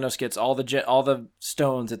 that Thanos gets all the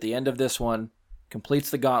stones at the end of this one, completes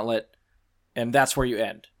the gauntlet, and that's where you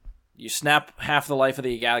end. You snap half the life of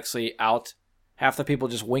the galaxy out, half the people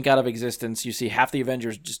just wink out of existence, you see half the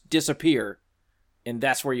Avengers just disappear, and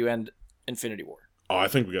that's where you end Infinity War. Oh, I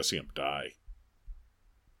think we gotta see him die.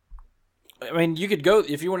 I mean, you could go,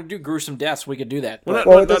 if you want to do gruesome deaths, we could do that. Well, But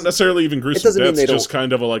Well, it not doesn't- necessarily even gruesome doesn't mean deaths, they just don't-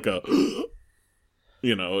 kind of like a,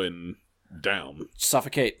 and down.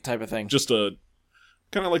 suffocate type of thing. Just a,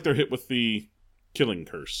 kind of like they're hit with the killing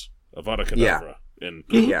curse of Avada Yeah. Kedavra,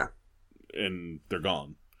 Yeah. and they're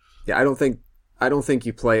gone. Yeah, I don't think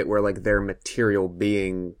you play it where like their material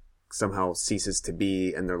being somehow ceases to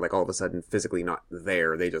be and they're like all of a sudden physically not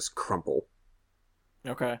there. They just crumple.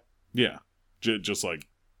 Okay. Yeah, just like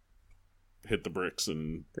hit the bricks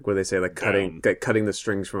and Like what they say, like cutting the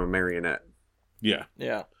strings from a marionette. yeah.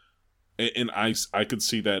 Yeah. And I could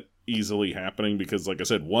see that easily happening because, like I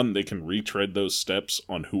said, one, they can retread those steps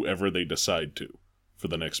on whoever they decide to for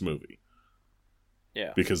the next movie.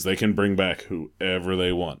 Yeah. Because they can bring back whoever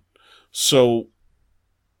they want. So,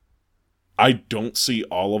 I don't see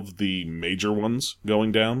all of the major ones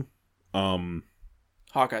going down.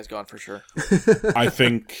 Hawkeye's gone for sure. I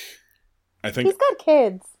think... He's got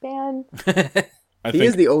kids, man. I He think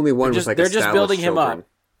is the only one They're with just- like they're just established building him children. up.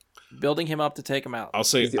 Building him up to take him out. I'll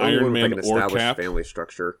say He's the only Iron one with Man like an or established Cap family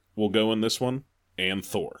structure. will go in this one, and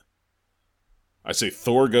Thor. I say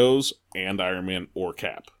Thor goes, and Iron Man or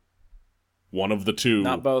Cap. One of the two.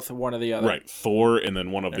 Not both, one or the other. Right, Thor and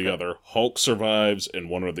then one of the Okay. other. Hulk survives and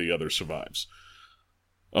one or the other survives.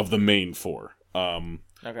 Of the main four.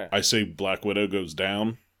 Okay. I say Black Widow goes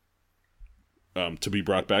down, to be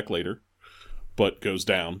brought back later, but goes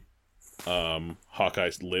down.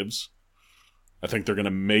 Hawkeye lives. I think they're going to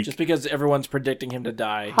make... Just because everyone's predicting him to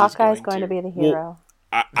die. Hawkeye's going to be the hero.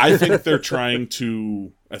 I think they're trying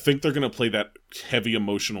to... I think they're going to play that heavy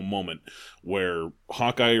emotional moment where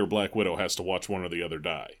Hawkeye or Black Widow has to watch one or the other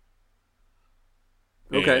die.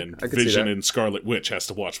 Okay, And I can see Vision that. and Scarlet Witch has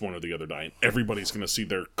to watch one or the other die. And everybody's going to see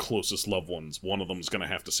their closest loved ones. One of them's going to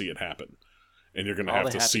have to see it happen. And you're going to All have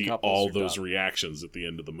the to happy see couples all are those done. reactions at the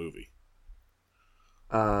end of the movie.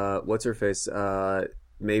 What's her face?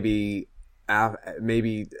 Maybe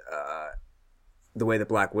the way that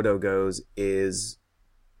Black Widow goes is,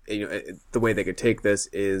 the way they could take this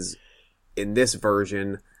is, in this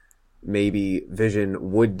version, maybe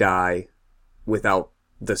Vision would die without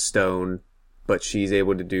the stone, but she's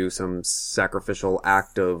able to do some sacrificial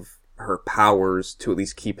act of her powers to at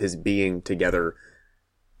least keep his being together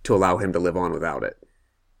to allow him to live on without it.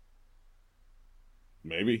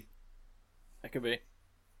 Maybe. That could be.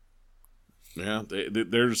 Yeah,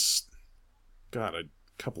 there's... God, a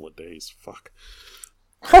couple of days. Fuck.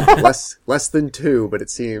 less than 2, but it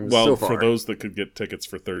seems Well, so far. for those that could get tickets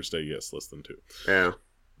for Thursday, yes, less than 2. Yeah.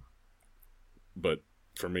 But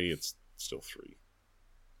for me, it's still 3.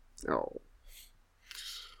 Oh.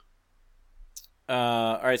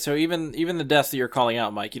 All right, so even the deaths that you're calling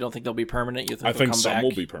out, Mike, you don't think they'll be permanent? You think I they'll think come some back?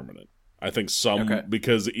 will be permanent. I think some, Okay.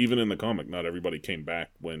 because even in the comic, not everybody came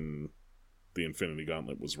back when the Infinity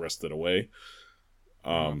Gauntlet was wrested away.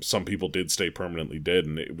 Some people did stay permanently dead,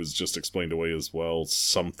 and it was just explained away as well.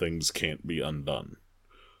 Some things can't be undone.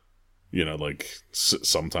 Like,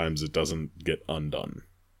 sometimes it doesn't get undone.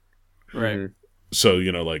 Right. Mhm. So,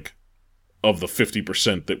 like, of the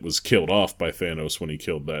 50% that was killed off by Thanos when he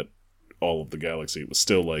killed all of the galaxy, it was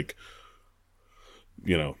still like,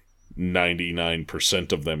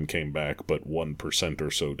 99% of them came back, but 1% or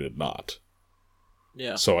so did not.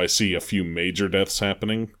 Yeah. So I see a few major deaths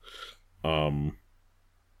happening.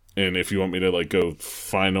 And if you want me to, like, go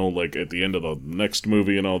final, like, at the end of the next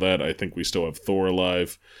movie and all that, I think we still have Thor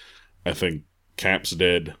alive. I think Cap's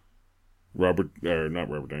dead. Not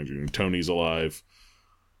Robert Downey Jr., Tony's alive.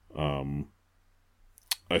 I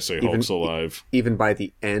say Hulk's alive. Even by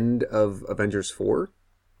the end of Avengers 4?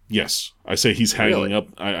 Yes. I say he's hanging Really? up,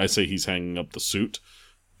 I say he's hanging up the suit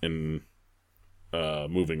and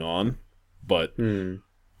moving on. But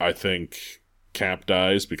I think Cap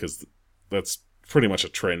dies because that's pretty much a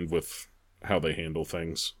trend with how they handle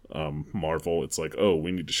things. Marvel, it's like, oh,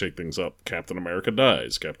 we need to shake things up. Captain America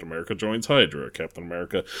dies. Captain America joins Hydra. Captain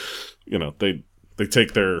America, they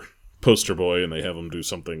take their poster boy and they have him do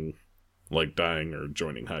something like dying or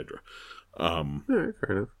joining Hydra. All right,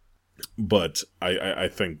 fair enough. But I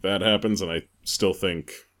think that happens, and I still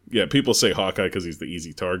think, people say Hawkeye because he's the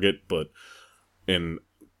easy target, but if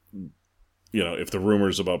the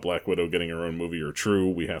rumors about Black Widow getting her own movie are true,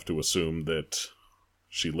 we have to assume that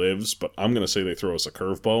she lives. But I'm going to say they throw us a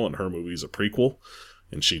curveball and her movie's a prequel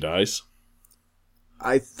and she dies.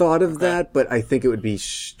 I thought of that, but I think it would be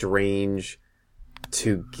strange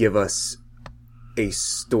to give us a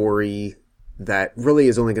story that really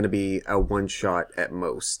is only going to be a one-shot at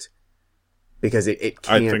most. Because it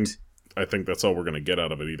can't... I think that's all we're going to get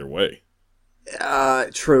out of it either way.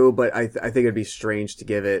 True, but I think it'd be strange to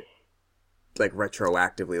give it like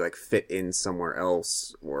retroactively, like fit in somewhere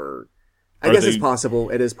else, or I guess it's possible.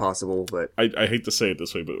 It is possible, but I hate to say it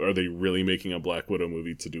this way, but are they really making a Black Widow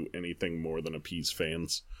movie to do anything more than appease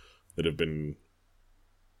fans that have been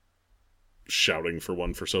shouting for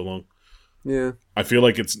one for so long? Yeah, I feel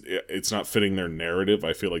like it's not fitting their narrative.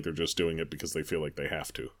 I feel like they're just doing it because they feel like they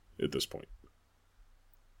have to at this point.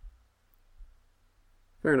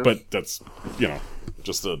 fair enough. But that's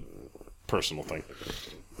just a personal thing.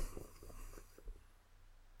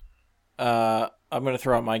 I'm going to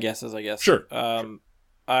throw out my guesses, I guess. Sure.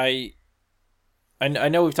 I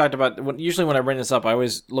know we've talked about... Usually when I bring this up, I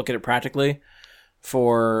always look at it practically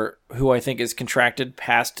for who I think is contracted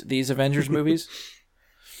past these Avengers movies.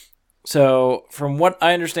 So, from what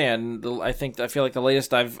I understand, I feel like the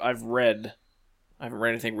latest I've read... I haven't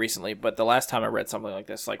read anything recently, but the last time I read something like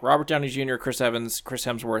this, like Robert Downey Jr., Chris Evans, Chris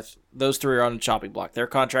Hemsworth, those three are on the chopping block. Their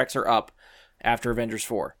contracts are up after Avengers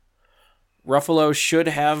 4. Ruffalo should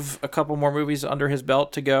have a couple more movies under his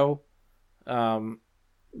belt to go.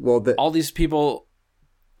 All these people...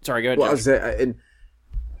 Sorry, go ahead, well, I was saying,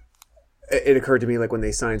 it occurred to me, like, when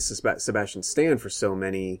they signed Sebastian Stan for so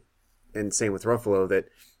many, and same with Ruffalo, that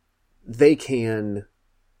they can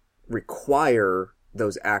require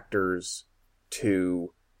those actors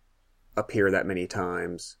to appear that many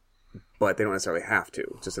times, but they don't necessarily have to.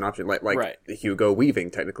 It's just an option. Like right. Hugo Weaving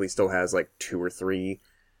technically still has like 2 or 3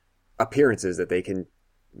 appearances that they can,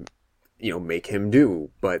 make him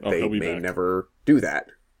do, but they may never do that.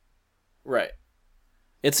 Right.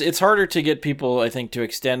 It's harder to get people, I think, to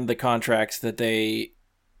extend the contracts that they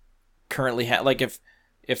currently have. Like if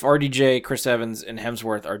RDJ, Chris Evans, and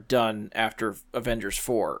Hemsworth are done after Avengers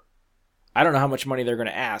 4, I don't know how much money they're going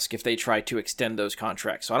to ask if they try to extend those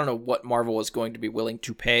contracts. So I don't know what Marvel is going to be willing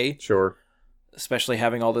to pay. Sure. Especially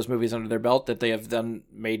having all those movies under their belt that they have then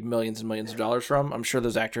made millions and millions of dollars from. I'm sure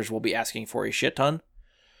those actors will be asking for a shit ton.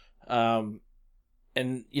 And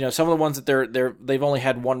some of the ones that they've only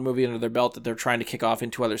had one movie under their belt that they're trying to kick off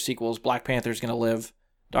into other sequels. Black Panther's going to live.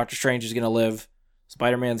 Doctor Strange is going to live.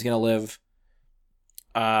 Spider-Man's going to live.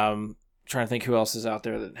 Trying to think who else is out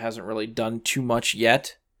there that hasn't really done too much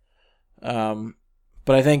yet. But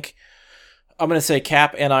I think I'm going to say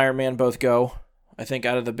Cap and Iron Man both go. I think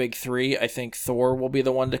out of the big 3, I think Thor will be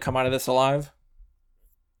the one to come out of this alive.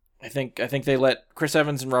 I think they let Chris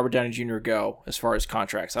Evans and Robert Downey Jr. go as far as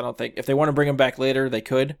contracts. I don't think if they want to bring them back later, they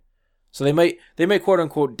could. So they may quote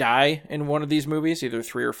unquote die in one of these movies, either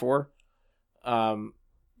 3 or 4.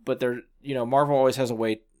 But they're Marvel always has a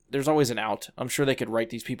way. There's always an out. I'm sure they could write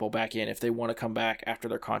these people back in if they want to come back after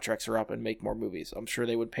their contracts are up and make more movies. I'm sure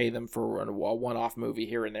they would pay them for a one-off movie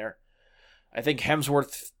here and there. I think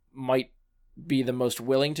Hemsworth might be the most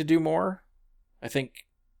willing to do more. I think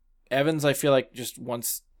Evans, I feel like, just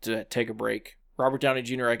wants to take a break. Robert Downey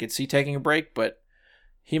Jr., I could see taking a break, but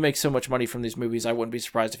he makes so much money from these movies, I wouldn't be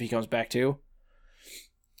surprised if he comes back too.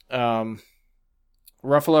 Ruffalo,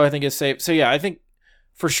 I think, is safe. So yeah, I think,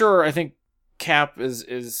 for sure, I think Cap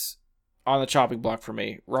is on the chopping block for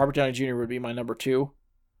me. Robert Downey Jr. would be my number 2.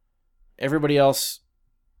 Everybody else,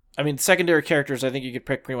 I mean, secondary characters, I think you could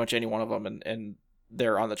pick pretty much any one of them, and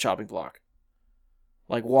they're on the chopping block.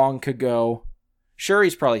 Like, Wong could go.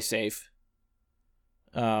 Shuri's probably safe.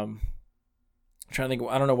 I'm trying to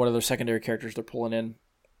think, I don't know what other secondary characters they're pulling in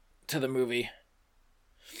to the movie.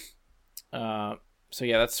 So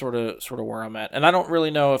yeah, that's sort of where I'm at. And I don't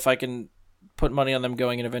really know if I can put money on them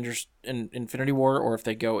going in Avengers in Infinity War or if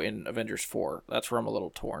they go in Avengers 4. That's where I'm a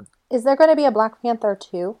little torn. Is there going to be a Black Panther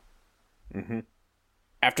 2? Mm-hmm.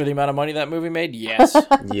 After the amount of money that movie made, yes.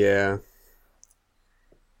 Yeah.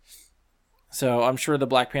 So I'm sure the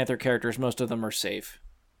Black Panther characters, most of them are safe.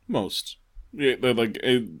 Most. Yeah,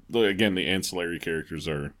 again, the ancillary characters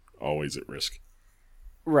are always at risk.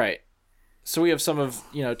 Right. So we have some of,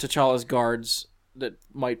 T'Challa's guards that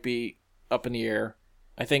might be up in the air.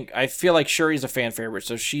 I feel like Shuri's a fan favorite,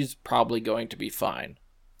 so she's probably going to be fine.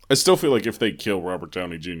 I still feel like if they kill Robert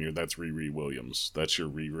Downey Jr., that's Riri Williams. That's your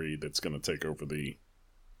Riri that's going to take over the...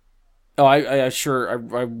 Oh, I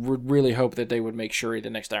would really hope that they would make Shuri the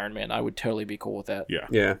next Iron Man. I would totally be cool with that. Yeah.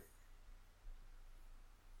 Yeah.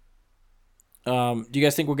 Do you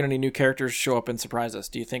guys think we're going to need new characters show up and surprise us?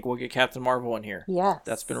 Do you think we'll get Captain Marvel in here? Yes.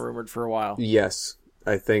 That's been rumored for a while. Yes.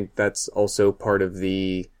 I think that's also part of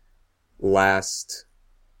the last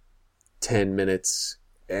 10 minutes,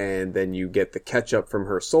 and then you get the catch up from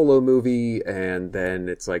her solo movie, and then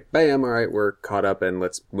it's like, bam, all right, we're caught up, and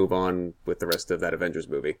let's move on with the rest of that Avengers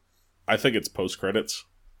movie. I think it's post-credits.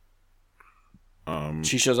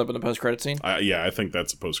 She shows up in the post-credit scene? I think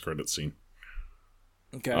that's a post-credit scene.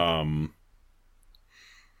 Okay.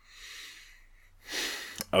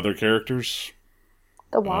 Other characters?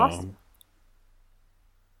 The Wasp?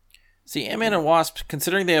 See, Ant-Man and Wasp,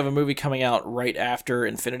 considering they have a movie coming out right after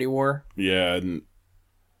Infinity War, Yeah, and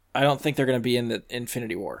I don't think they're going to be in the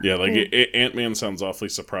Infinity War. yeah, like Ant-Man sounds awfully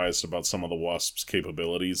surprised about some of the Wasp's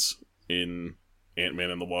capabilities in Ant-Man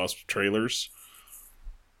and the Wasp trailers.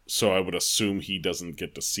 So I would assume he doesn't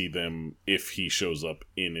get to see them if he shows up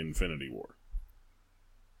in Infinity War.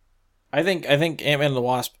 I think Ant-Man and the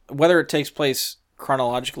Wasp, whether it takes place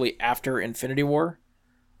chronologically after Infinity War,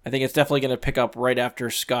 I think it's definitely going to pick up right after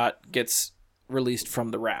Scott gets released from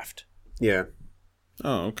the raft. Yeah.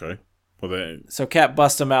 Oh, okay. Well, So Cap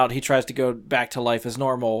busts him out. He tries to go back to life as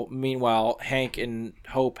normal. Meanwhile, Hank and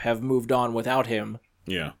Hope have moved on without him,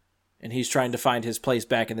 yeah. and he's trying to find his place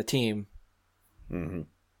back in the team. Mm-hmm.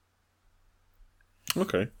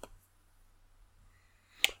 Okay.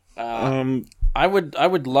 I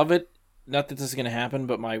would love it. Not that this is going to happen,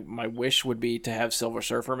 but my wish would be to have Silver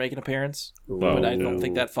Surfer make an appearance. But I don't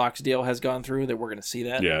think that Fox deal has gone through, that we're going to see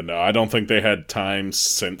that. Yeah, no, I don't think they had time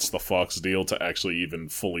since the Fox deal to actually even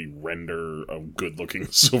fully render a good-looking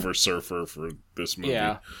Silver Surfer for this movie.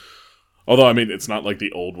 Yeah. Although, I mean, it's not like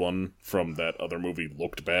the old one from that other movie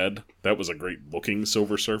looked bad. That was a great-looking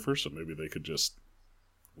Silver Surfer, so maybe they could just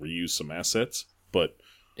reuse some assets. But,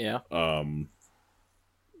 Yeah.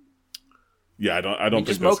 yeah, I don't think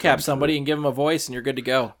just that's mocap gone somebody through. and give them a voice, and you're good to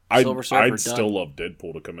go. Silver Surfer I'd done. still love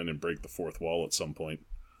Deadpool to come in and break the fourth wall at some point.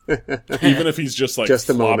 Even if he's just like Just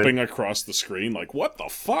a flopping moment. across the screen, like, what the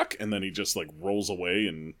fuck? And then he just like rolls away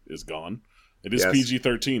and is gone. It is Yes.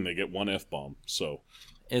 PG-13. They get one F-bomb. So,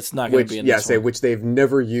 It's not going Which, to be in yeah, this say, one. which they've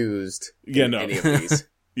never used Yeah, in no. any of these.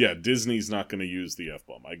 yeah, Disney's not going to use the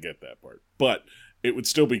F-bomb. I get that part. But it would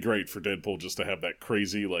still be great for Deadpool just to have that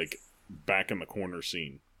crazy, like, back in the corner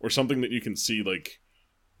scene. Or something that you can see, like,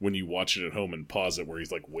 when you watch it at home and pause it, where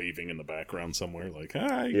he's, like, waving in the background somewhere. Like,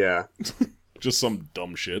 hi. Yeah. Just some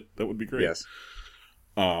dumb shit. That would be great. Yes.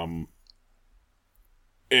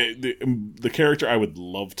 The character I would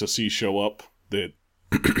love to see show up that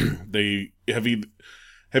they have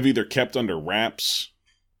either kept under wraps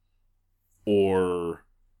or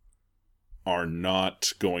are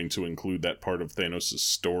not going to include that part of Thanos'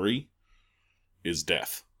 story is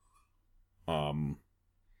Death.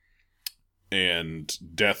 And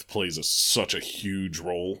Death plays such a huge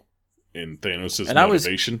role in Thanos' And I was-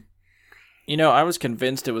 motivation. I was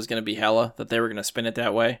convinced it was going to be Hela, that they were going to spin it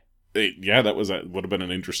that way. That would have been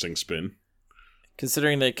an interesting spin.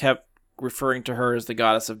 Considering they kept referring to her as the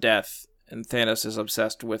goddess of death, and Thanos is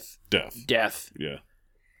obsessed with death, Yeah.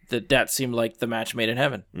 that seemed like the match made in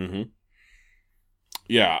heaven. Mm-hmm.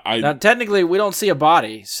 Yeah, Now, technically, we don't see a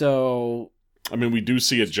body, so... I mean, we do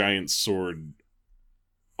see a giant sword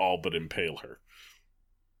all but impale her.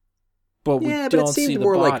 But we Yeah, but don't it see seemed the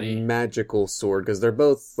more body. like magical sword, because they're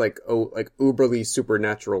both like uberly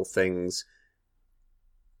supernatural things.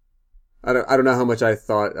 I don't know how much I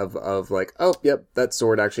thought of like, oh, yep, that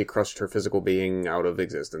sword actually crushed her physical being out of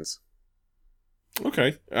existence.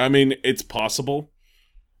 Okay. I mean, it's possible.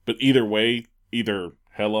 But either way, either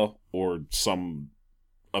Hela or some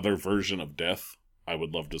other version of Death, I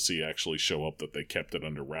would love to see actually show up, that they kept it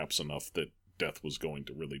under wraps enough that Death was going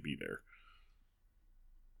to really be there.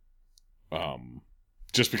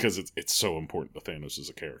 Just because it's so important to Thanos as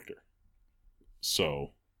a character.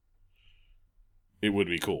 So, it would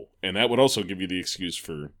be cool. And that would also give you the excuse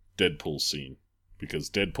for Deadpool's scene. Because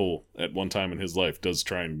Deadpool, at one time in his life, does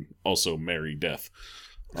try and also marry Death.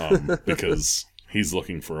 Because he's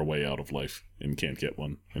looking for a way out of life and can't get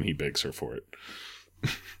one. And he begs her for it.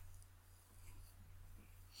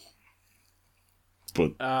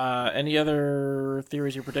 But Any other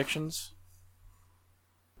theories or predictions?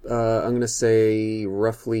 I'm going to say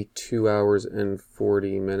roughly 2 hours and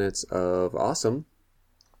 40 minutes of awesome.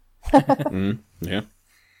 yeah.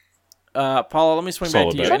 Paula, let me swing Solid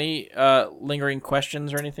back to you. bet. Any lingering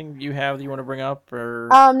questions or anything you have that you want to bring up, or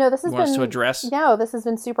No, this has you want us been to address? No, this has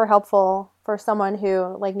been super helpful for someone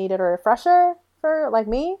who like needed a refresher for like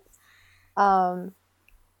me, and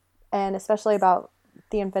especially about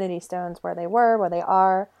the Infinity Stones, where they were, where they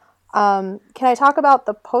are. Can I talk about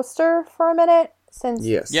the poster for a minute? Since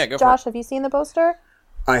Yes. Yeah, go Josh, have you seen the poster?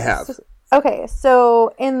 I have. Okay,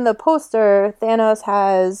 so in the poster, Thanos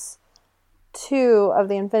has 2 of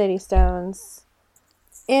the Infinity Stones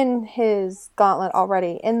in his gauntlet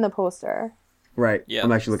already in the poster. Right. Yeah.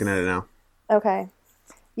 I'm actually looking at it now. Okay.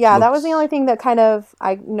 Yeah, that was the Looks- only thing that kind of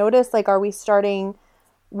I noticed. Like, are we starting?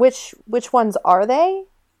 Which ones are they?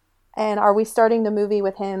 And are we starting the movie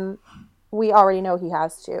with him? We already know he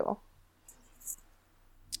has 2.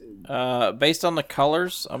 Based on the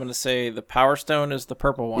colors, I'm going to say the Power Stone is the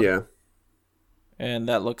purple one. Yeah. And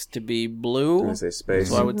that looks to be I'm blue. gonna say space.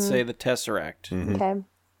 So I would say the Tesseract. Mm-hmm. Okay.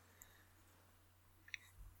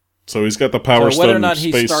 So he's got the Power So whether or Stone, not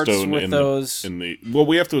he Space starts Stone with in those- the. Well,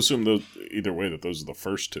 we have to assume those either way that those are the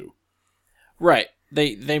first 2. Right.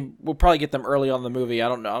 They will probably get them early on in the movie. I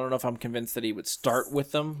don't know if I'm convinced that he would start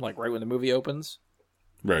with them, like right when the movie opens.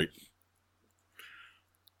 Right.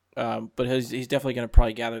 But he's definitely going to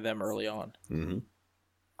probably gather them early on.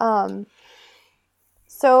 Mm-hmm.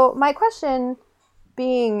 So my question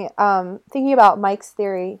being, thinking about Mike's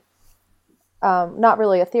theory, not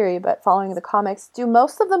really a theory, but following the comics, do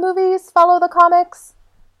most of the movies follow the comics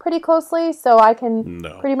pretty closely? So I can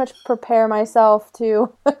No. pretty much prepare myself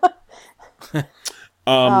to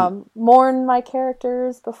mourn my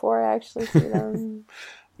characters before I actually see them.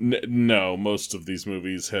 No, most of these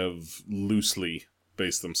movies have loosely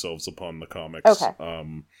based themselves upon the comics.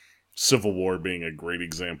 Okay. Civil War being a great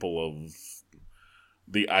example of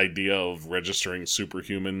the idea of registering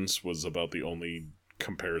superhumans was about the only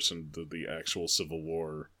comparison to the actual Civil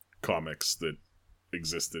War comics that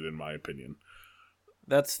existed, in my opinion.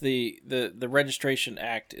 That's the Registration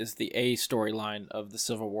Act is the A storyline of the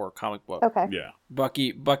Civil War comic book. Okay. Yeah.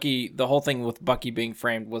 Bucky, the whole thing with Bucky being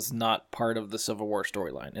framed was not part of the Civil War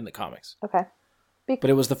storyline in the comics. Okay. But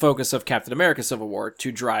it was the focus of Captain America Civil War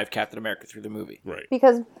to drive Captain America through the movie. Right.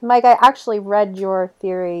 Because, Mike, I actually read your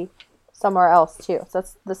theory somewhere else, too. So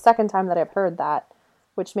that's the second time that I've heard that,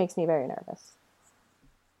 which makes me very nervous.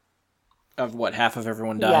 Of what, half of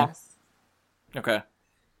everyone dying? Yes. Okay.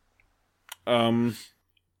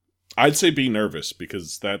 I'd say be nervous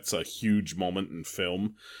because that's a huge moment in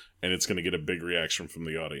film and it's going to get a big reaction from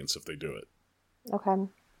the audience if they do it. Okay.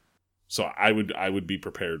 So I would be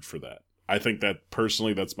prepared for that. I think that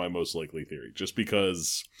personally that's my most likely theory just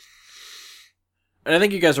because And I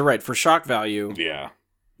think you guys are right. For shock value, yeah.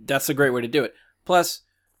 that's a great way to do it. Plus,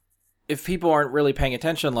 if people aren't really paying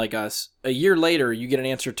attention like us, a year later you get an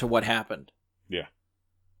answer to what happened. Yeah.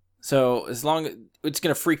 So as long it's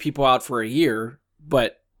going to freak people out for a year,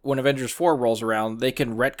 but when Avengers 4 rolls around, they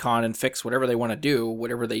can retcon and fix whatever they want to do.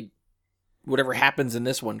 Whatever happens in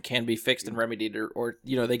this one can be fixed and remedied, or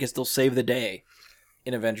they can still save the day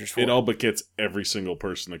in Avengers 4. It all but gets every single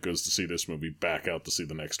person that goes to see this movie back out to see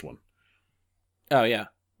the next one. Oh yeah,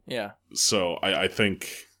 yeah. So I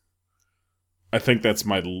think that's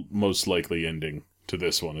my most likely ending to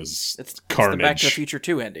this one is It's Carnage. the Back to the Future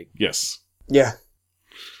 2 ending. Yes. Yeah.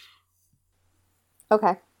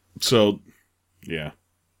 Okay. So, yeah.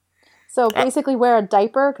 So basically wear a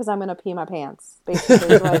diaper because I'm going to pee my pants,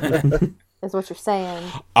 basically, is what you're saying.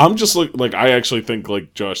 I'm just I actually think,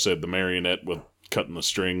 like Josh said, the marionette with cutting the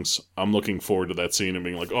strings. I'm looking forward to that scene and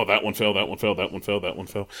being like, oh, that one fell, that one fell, that one fell, that one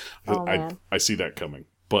fell. Oh, man. I see that coming,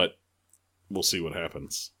 but we'll see what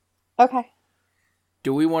happens. Okay.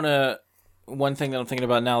 Do we want to... One thing that I'm thinking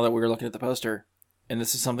about now that we were looking at the poster, and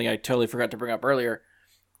this is something I totally forgot to bring up earlier,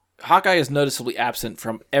 Hawkeye is noticeably absent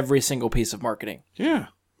from every single piece of marketing. Yeah.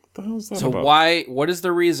 What the hell is that So about? what is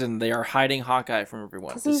the reason they are hiding Hawkeye from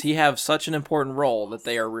everyone? 'Cause Does he have such an important role that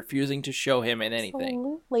they are refusing to show him in anything?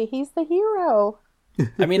 Absolutely. He's the hero.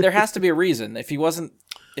 I mean, there has to be a reason. If it wasn't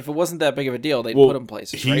that big of a deal, they'd Well, put him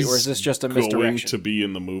places, right? Or is this just a going misdirection? to be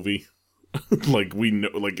in the movie? Like, we know,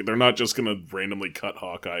 like, they're not just going to randomly cut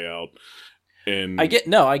Hawkeye out. And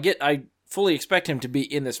I fully expect him to be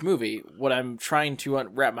in this movie. What I'm trying to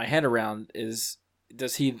wrap my head around is,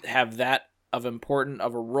 does he have that of important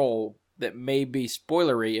of a role that may be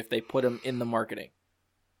spoilery if they put him in the marketing?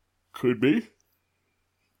 Could be.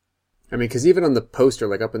 I mean, because even on the poster,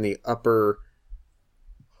 like up in the upper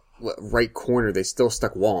right corner, they still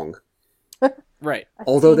stuck Wong. Right.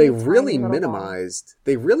 Although they Teeny tiny really little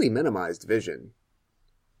minimized Vision.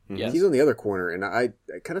 Yes. He's on the other corner, and I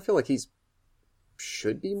kind of feel like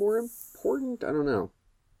should be more important. I don't know.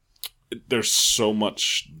 there's so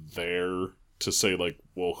much there to say, like,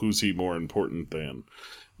 well, who's he more important than?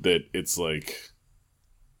 That it's like,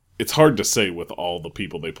 it's hard to say with all the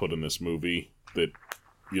people they put in this movie that,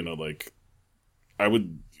 you know, like, I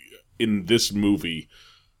would, in this movie,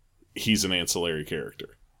 he's an ancillary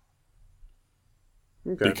character.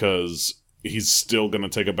 Okay. Because he's still going to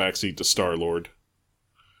take a backseat to Star-Lord.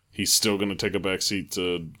 He's still going to take a backseat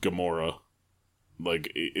to Gamora.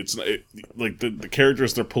 Like, like, the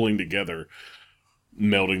characters they're pulling together,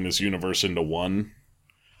 melding this universe into one.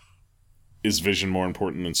 Is Vision more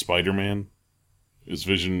important than Spider-Man? Is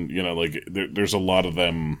Vision, you know, like, there's a lot of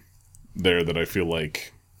them there that I feel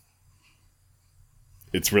like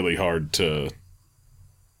it's really hard to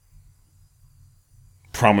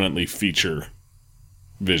prominently feature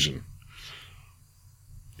Vision.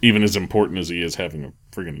 Even as important as he is having a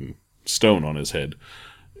friggin' stone on his head.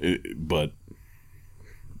 But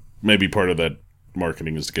maybe part of that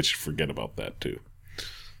marketing is to get you to forget about that, too.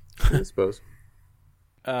 I suppose.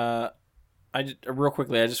 Real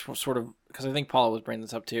quickly, I just sort of, because I think Paula was bringing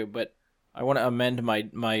this up too, but I want to amend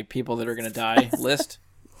my people that are going to die list.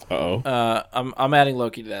 Uh-oh. I'm adding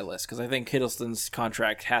Loki to that list because I think Hiddleston's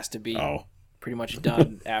contract has to be pretty much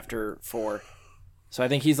done after 4. So I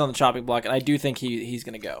think he's on the chopping block, and I do think he's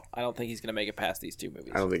going to go. I don't think he's going to make it past these 2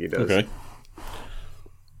 movies. I don't think he does. Okay.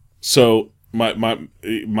 So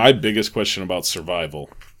my biggest question about survival,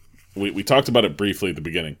 we talked about it briefly at the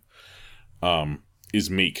beginning, is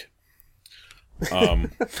Meek.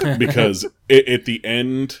 Because at the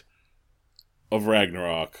end of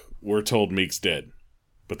Ragnarok, we're told Meek's dead,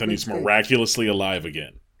 but then he's miraculously alive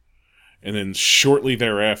again. And then shortly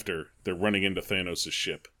thereafter, they're running into Thanos'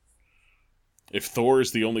 ship. If Thor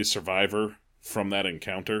is the only survivor from that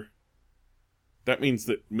encounter, that means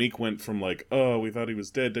that Meek went from like, oh, we thought he was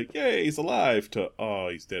dead, to, yay, he's alive, to, oh,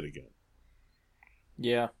 he's dead again.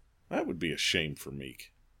 Yeah. That would be a shame for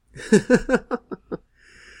Meek.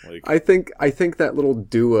 Like, I think that little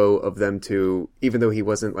duo of them two, even though he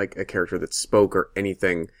wasn't like a character that spoke or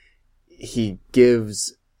anything, he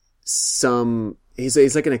gives some.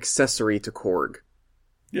 He's like an accessory to Korg.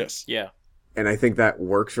 yes. Yeah. And I think that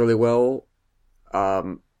works really well.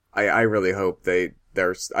 I really hope I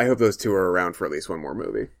hope those two are around for at least one more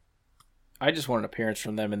movie. I just want an appearance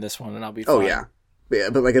from them in this one, and I'll be Oh fine. yeah,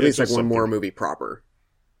 but like at least like just one more something. movie proper.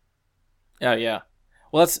 Oh, yeah.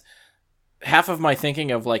 Well, that's half of my thinking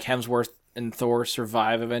of like Hemsworth and Thor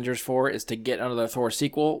survive Avengers 4 is to get another Thor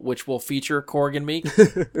sequel, which will feature Korg and Meek.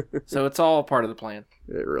 So it's all part of the plan.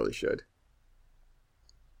 It really should.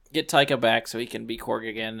 Get Taika back so he can be Korg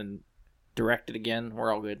again and direct it again.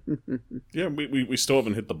 We're all good. Yeah, we still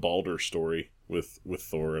haven't hit the Balder story with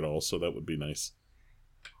Thor at all, so that would be nice.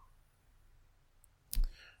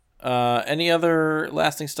 Any other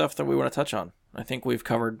lasting stuff that we want to touch on? I think we've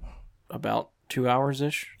covered about 2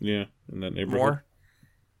 hours-ish. Yeah, in that neighborhood. More?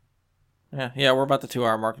 Yeah, we're about the 2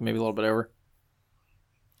 hour mark, maybe a little bit over.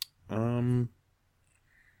 There I'm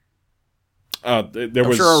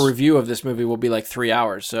was sure our review of this movie will be like 3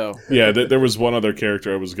 hours, so... yeah, there was one other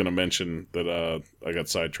character I was going to mention that I got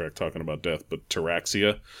sidetracked talking about death, but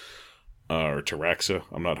Taraxia, or Taraxa,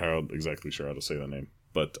 I'm not exactly sure how to say that name,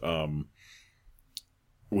 but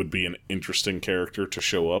would be an interesting character to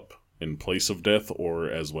show up in place of Death or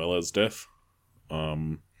as well as Death,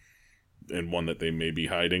 and one that they may be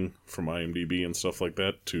hiding from IMDb and stuff like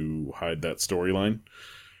that to hide that storyline.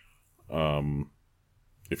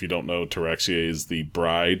 If you don't know, Taraxia is the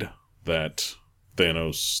bride that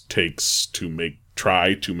Thanos takes to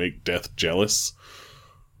try to make Death jealous.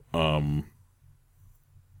 It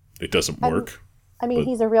doesn't work. I mean, But-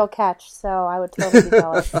 he's a real catch, so I would totally be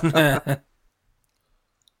jealous.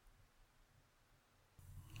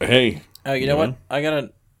 Hey. Oh, you know what? I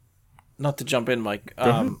gotta... Not to jump in, Mike.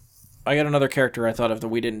 I got another character I thought of that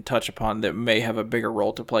we didn't touch upon that may have a bigger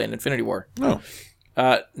role to play in Infinity War. Oh.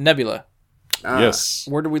 Nebula. Yes.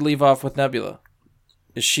 Where do we leave off with Nebula?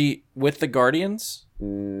 Is she with the Guardians? I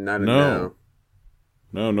don't No.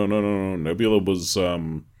 know. No. Nebula was,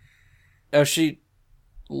 Oh, she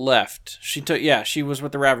left. She was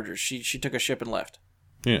with the Ravagers. She took a ship and left.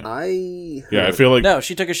 yeah. I feel like, No,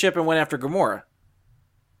 she took a ship and went after Gamora.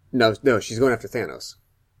 no, she's going after Thanos.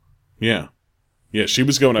 yeah. Yeah, she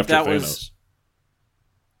was going after that Thanos. was-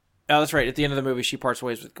 Oh, that's right. At the end of the movie, she parts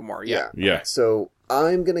ways with Gamora. Yeah. Yeah. So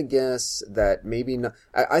I'm gonna guess that maybe not.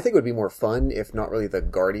 I think it would be more fun if not really the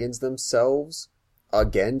Guardians themselves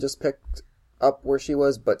again just picked up where she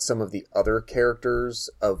was, but some of the other characters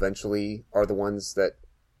eventually are the ones that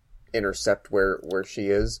intercept where she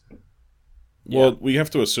is. Well, we have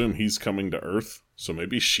to assume he's coming to Earth, so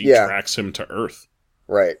maybe she Yeah. tracks him to Earth.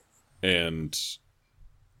 Right. And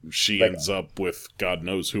she Like- ends up with God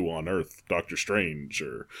knows who on Earth, Doctor Strange,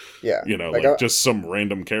 or Yeah, like just some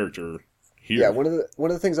random character here. yeah. One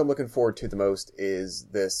of the things I'm looking forward to the most is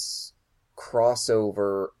this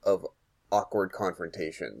crossover of awkward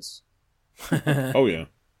confrontations. Oh yeah.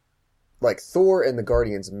 Like Thor and the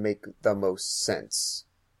Guardians make the most sense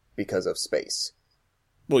because of space.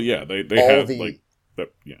 Well, yeah, they All have the- like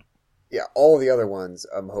that. Yeah, Yeah, all the other ones,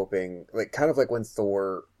 I'm hoping, like, kind of like when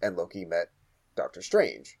Thor and Loki met Doctor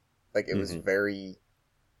Strange. Like, it was very,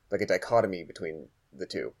 like, a dichotomy between the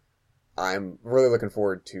two. I'm really looking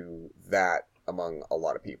forward to that among a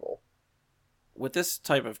lot of people. With this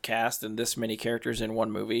type of cast and this many characters in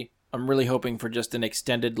one movie, I'm really hoping for just an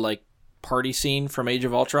extended, like, party scene from Age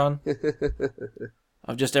of Ultron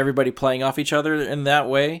of just everybody playing off each other in that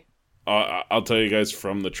way. I'll tell you guys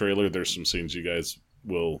from the trailer. There's some scenes you guys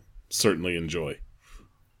will certainly enjoy.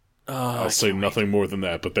 I'll say nothing more than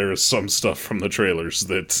that, but there is some stuff from the trailers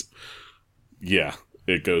that, yeah,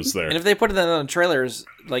 it goes there. And if they put it on the trailers,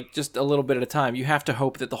 like, just a little bit at a time, you have to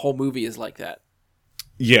hope that the whole movie is like that.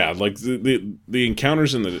 Yeah, like the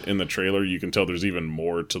encounters in the trailer, you can tell there's even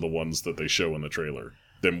more to the ones that they show in the trailer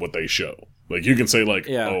than what they show. Like, you can say, like,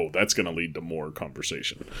 Yeah. oh, that's going to lead to more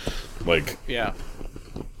conversation. Like, Yeah.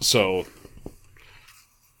 so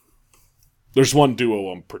there's one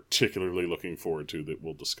duo I'm particularly looking forward to that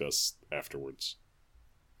we'll discuss afterwards.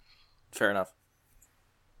 Fair enough.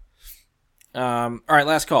 All right,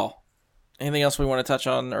 last call. Anything else we want to touch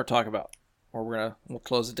on or talk about? Or we'll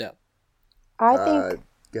close it down.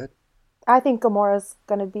 Good. I think Gamora's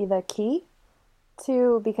going to be the key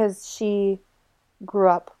to, because she grew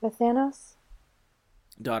up with Thanos.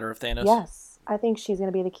 Daughter of Thanos. Yes, I think she's going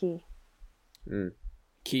to be the key.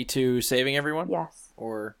 Key to saving everyone? Yes.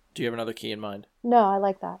 Or do you have another key in mind? No, I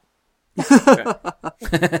like that.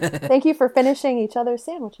 Okay. Thank you for finishing each other's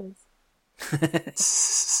sandwiches.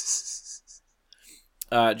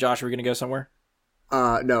 Josh, are we going to go somewhere?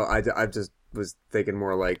 No, I just was thinking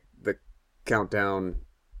more like the countdown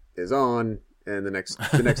is on, and the next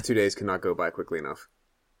 2 days cannot go by quickly enough.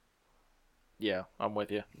 Yeah, I'm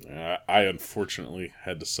with you. I unfortunately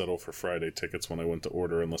had to settle for Friday tickets when I went to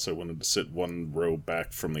order, unless I wanted to sit one row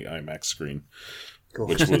back from the IMAX screen. Cool.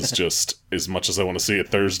 Which was just, as much as I want to see it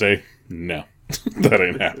Thursday, no, that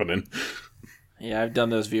ain't happening. Yeah, I've done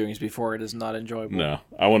those viewings before. It is not enjoyable. No,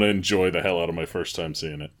 I want to enjoy the hell out of my first time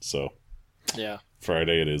seeing it, so Yeah.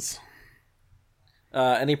 Friday it is.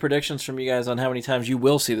 Any predictions from you guys on how many times you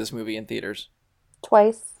will see this movie in theaters?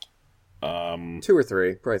 Twice. 2 or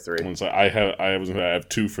 3, probably 3. I have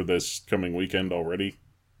 2 for this coming weekend already.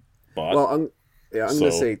 Bought. Well, I'm So-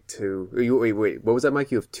 gonna say 2. Wait, what was that,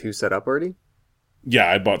 Mike? You have 2 set up already? Yeah,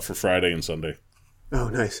 I bought for Friday and Sunday. Oh,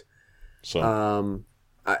 nice. So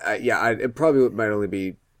It probably might only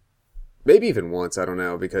be maybe even once. I don't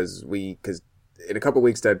know, because in a couple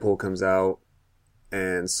weeks Deadpool comes out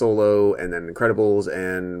and Solo and then Incredibles,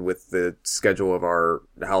 and with the schedule of our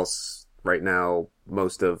house right now,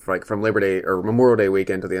 most of like from Labor Day or Memorial Day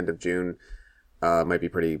weekend to the end of June might be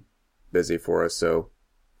pretty busy for us. So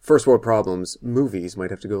first world problems, movies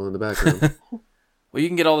might have to go in the background. Well, you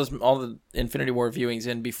can get all the Infinity War viewings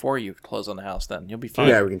in before you close on the house. Then you'll be fine.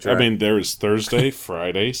 Yeah, we can try. I mean, there is Thursday,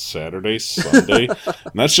 Friday, Saturday, Sunday,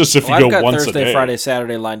 and that's just if Well, you I've go got once Thursday, a day. Friday,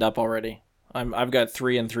 Saturday lined up already. I've got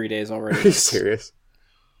 3 in 3 days Are already. you serious?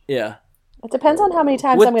 Yeah. It depends on how many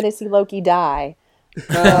times With- I'm going to see Loki die.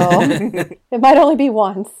 So it might only be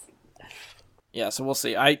once. Yeah, so we'll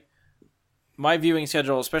see. My viewing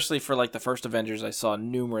schedule, especially for like the first Avengers, I saw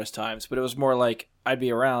numerous times, but it was more like I'd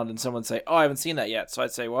be around and someone say, "Oh, I haven't seen that yet." So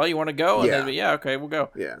I'd say, "Well, you want to go?" And Yeah. they'd be, "Yeah, okay, we'll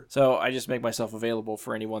go." Yeah. So I just make myself available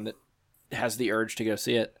for anyone that has the urge to go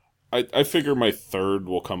see it. I figure my third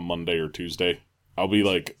will come Monday or Tuesday. I'll be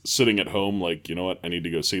like sitting at home, like, you know what, I need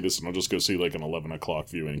to go see this, and I'll just go see like an 11 o'clock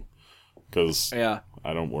viewing because Yeah.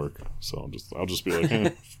 I don't work, so I'll just be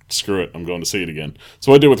like, screw it, I'm going to see it again.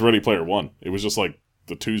 So I did with Ready Player One. It was just like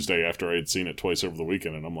the Tuesday after I had seen it twice over the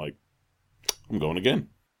weekend, and I'm like, I'm going again.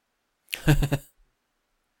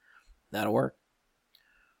 That'll work.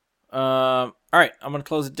 All right, I'm going to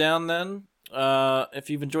close it down then. If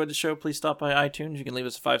you've enjoyed the show, please stop by iTunes. You can leave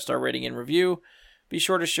us a 5-star rating and review. Be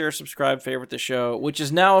sure to share, subscribe, favorite the show, which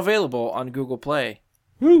is now available on Google Play.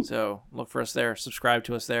 Woo. So look for us there. Subscribe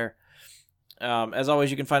to us there. As always,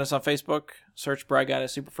 you can find us on Facebook. Search Bry Guy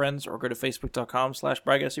Super Friends or go to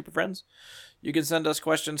facebook.com/Bry Guy Super Friends. You can send us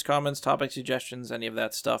questions, comments, topic suggestions, any of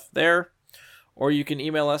that stuff there. Or you can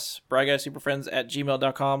email us,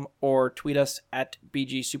 bryguysuperfriends@gmail.com, or tweet us at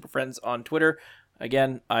BGSuperFriends on Twitter.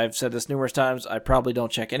 Again, I've said this numerous times. I probably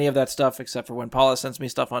don't check any of that stuff except for when Paula sends me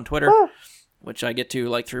stuff on Twitter, which I get to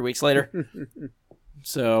like 3 weeks later.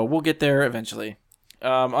 So we'll get there eventually.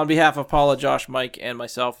 On behalf of Paula, Josh, Mike, and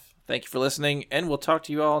myself, thank you for listening, and we'll talk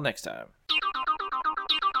to you all next time.